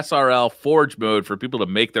or SRL forge mode for people to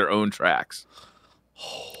make their own tracks?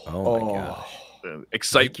 Oh my gosh.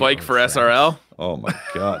 Excite Make your bike own for tracks. SRL? Oh my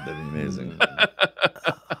god, that'd be amazing.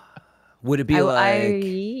 Would it be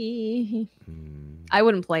like I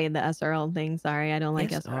wouldn't play the SRL thing. Sorry, I don't like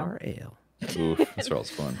SRL. SRL? Oof,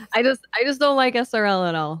 SRL's fun. I just don't like SRL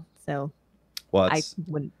at all. So Well, I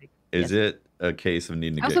wouldn't. is it a case of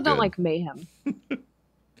needing to I get also don't good? like mayhem.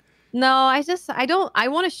 No, I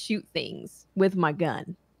want to shoot things with my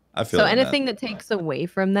gun. I feel So you on anything that takes away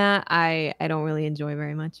from that, I don't really enjoy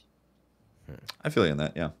very much. I feel you on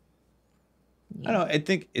that. Yeah. I don't know. I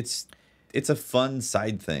think it's a fun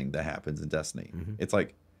side thing that happens in Destiny. It's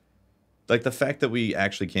like the fact that we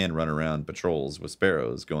actually can run around patrols with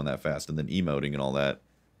sparrows going that fast and then emoting and all that.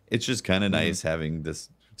 It's just kind of nice having this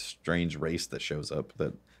strange race that shows up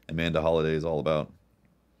that Amanda Holiday is all about.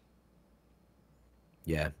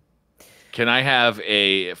 Yeah. Can I have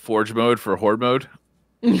a forge mode for horde mode?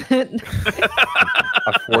 A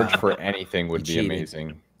forge for anything would be cheated.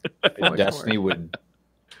 amazing. Destiny would.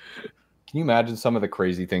 Can you imagine some of the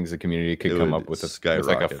crazy things the community could It come would up with like a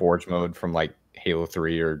skyrocket. forge mode from like Halo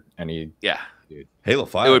 3 or any? Yeah. dude. Halo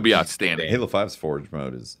 5. It would be outstanding. Halo 5's Forge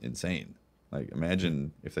mode is insane. Like,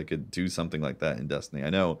 imagine if they could do something like that in Destiny. I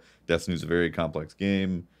know Destiny's a very complex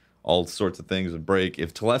game. All sorts of things would break.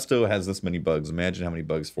 If Telesto has this many bugs, imagine how many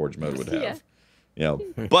bugs Forge mode would have. Yeah. You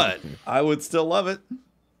know, but I would still love it.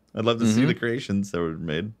 I'd love to see the creations that were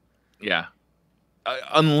made. Yeah.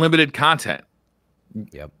 Unlimited content.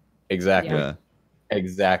 Yep. Exactly. Yeah.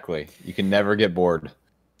 Exactly. You can never get bored.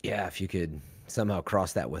 Yeah, if you could somehow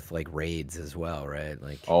cross that with like raids as well, right?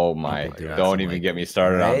 Like, Oh my! people doing Don't some, even like, get me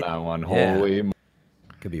started right? on that one. Yeah. Holy.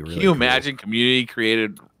 could be really. Can you cool. imagine community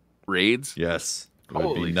created raids? Yes. It would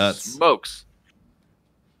Holy be nuts. smokes.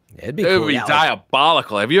 It'd be It cool. would be yeah, like,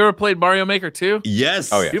 diabolical. Have you ever played Mario Maker 2?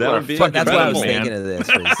 Yes. Oh, yeah. That People would are be fucking that's what I was incredible. thinking of this.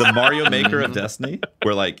 was- The Mario Maker of Destiny,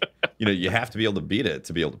 where like, you know, you have to be able to beat it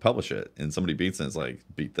to be able to publish it. And somebody beats it, it's like,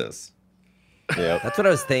 beat this. Yep. That's what I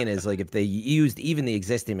was thinking is like if they used even the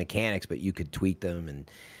existing mechanics, but you could tweak them and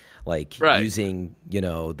like Right. using, you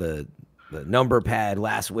know, the number pad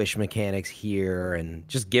last wish mechanics here and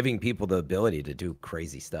just giving people the ability to do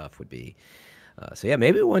crazy stuff would be. So yeah,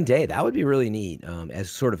 maybe one day that would be really neat. As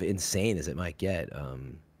sort of insane as it might get,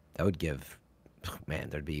 that would give, man,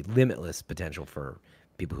 there'd be limitless potential for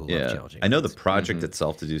people who love challenging. I know the games. project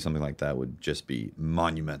itself to do something like that would just be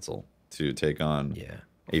monumental to take on Yeah.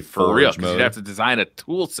 a For real, Forge because mode. you'd have to design a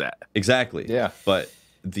tool set. Exactly. Yeah. But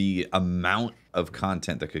the amount of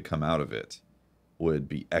content that could come out of it would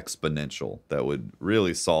be exponential. That would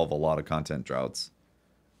really solve a lot of content droughts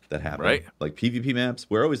that happen. Right. Like PvP maps.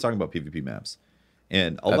 We're always talking about PvP maps.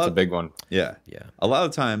 And That's a big one. Yeah. Yeah. A lot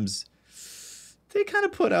of times they kind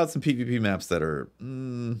of put out some PvP maps that are a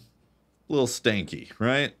little stanky,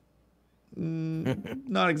 right?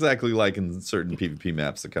 Not exactly like in certain PvP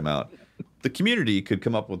maps that come out. The community could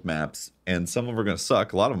come up with maps, and some of them are going to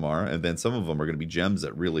suck. A lot of them are, and then some of them are going to be gems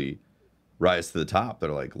that really rise to the top. That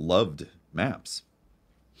are like loved maps.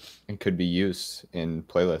 And could be used in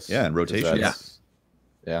playlists. Yeah, in 'cause rotations. that's-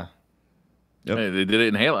 Yeah. Yep. Hey, they did it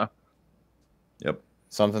in Halo. Yep.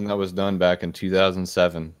 Something that was done back in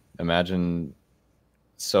 2007. Imagine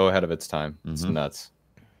so ahead of its time. It's nuts.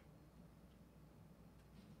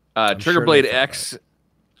 sure Triggerblade they thought X,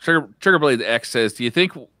 Triggerblade X says, "Do you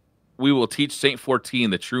think we will teach Saint 14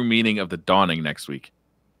 the true meaning of the dawning next week?"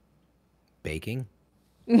 Baking.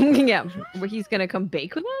 Yeah, where he's gonna come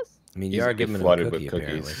bake with us. I mean, He's you are gonna be giving him a flooded cookie, with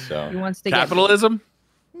apparently. cookies. He So wants to Capitalism.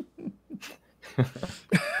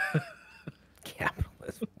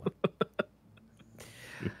 Capitalism.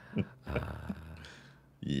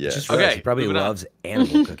 Yes. Just Okay, realized he probably moving on. loves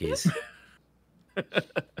animal cookies.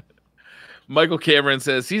 Michael Cameron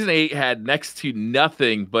says season 8 had next to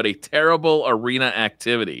nothing but a terrible arena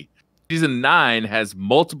activity. Season 9 has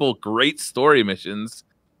multiple great story missions,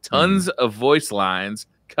 tons of voice lines,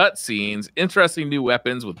 cutscenes, interesting new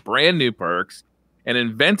weapons with brand new perks, an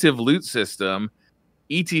inventive loot system,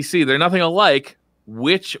 etc. They're nothing alike.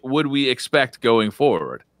 Which would we expect going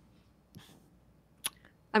forward?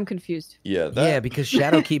 I'm confused. Yeah. Yeah, because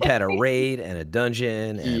Shadowkeep had a raid and a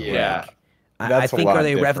dungeon. And Yeah. like, I That's a think lot are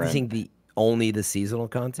they different. referencing only the seasonal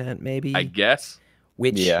content? Maybe. I guess.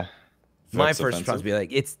 Which yeah. my That's first response offensive. would be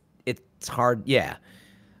like, it's hard. Yeah,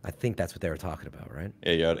 I think that's what they were talking about, right?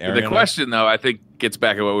 Yeah. You had The Ariana. question, though, I think gets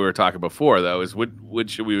back at what we were talking before, though, is what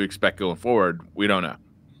should we expect going forward? We don't know.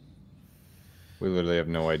 We literally have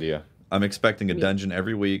no idea. I'm expecting a dungeon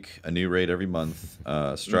every week, a new raid every month,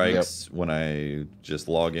 strikes when I just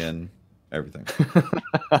log in, everything.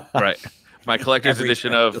 Right. My collector's Every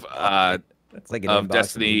edition time of you log It's like an of inbox of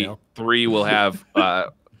Destiny email. 3 will have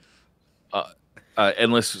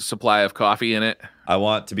endless supply of coffee in it. I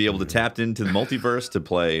want to be able to tap into the multiverse to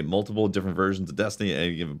play multiple different versions of Destiny at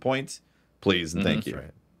any given point. Please and thank you.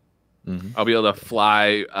 That's right. I'll be able to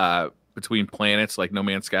fly between planets like No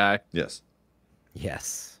Man's Sky. Yes.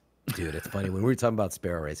 Yes. Dude, it's funny. When we were talking about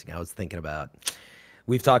sparrow racing, I was thinking about,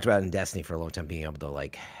 we've talked about in Destiny for a long time, being able to,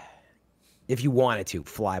 like, if you wanted to,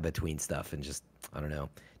 fly between stuff and just, I don't know,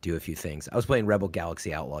 do a few things. I was playing Rebel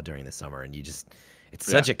Galaxy Outlaw during the summer, and it's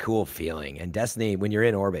such a cool feeling. And Destiny, when you're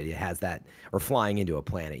in orbit, it has that, or flying into a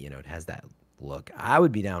planet, you know, it has that look. I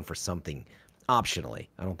would be down for something optionally.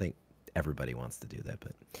 I don't think everybody wants to do that,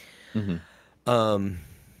 but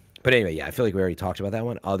but anyway, yeah, I feel like we already talked about that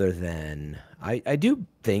one. Other than I do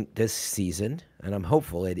think this season, and I'm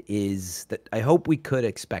hopeful it is that I hope we could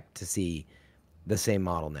expect to see the same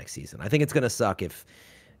model next season. I think it's gonna suck if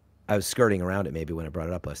I was skirting around it maybe when I brought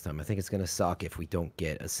it up last time. I think it's gonna suck if we don't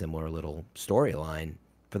get a similar little storyline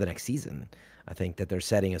for the next season. I think that they're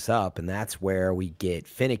setting us up, and that's where we get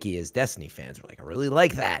finicky as Destiny fans. We're like, I really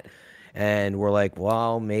like that. And we're like,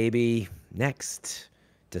 well, maybe next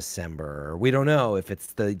December. We don't know if it's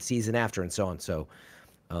the season after and so on. So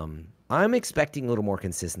I'm expecting a little more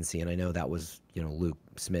consistency. And I know that was, Luke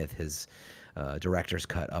Smith, his director's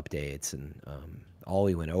cut updates and all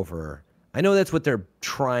he went over. I know that's what they're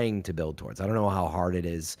trying to build towards. I don't know how hard it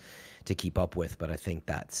is to keep up with, but I think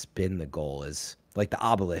that's been the goal, is like the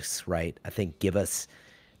obelisks, right? I think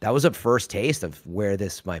that was a first taste of where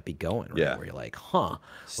this might be going, right? Yeah. Where you're like, Stuff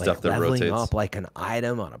like that leveling rotates. up like an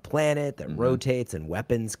item on a planet that rotates and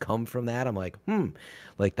weapons come from that. I'm like,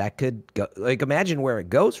 like that could go, like imagine where it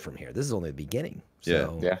goes from here. This is only the beginning.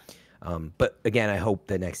 So, Yeah. But again, I hope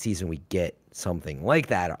the next season we get something like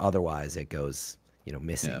that. Otherwise it goes,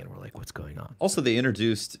 missing and we're like, what's going on? Also, they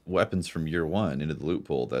introduced weapons from year one into the loot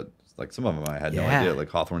pool that, like, some of them I had no idea. Like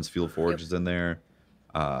Hawthorne's Field Forge is in there.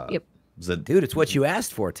 Yep. Dude, it's what you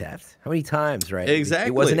asked for, Taft. How many times, right? Exactly.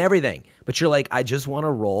 It wasn't everything. But you're like, I just want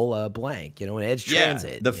to roll a blank, an Edge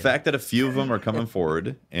Transit. The fact that a few of them are coming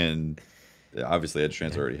forward, and obviously Edge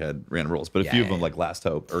Transit already had random rolls, but a few of them, like Last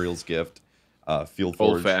Hope, Uriel's Gift, Field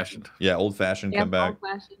Forge. Old-fashioned. Yeah, old-fashioned come back.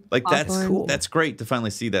 Like, that's cool. That's great to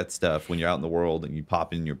finally see that stuff when you're out in the world and you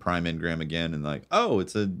pop in your Prime Engram again and like, oh,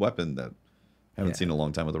 it's a weapon that I haven't seen in a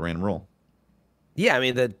long time with a random roll. Yeah, I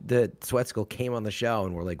mean, the Sweatcicle came on the show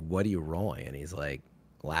and we're like, what are you rolling? And he's like,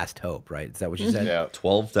 Last Hope, right? Is that what you said? Yeah.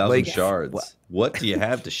 12,000 shards. What do you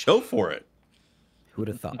have to show for it? Who would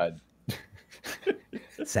have thought?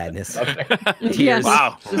 Sadness. Yes. Tears.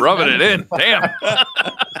 Wow, rubbing it in. Damn.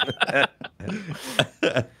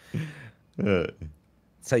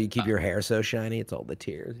 That's how you keep your hair so shiny. It's all the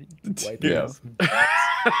tears. Wipe it Yeah. off.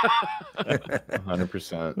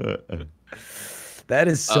 100%. That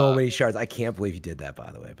is so many shards. I can't believe you did that,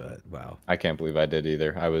 by the way. But wow, I can't believe I did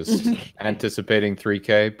either. I was anticipating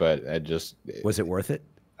 3K, but was it worth it?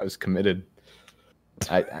 I was committed.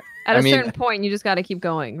 At a certain point, you just got to keep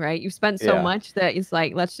going, right? You've spent so much that it's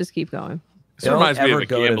like, let's just keep going. This reminds me of a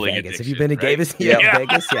go to gambling Vegas. Have addiction, you been to right? Vegas? Yeah.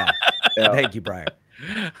 Vegas? Yeah. Thank you, Brian.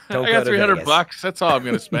 Don't I got go to $300. Vegas. That's all I'm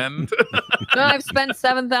going to spend. No, I've spent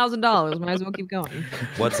 $7,000. Might as well keep going.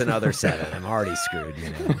 What's another 7? I'm already screwed.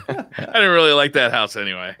 I didn't really like that house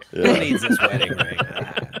anyway. Who needs this wedding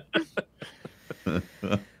ring?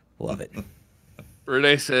 Love it.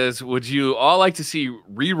 Renee says, would you all like to see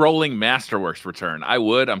re-rolling Masterworks return? I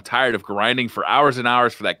would. I'm tired of grinding for hours and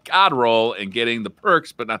hours for that God roll and getting the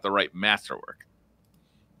perks, but not the right Masterwork.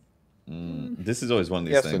 This is always one of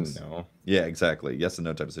these Yes things. and no. Yeah, exactly. Yes and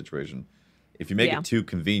no type of situation. If you make it too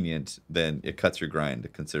convenient, then it cuts your grind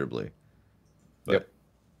considerably. But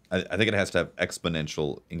I think it has to have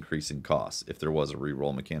exponential increase in costs if there was a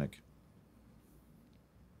re-roll mechanic.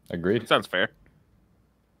 Agreed. Sounds fair.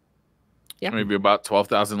 Yeah. Maybe about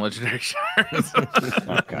 12,000 legendary shards.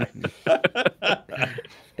 Okay.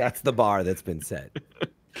 That's the bar that's been set.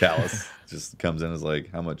 Callus just comes in and is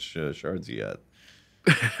like, how much shards you got?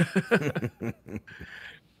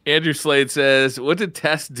 Andrew Slade says, what did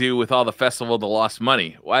Tess do with all the Festival of the Lost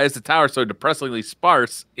Money? Why is the tower so depressingly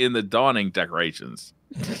sparse in the dawning decorations?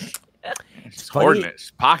 She's hoarding it. She's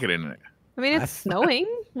pocketing it. I mean, it's snowing,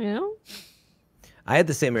 I had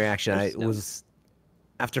the same reaction. I was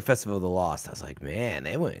after Festival of the Lost. I was like, man,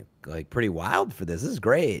 they went like pretty wild for this. This is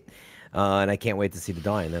great. And I can't wait to see the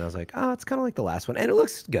dawning. And then I was like, oh, it's kind of like the last one. And it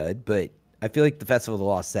looks good, but I feel like the Festival of the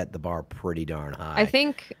Lost set the bar pretty darn high. I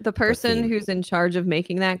think the person who's in charge of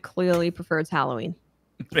making that clearly prefers Halloween.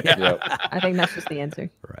 Yep. I think that's just the answer.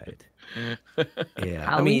 Right. Yeah.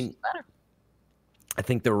 I Halloween's mean, better. I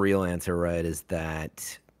think the real answer, right, is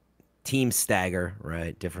that teams stagger,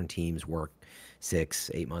 right? Different teams work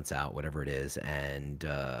 6-8 months out, whatever it is. And,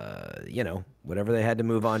 whatever they had to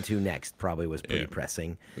move on to next probably was pretty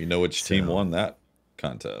pressing. We know which team won that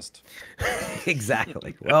contest.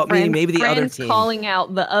 Exactly. Well, maybe the other team. Calling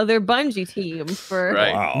out the other Bungie team for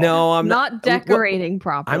No, I'm not decorating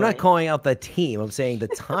properly. I'm not calling out the team. I'm saying the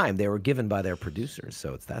time they were given by their producers.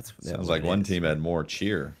 So that's sounds like one team had more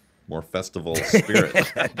cheer, more festival spirit.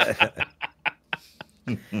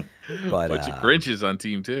 But bunch of Grinches on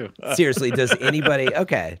team 2. Seriously, does anybody?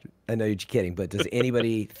 Okay, I know you're kidding, but does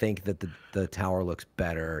anybody think that the tower looks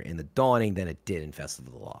better in the dawning than it did in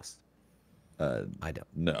Festival of the Lost? I don't.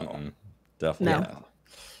 No, definitely not.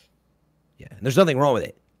 Yeah, and there's nothing wrong with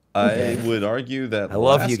it. I would argue that I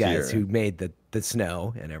love you guys who made the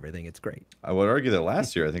snow and everything. It's great. I would argue that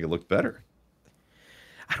last year I think it looked better.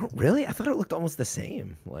 I don't really. I thought it looked almost the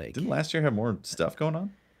same. Like, didn't last year have more stuff going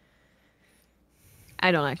on?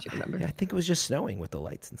 I don't actually remember. Yeah, I think it was just snowing with the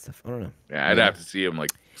lights and stuff. I don't know. Yeah, I'd have to see them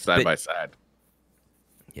like side by side.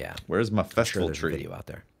 Yeah. Where's my festival there's tree? a video out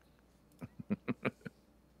there.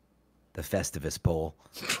 The Festivus pole.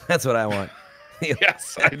 That's what I want.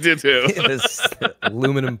 Yes, I did too. This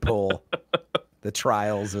aluminum pole. The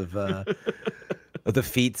trials of the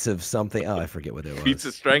feats of something. Oh, I forget what it was. Feats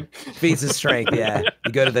of strength. Feats of strength. Yeah,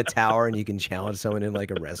 you go to the tower and you can challenge someone in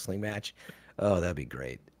like a wrestling match. Oh, that'd be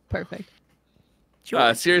great. Perfect.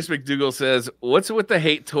 Sirius McDougal says, "What's with the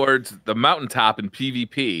hate towards the mountaintop in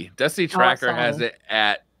PvP? Destiny Tracker has it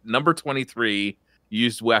at number 23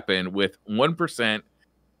 used weapon with 1%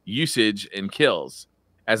 usage and kills.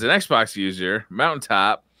 As an Xbox user,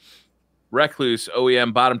 mountaintop, recluse,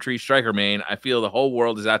 OEM, bottom tree, striker main, I feel the whole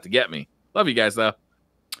world is out to get me. Love you guys though."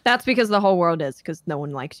 That's because the whole world is, because no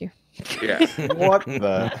one likes you. Yeah. What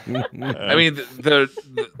the? I mean,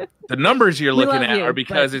 the numbers you're looking at are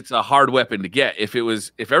because it's a hard weapon to get.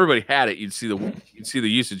 If everybody had it, you'd see the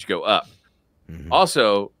usage go up. Mm-hmm.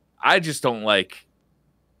 Also, I just don't like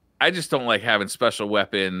having special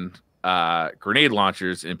weapon grenade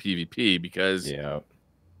launchers in PvP because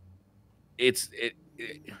it's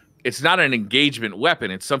not an engagement weapon.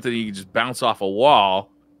 It's something you can just bounce off a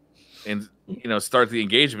wall and start the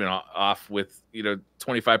engagement off with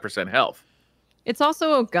 25% health. It's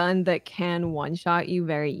also a gun that can one-shot you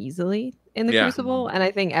very easily in the Crucible, and I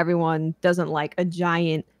think everyone doesn't like a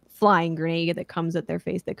giant flying grenade that comes at their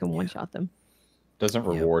face that can one-shot them. Doesn't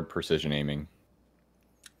reward precision aiming.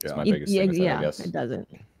 That's my biggest thing with that, I guess. It doesn't.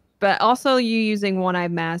 But also, you using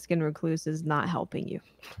one-eyed mask and recluse is not helping you.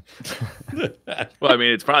 Well, I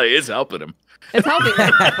mean, it probably is helping him. It's helping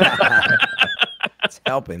them. It's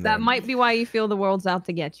helping That them. might be why you feel the world's out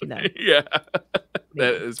to get you, though. Yeah.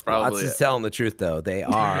 That is probably Lots telling the truth, though. They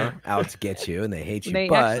are out to get you, and they hate you. They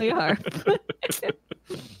but actually are.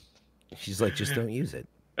 She's like, just don't use it.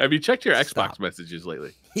 Have you checked your Xbox messages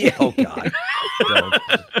lately? Yeah. Oh God.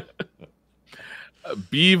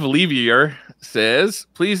 Beeve Levier says,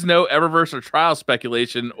 "Please no Eververse or trial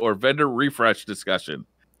speculation or vendor refresh discussion.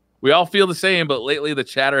 We all feel the same, but lately the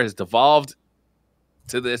chatter has devolved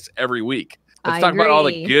to this every week. Let's talk about all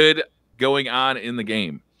the good going on in the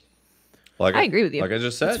game." I agree with you. Like I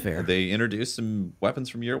just said, they introduced some weapons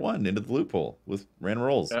from year one into the loophole with random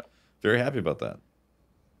rolls. Yep. Very happy about that.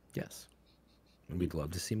 Yes. And we'd love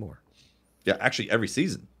to see more. Yeah, actually, every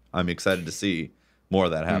season, I'm excited to see more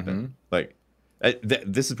of that happen. Like,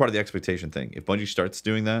 this is part of the expectation thing. If Bungie starts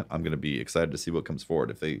doing that, I'm going to be excited to see what comes forward.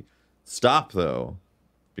 If they stop, though,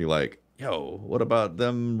 be like, yo, what about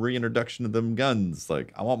them reintroduction of them guns?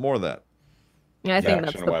 Like, I want more of that. Yeah, I think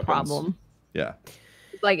that's the problem. Yeah.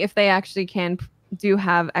 Like, if they actually do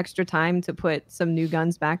have extra time to put some new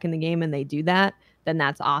guns back in the game and they do that, then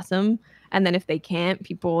that's awesome. And then if they can't,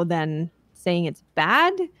 people then saying it's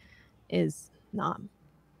bad is not.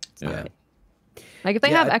 Right. Like, if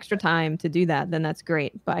they have extra time to do that, then that's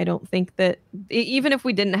great. But I don't think that even if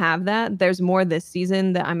we didn't have that, there's more this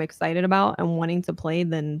season that I'm excited about and wanting to play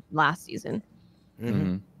than last season.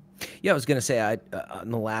 Mm-hmm. Yeah, I was going to say,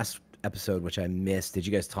 on the last episode, which I missed, did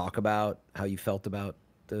you guys talk about how you felt about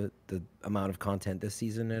the amount of content this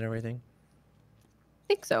season and everything? I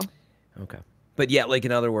think so. Okay. But yeah, like,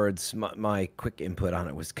 in other words, my quick input on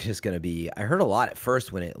it was just going to be, I heard a lot at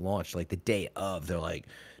first when it launched, like the day of, they're like,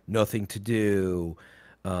 nothing to do,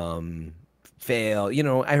 fail.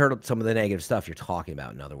 I heard some of the negative stuff you're talking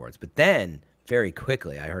about, in other words. But then very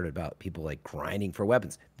quickly, I heard about people like grinding for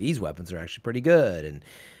weapons. These weapons are actually pretty good. And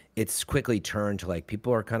it's quickly turned to like,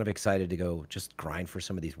 people are kind of excited to go just grind for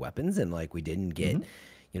some of these weapons. And like, we didn't get,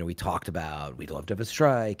 we talked about, we'd love to have a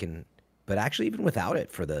strike. But actually, even without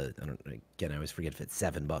it, for I always forget if it's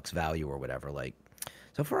 $7 value or whatever. Like,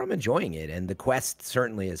 so far I'm enjoying it. And the quest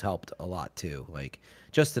certainly has helped a lot too. Like,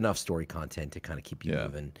 just enough story content to kind of keep you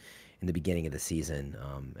moving in the beginning of the season.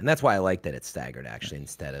 And that's why I like that it's staggered, actually,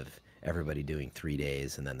 instead of everybody doing 3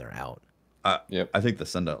 days and then they're out. I think the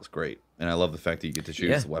Sundial is great. And I love the fact that you get to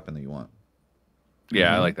choose the weapon that you want.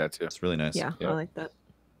 Yeah, I like that too. It's really nice. Yeah, I like that.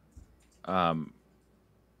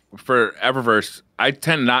 For Eververse, I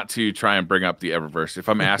tend not to try and bring up the Eververse. If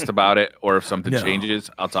I'm asked about it or if something changes,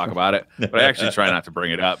 I'll talk about it. But I actually try not to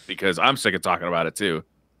bring it up because I'm sick of talking about it too.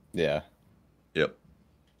 Yeah. Yep.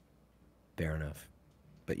 Fair enough.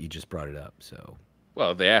 But you just brought it up, so.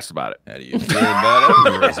 Well, they asked about it. How do you feel about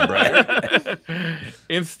Eververse,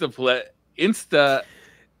 Insta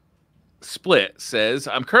Split says,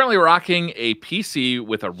 "I'm currently rocking a PC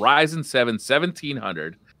with a Ryzen 7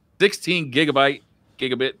 1700, 16 gigabytes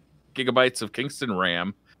of Kingston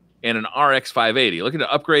RAM, and an RX 580. Looking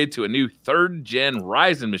to upgrade to a new 3rd gen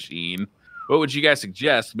Ryzen machine. What would you guys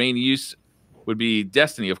suggest? Main use would be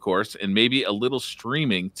Destiny, of course, and maybe a little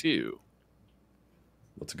streaming too."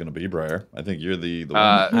 What's it going to be, Briar? I think you're the one.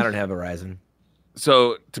 I don't have a Ryzen.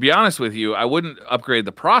 So to be honest with you, I wouldn't upgrade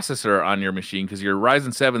the processor on your machine because your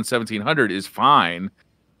Ryzen 7 1700 is fine.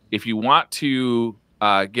 If you want to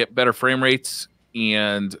get better frame rates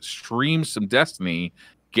and stream some Destiny,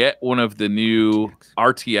 get one of the new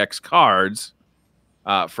RTX cards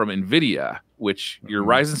from NVIDIA, which your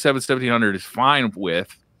Ryzen 7 1700 is fine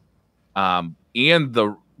with. And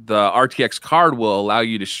the RTX card will allow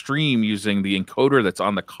you to stream using the encoder that's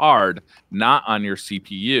on the card, not on your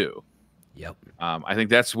CPU. Yep. I think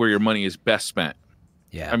that's where your money is best spent.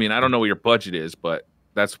 Yeah. I mean, I don't know what your budget is, but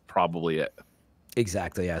that's probably it.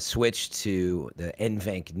 Exactly. Yeah. Switch to the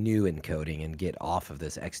NVENC new encoding and get off of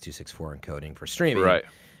this X264 encoding for streaming. Right.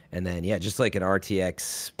 And then, yeah, just like an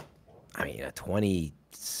RTX, I mean, a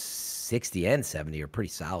 2060 and 70 are pretty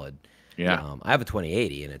solid. Yeah. I have a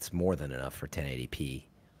 2080 and it's more than enough for 1080p.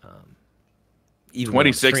 Even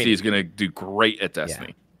 2060 is going to do great at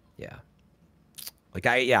Destiny. Yeah. Like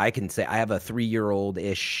I can say I have a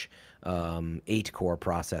 3-year-old-ish 8-core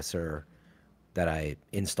processor that I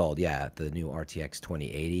installed, the new RTX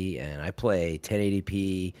 2080, and I play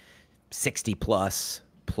 1080p, 60 plus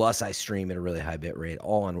I stream at a really high bit rate,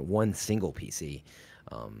 all on one single PC.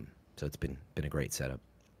 So it's been a great setup.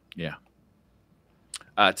 Yeah.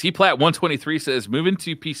 T-Plat 123 says, moving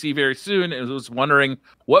to PC very soon, and was wondering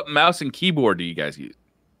what mouse and keyboard do you guys use?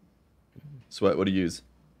 Sweat, what do you use?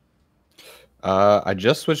 I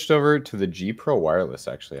just switched over to the G Pro wireless.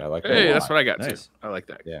 Actually, I like that. Hey, that's what I got Nice. too. I like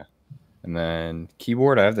that. Yeah. And then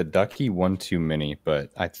keyboard, I have the Ducky 1.2 Mini,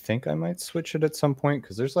 but I think I might switch it at some point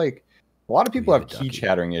because there's like a lot of people have key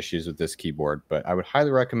chattering issues with this keyboard, but I would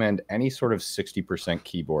highly recommend any sort of 60%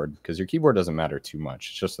 keyboard because your keyboard doesn't matter too much.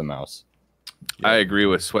 It's just the mouse. Yeah. I agree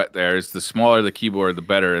with Sweat there. It's the smaller the keyboard, the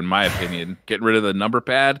better, in my opinion. Getting rid of the number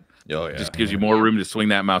pad just gives you more room to swing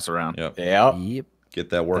that mouse around. Yep. Yep. Get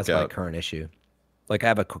that workout. That's my current issue. Like I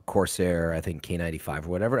have a Corsair, I think K95 or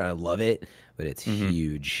whatever. And I love it, but it's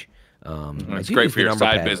huge. It's great for your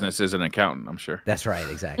side business as an accountant, I'm sure. That's right,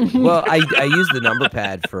 exactly. Well, I use the number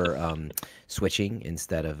pad for switching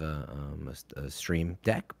instead of a stream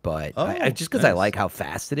deck, but just because I like how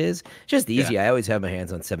fast it is, just easy. I always have my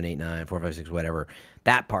hands on 789, 456, whatever.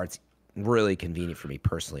 That part's really convenient for me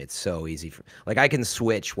personally. It's so easy. Like I can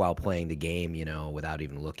switch while playing the game, without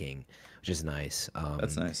even looking, which is nice.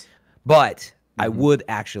 That's nice. But I would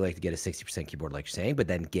actually like to get a 60% keyboard, like you're saying, but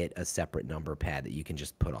then get a separate number pad that you can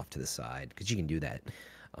just put off to the side because you can do that.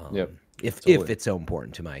 If it's so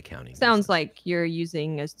important to my accounting. Sounds like you're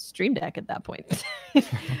using a stream deck at that point.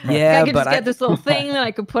 Yeah, I could just get this little thing that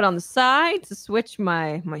I could put on the side to switch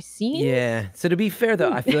my scene. Yeah. So to be fair,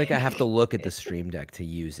 though, I feel like I have to look at the stream deck to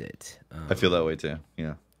use it. I feel that way too.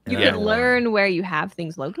 Yeah. You can learn where you have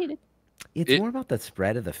things located. It's more about the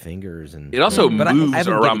spread of the fingers and. It also moves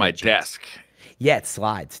around my desk. Yeah, it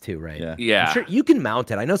slides too, right? Yeah. I'm sure you can mount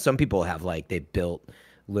it. I know some people have they built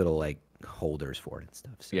little holders for it and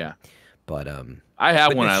stuff. So. Yeah. But I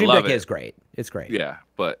have one. I love it. It's great. It's great. Yeah,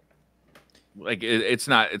 but it's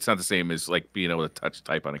not the same as being able to touch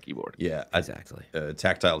type on a keyboard. Yeah, exactly.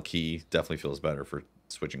 Tactile key definitely feels better for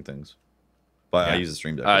switching things. But I use a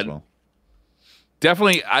stream deck as well.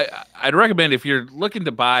 Definitely, I'd recommend if you're looking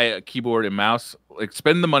to buy a keyboard and mouse,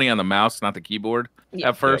 spend the money on the mouse, not the keyboard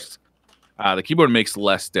at first. The keyboard makes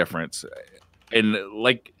less difference. And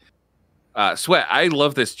Sweat, I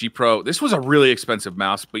love this G Pro. This was a really expensive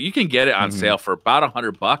mouse, but you can get it on sale for about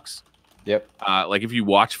 $100. Yep. If you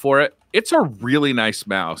watch for it, it's a really nice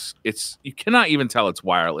mouse. You cannot even tell it's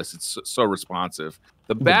wireless. It's so responsive.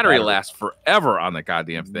 The battery lasts forever on the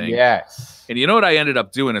goddamn thing. Yes. And you know what I ended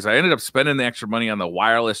up doing is I ended up spending the extra money on the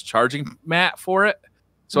wireless charging mat for it.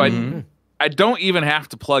 So I don't even have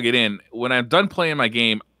to plug it in. When I'm done playing my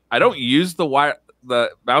game, I don't use the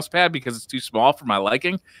mouse pad because it's too small for my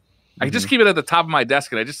liking. I just keep it at the top of my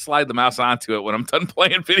desk and I just slide the mouse onto it when I'm done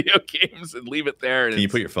playing video games and leave it there. And can you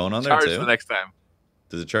put your phone on there too? The next time.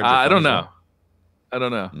 Does it charge? Your phone I don't know. well? I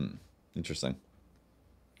don't know. Interesting.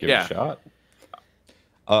 Give it a shot.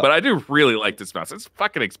 But I do really like this mouse. It's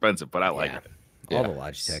fucking expensive, but I like it. All the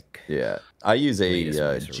Logitech. Yeah, I use a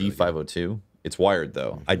G502. It's wired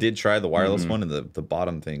though. I did try the wireless one, and the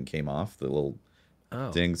bottom thing came off, the little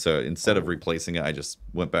thing. So instead of replacing it, I just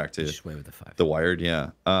went back to the wired.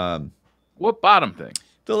 Yeah. What bottom thing?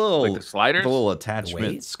 The little the sliders, the little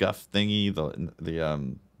attachment Scuf thingy.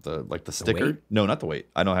 The sticker. No, not the weight.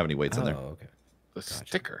 I don't have any weights in there. Okay. The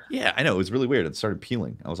sticker. Yeah, I know. It was really weird. It started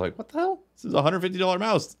peeling. I was like, what the hell? This is a $150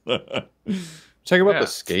 mouse. Check about the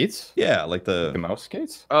skates. Yeah, like the mouse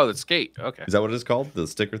skates. Oh, the skate. Okay. Is that what it's called? The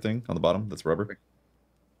sticker thing on the bottom that's rubber?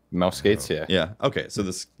 Mouse skates, yeah. Yeah. Okay. So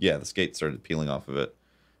the skate started peeling off of it.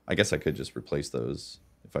 I guess I could just replace those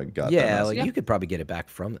if I got that. Yeah, like you could probably get it back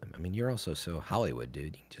from them. I mean, you're also so Hollywood, dude.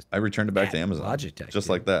 You can just I returned it back to Amazon. Logitech, just dude.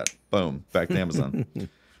 like that. Boom, back to Amazon.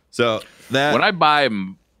 So that when I buy,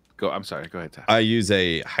 I'm sorry. Go ahead, Ty. I use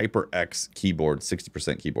a HyperX keyboard,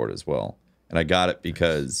 60% keyboard as well, and I got it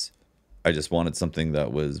because I just wanted something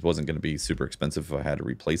that wasn't going to be super expensive if I had to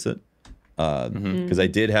replace it. Because I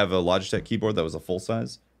did have a Logitech keyboard that was a full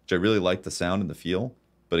size, which I really liked the sound and the feel.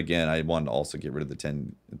 But again, I wanted to also get rid of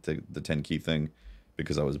the 10 key thing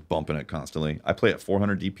because I was bumping it constantly. I play at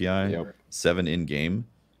 400 DPI, 7 in game,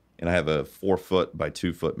 and I have a 4-foot by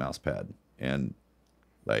 2-foot mouse pad, and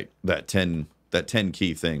like that 10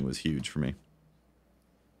 key thing was huge for me.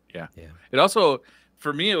 Yeah. It also,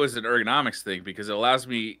 for me, it was an ergonomics thing because it allows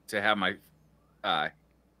me to have my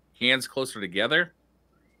hands closer together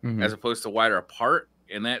as opposed to wider apart,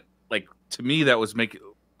 and that, like, to me, that was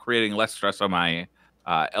creating less stress on my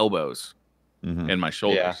elbows and my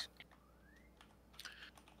shoulders.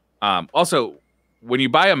 Also, when you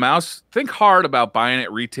buy a mouse, think hard about buying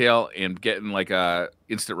it retail and getting like a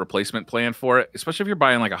instant replacement plan for it, especially if you're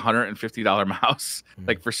buying like $150 mouse.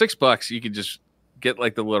 Like for $6, you can just get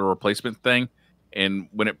like the little replacement thing, and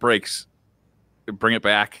when it breaks, bring it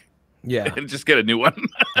back. Yeah, and just get a new one.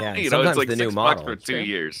 Yeah, you know, it's like the new $6 model for 2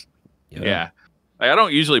 years. Yeah. Like, I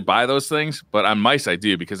don't usually buy those things, but on mice I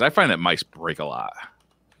do because I find that mice break a lot.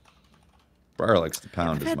 Briar likes to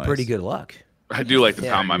pound his I've had mice. pretty good luck. I do like to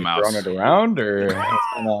pound my mouse. Throwing it around, or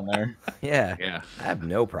what's going on there? Yeah. I have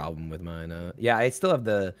no problem with mine. Yeah, I still have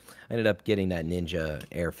I ended up getting that Ninja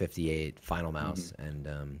Air 58 final mouse,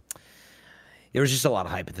 and there was just a lot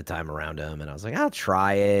of hype at the time around them, and I was like, I'll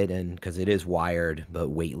try it, and because it is wired but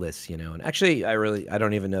weightless, you know. And actually, I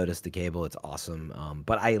don't even notice the cable. It's awesome.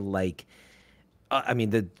 But I like. I mean,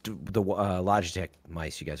 the Logitech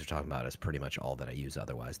mice you guys are talking about is pretty much all that I use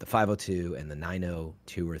otherwise. The 502 and the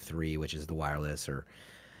 902 or 3, which is the wireless, or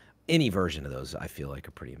any version of those, I feel like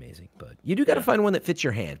are pretty amazing. But you do got to find one that fits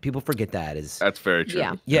your hand. People forget that's very true.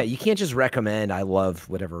 Yeah, you can't just recommend, I love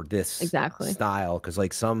whatever this style, because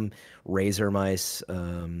like some Razer mice,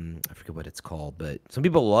 I forget what it's called, but some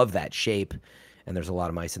people love that shape, and there's a lot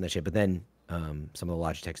of mice in that shape. But then some of the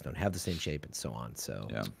Logitechs don't have the same shape and so on. So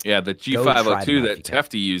yeah, the G502 that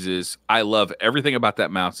Tefty uses, I love everything about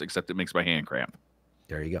that mouse except it makes my hand cramp.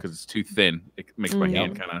 There you go. Because it's too thin. It makes my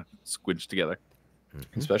hand kind of squidge together.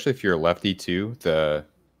 Especially if you're a lefty too. The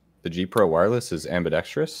G Pro wireless is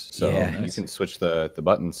ambidextrous, so you can switch the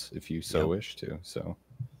buttons if you so wish to. So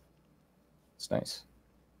it's nice.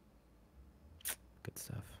 Good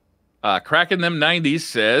stuff. Cracking them 90s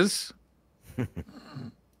says,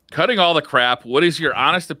 cutting all the crap, what is your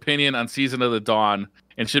honest opinion on Season of the Dawn?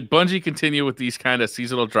 And should Bungie continue with these kind of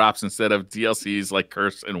seasonal drops instead of DLCs like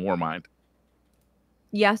Curse and Warmind?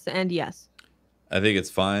 Yes and yes. I think it's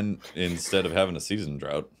fine instead of having a season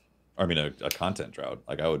drought. I mean, a content drought.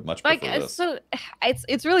 Like, I would much prefer this. So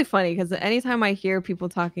it's really funny because anytime I hear people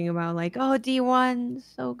talking about like, oh, D1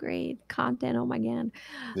 so great content, oh my god,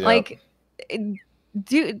 like,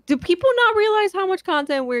 do people not realize how much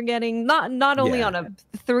content we're getting? Not only on a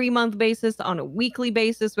 3-month basis, on a weekly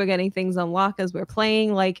basis, we're getting things unlocked as we're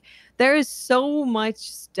playing. Like, there is so much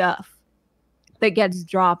stuff that gets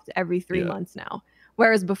dropped every 3 months now.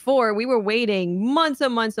 Whereas before, we were waiting months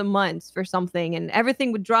and months and months for something, and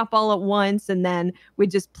everything would drop all at once, and then we'd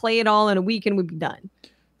just play it all in a week, and we'd be done.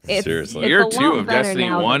 Seriously. Year 2 of Destiny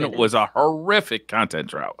 1 was a horrific content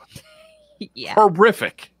drought.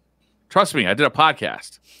 Horrific. Trust me, I did a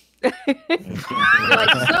podcast. You're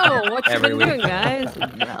like, so what you been doing, guys?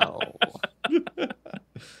 No.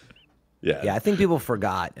 Yeah, I think people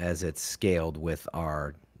forgot as it's scaled with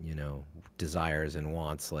our, desires and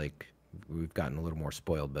wants. Like, we've gotten a little more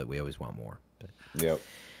spoiled, but we always want more.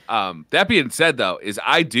 That being said, though, is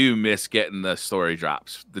I do miss getting the story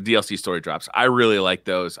drops, the DLC story drops. I really like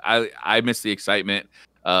those. I miss the excitement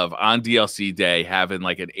of on DLC day having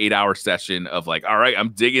like an 8-hour session of like, all right, I'm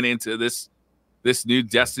digging into this new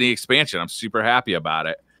Destiny expansion. I'm super happy about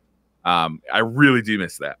it. I really do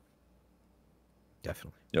miss that.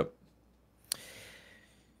 Definitely. Yep.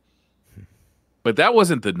 But that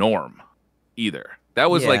wasn't the norm either. That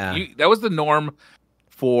was that was the norm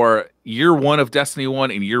for year 1 of Destiny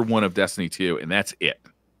 1 and year 1 of Destiny 2, and that's it.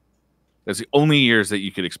 That's the only years that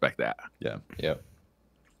you could expect that. Yeah. Yep.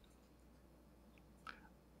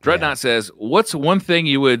 Dreadnought says, what's one thing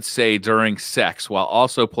you would say during sex while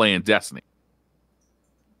also playing Destiny?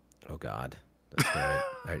 Oh, God. That's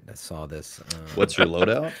right. I saw this. What's your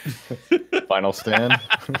loadout? Final stand.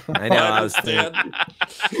 I know. I was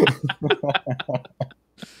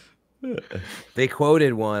They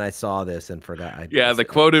quoted one. I saw this and forgot. Yeah, the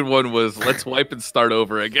quoted one was, "Let's wipe and start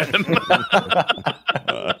over again,"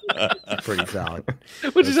 pretty solid.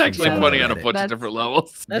 which is actually solid. funny on a bunch of different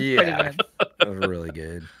levels. That's pretty good. That was really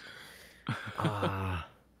good.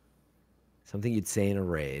 Something you'd say in a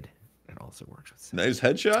raid. It also works with Nice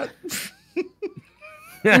headshot.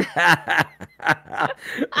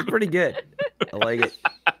 pretty good. I like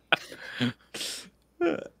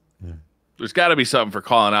it. There's got to be something for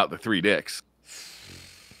calling out the 3 dicks.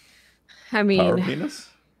 I mean, Power penis.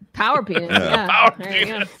 Power penis. Yeah. Power There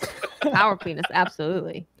you go. Power penis.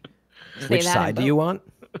 Absolutely. Say Which that side do you want?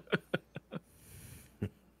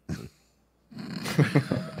 I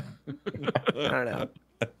don't know.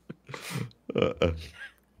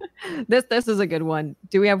 This is a good one.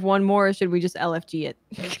 Do we have one more, or should we just LFG it?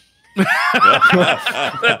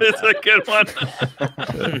 That is a good one.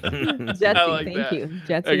 Jetsy, I like thank that. you.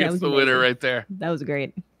 Jetsy, I guess the winner right there. That was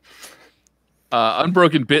great.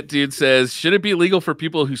 Unbroken Bit Dude says, should it be legal for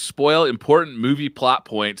people who spoil important movie plot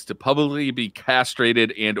points to publicly be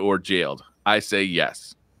castrated and or jailed? I say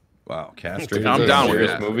yes. Wow, castrated. I'm down with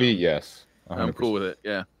Serious that. movie, yes. 100%. I'm cool with it.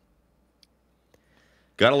 Yeah.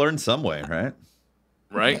 Got to learn some way, right?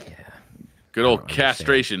 Right? Yeah. Good old I don't understand.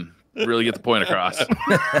 castration. Really get the point across.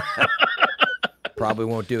 Probably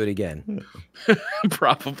won't do it again.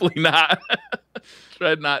 Probably not.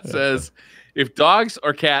 Dreadnought says, if dogs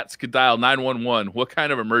or cats could dial 911, what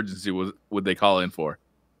kind of emergency would they call in for?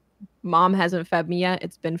 Mom hasn't fed me yet.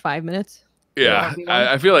 It's been 5 minutes. Yeah,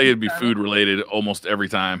 I feel like it'd be food related almost every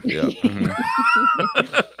time. Yeah.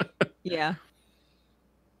 Yeah.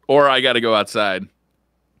 Or I got to go outside.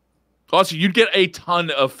 Also, you'd get a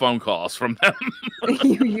ton of phone calls from them.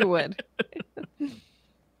 you would.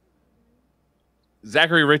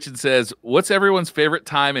 Zachary Richard says, what's everyone's favorite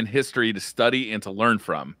time in history to study and to learn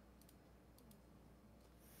from?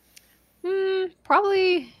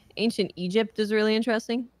 Probably ancient Egypt is really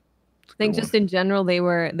interesting. I think just in general they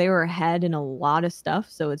were ahead in a lot of stuff,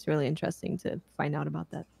 so it's really interesting to find out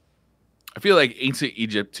about that. I feel like ancient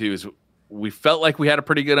Egypt too is we felt like we had a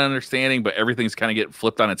pretty good understanding, but everything's kind of getting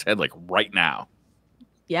flipped on its head like right now.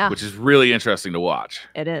 Yeah, Which is really interesting to watch.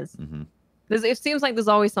 it is. Mm-hmm. It seems like there's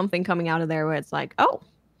always something coming out of there where it's like, oh,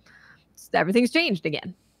 everything's changed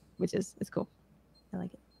again, which is cool. I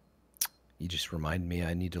like it. You just remind me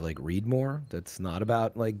I need to like read more. That's not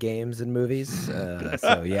about like games and movies.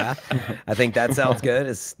 So yeah, I think that sounds good.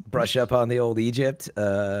 Is brush up on the old Egypt.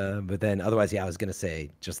 But then otherwise, yeah, I was gonna say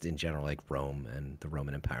just in general like Rome and the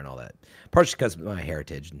Roman Empire and all that. Partially because of my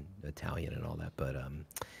heritage and Italian and all that. But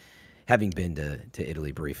having been to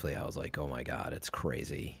Italy briefly, I was like, oh my God, it's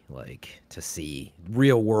crazy. Like to see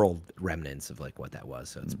real world remnants of like what that was.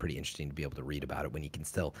 So it's pretty interesting to be able to read about it when you can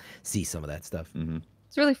still see some of that stuff. Mm-hmm.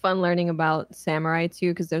 It's really fun learning about samurai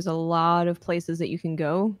too, because there's a lot of places that you can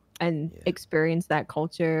go and experience that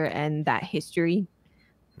culture and that history,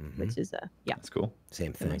 which is yeah, That's cool.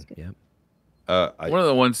 Same That was thing. good. Yep. One of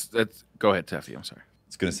the ones that's go ahead, Teffy. I'm sorry. I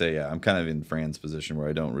was gonna say, yeah, I'm kind of in Fran's position where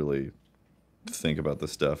I don't really think about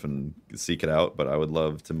this stuff and seek it out, but I would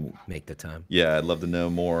love to Make the time. Yeah, I'd love to know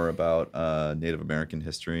more about Native American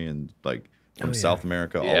history and like from South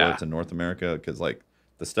America all the way to North America, because like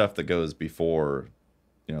the stuff that goes before,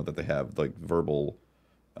 you know, that they have like verbal,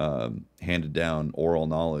 handed down oral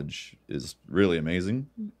knowledge is really amazing,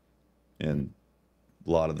 and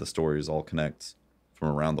a lot of the stories all connect from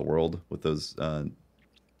around the world with those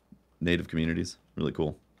Native communities. Really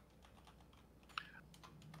cool.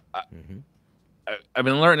 I've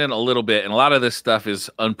been learning a little bit, and a lot of this stuff is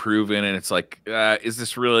unproven, and it's like, is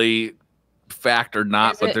this really fact or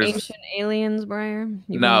not? Is it ancient aliens, Briar?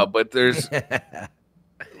 But there's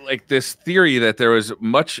like this theory that there was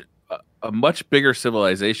a much bigger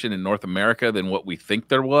civilization in North America than what we think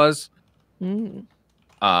there was, and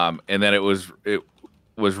then it was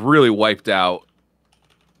really wiped out.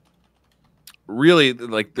 Really,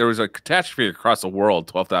 like there was a catastrophe across the world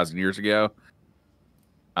 12,000 years ago.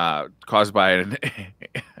 Caused by an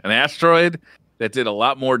asteroid that did a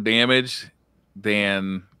lot more damage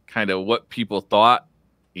than kind of what people thought,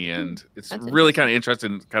 and it's really kind of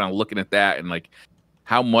interesting, kind of looking at that and like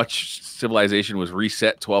how much civilization was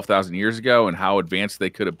reset 12,000 years ago and how advanced they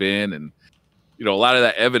could have been, and you know a lot of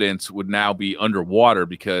that evidence would now be underwater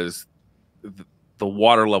because the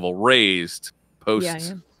water level raised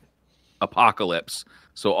post apocalypse,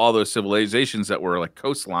 so all those civilizations that were like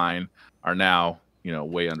coastline are now, you know,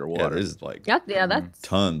 way underwater. Yeah, there's like that's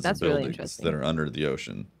tons that's of really buildings interesting. that are under the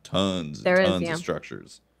ocean. Tons There and is, tons yeah. of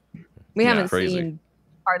structures. We haven't crazy. seen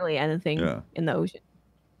hardly anything in the ocean.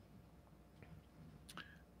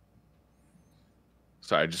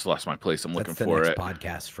 Sorry, I just lost my place. I'm looking That's the for next it.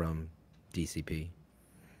 podcast from DCP.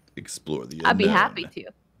 Explore the I'd be unknown. happy to.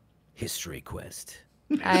 History quest.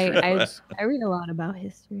 I read a lot about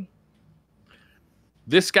history.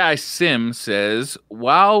 This guy Sim says,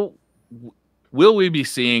 "Wow, will we be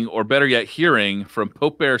seeing, or better yet, hearing from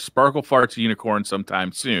Pope Bear Sparkle Farts Unicorn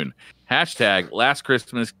sometime soon? Hashtag last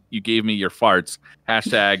Christmas you gave me your farts.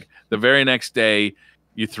 Hashtag the very next day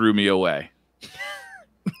you threw me away."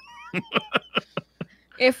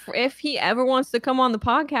 If he ever wants to come on the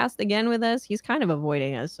podcast again with us, he's kind of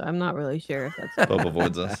avoiding us, so I'm not really sure if that's. Pope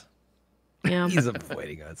avoids us. Yeah. He's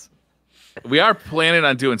avoiding us. We are planning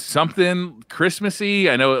on doing something Christmassy.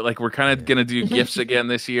 I know, like, we're kind of gonna do gifts again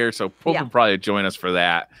this year, so Pope will probably join us for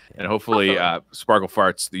that, and hopefully, Sparkle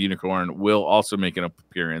Farts the Unicorn will also make an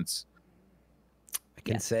appearance. I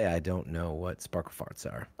can say I don't know what sparkle farts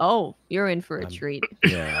are. Oh, you're in for a treat.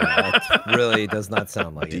 Yeah, that really does not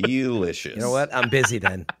sound like it. Delicious. You know what? I'm busy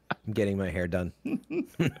then. I'm getting my hair done.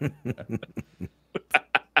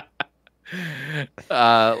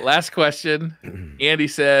 Last question. Andy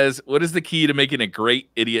says, "What is the key to making a great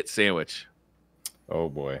idiot sandwich?" Oh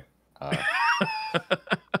boy.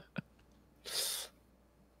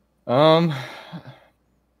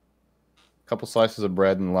 Couple slices of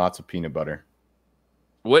bread and lots of peanut butter.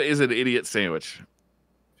 What is an idiot sandwich?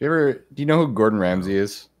 Do you know who Gordon Ramsay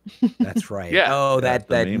is? That's right. Yeah. Oh, That's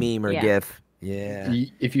that the meme. meme or Yeah. GIF. Yeah.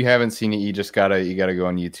 If you haven't seen it, you gotta go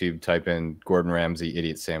on YouTube, type in Gordon Ramsay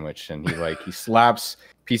idiot sandwich, and he slaps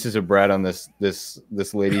pieces of bread on this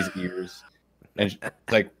lady's ears, and she's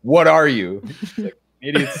like, "What are you?" She's like,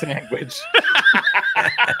 "Idiot sandwich."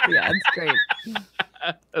 Yeah, it's great.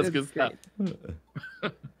 That's good stuff.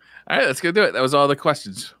 All right, let's go do it. That was all the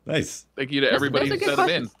questions. Nice. Thank you to everybody Those who are good sent them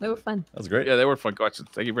in. questions. They were fun. That was great. Yeah, they were fun questions.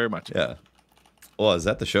 Thank you very much. Yeah. Well, is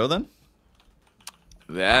that the show then?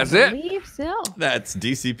 That's I it. believe so. That's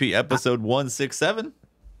DCP episode 167.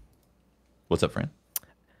 What's up, Fran?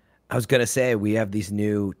 I was going to say we have these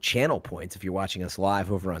new channel points if you're watching us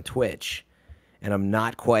live over on Twitch, and I'm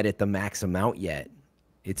not quite at the max amount yet.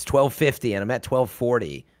 It's 1250 and I'm at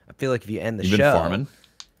 1240. I feel like if you end the You've show, been farming.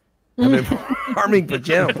 I've been farming for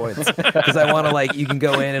channel points because I want to you can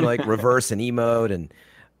go in and reverse an emote and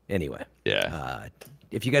anyway. Yeah.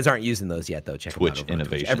 If you guys aren't using those yet, though, check Twitch them out over on Twitch.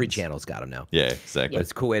 innovations. Every channel's got them now. Yeah, exactly. But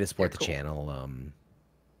it's a cool way to support the cool. channel,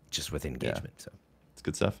 just with engagement. So It's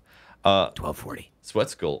good stuff. 1240.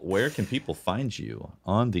 Sweatcicle, where can people find you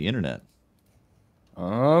on the internet?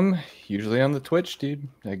 Usually on the Twitch, dude.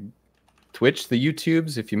 Twitch, the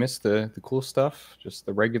YouTubes. If you miss the cool stuff, just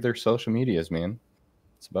the regular social medias, man.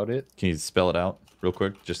 That's about it. Can you spell it out real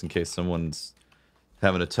quick, just in case someone's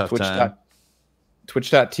having a tough time?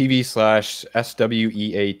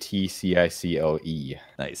 Twitch.tv/SWEATCICLE.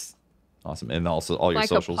 Nice. Awesome. And also all your Like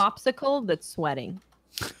socials. a popsicle that's sweating.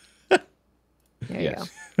 There you Yes.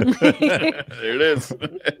 go. There it is.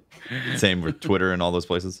 Same with Twitter and all those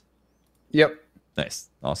places. Yep. Nice.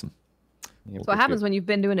 Awesome. That's what happens when you've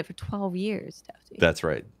been doing it for 12 years, Tufty. That's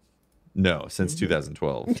right. No, since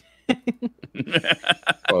 2012.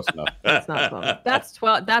 Close enough. That's not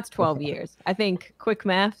 12. That's 12 years. I think quick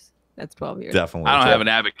maths, that's 12 years. Definitely. I don't have an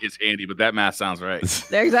abacus handy, but that math sounds right.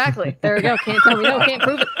 There, exactly. There we go. Can't tell me no. Can't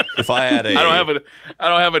prove it. If I had a I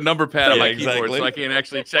don't have a number pad on Yeah, my keyboard, exactly. so I can't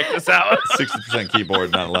actually check this out. 60%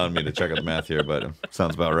 keyboard, not allowing me to check out the math here, but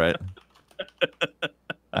sounds about right.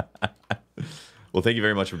 Well, thank you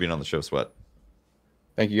very much for being on the show, Sweat.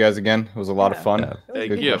 Thank you guys again. It was a lot of fun. Yeah. Thank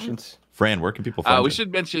Good you. questions. Fran, where can people find We you?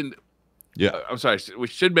 should mention. Yeah. I'm sorry. We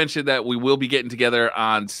should mention that we will be getting together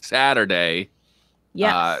on Saturday.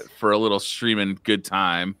 Yes. For a little streaming good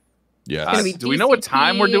time. Yeah. gonna be Do we know what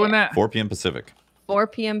time we're doing that? 4 p.m. Pacific. 4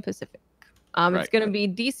 p.m. Pacific. It's Right. going to be We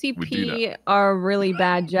do DCP are really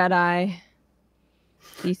bad Jedi.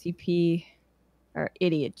 DCP are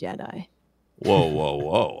idiot Jedi. Whoa, whoa,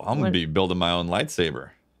 whoa. I'm going to be building my own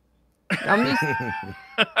lightsaber. I'm just.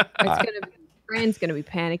 It's going to be. Fran's going to be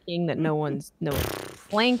panicking that no one's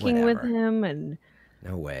flanking with Whatever. him, and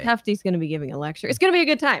No way. Hefty's going to be giving a lecture. It's going to be a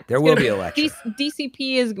good time. There It's will gonna be a lecture.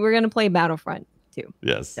 DCP is. We're going to play Battlefront too.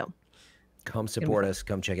 Yes. So. Come support us.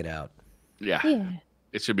 Come check it out. Yeah. Yeah.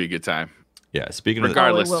 It should be a good time. Yeah. Speaking of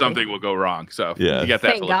Regardless, will be. something will go wrong. So Yeah. you got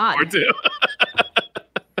that Thank to look God. forward to.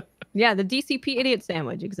 Yeah, the DCP idiot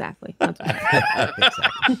sandwich. Exactly. That's what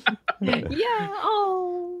Exactly. yeah.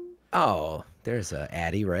 Oh. Oh, there's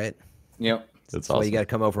Addy, right? Yep. That's So awesome. you got to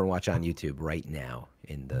come over and watch on YouTube right now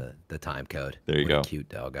in the time code. There you What a go. Cute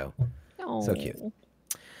doggo. Oh. So cute.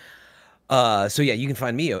 So yeah, you can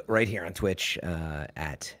find me right here on Twitch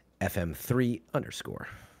at FM3_.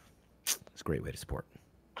 It's a great way to support.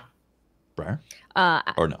 Briar? Uh,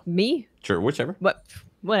 Or no? me? Sure, whichever. But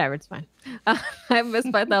Whatever, it's fine. I'm Miss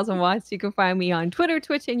 5000 Watts. You can find me on Twitter,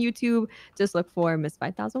 Twitch, and YouTube. Just look for Miss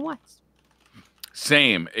 5000 Watts.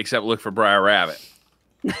 Same, except look for Briar Rabbit.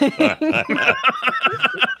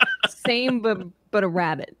 Same, but a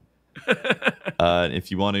rabbit.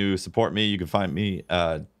 If you want to support me, you can find me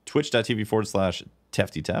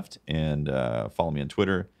twitch.tv/TeftyTeft and follow me on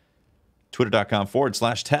Twitter,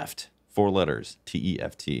 twitter.com/Teft, 4 letters,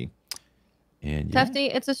 TEFT. And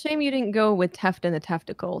Tefty, it's a shame you didn't go with Teft and the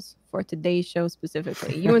Tefticles for today's show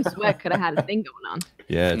specifically. You and Sweat could have had a thing going on.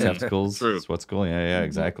 Yeah, Tefticles, True. Sweatcicle. Yeah,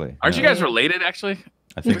 exactly. Aren't you guys related, actually?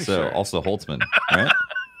 I think so. Sure. Also Holtzman, right?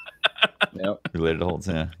 Yep. Related to Holtz,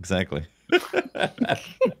 yeah, exactly.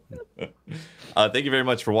 Thank you very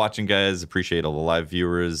much for watching, guys. Appreciate all the live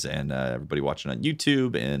viewers and everybody watching on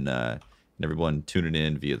YouTube and everyone tuning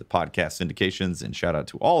in via the podcast syndications. And shout out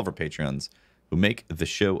to all of our Patreons who make the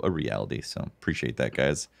show a reality. So appreciate that,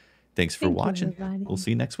 guys. Thanks for watching. Everybody. We'll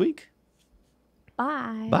see you next week.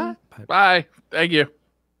 Bye. Bye. Bye. Thank you.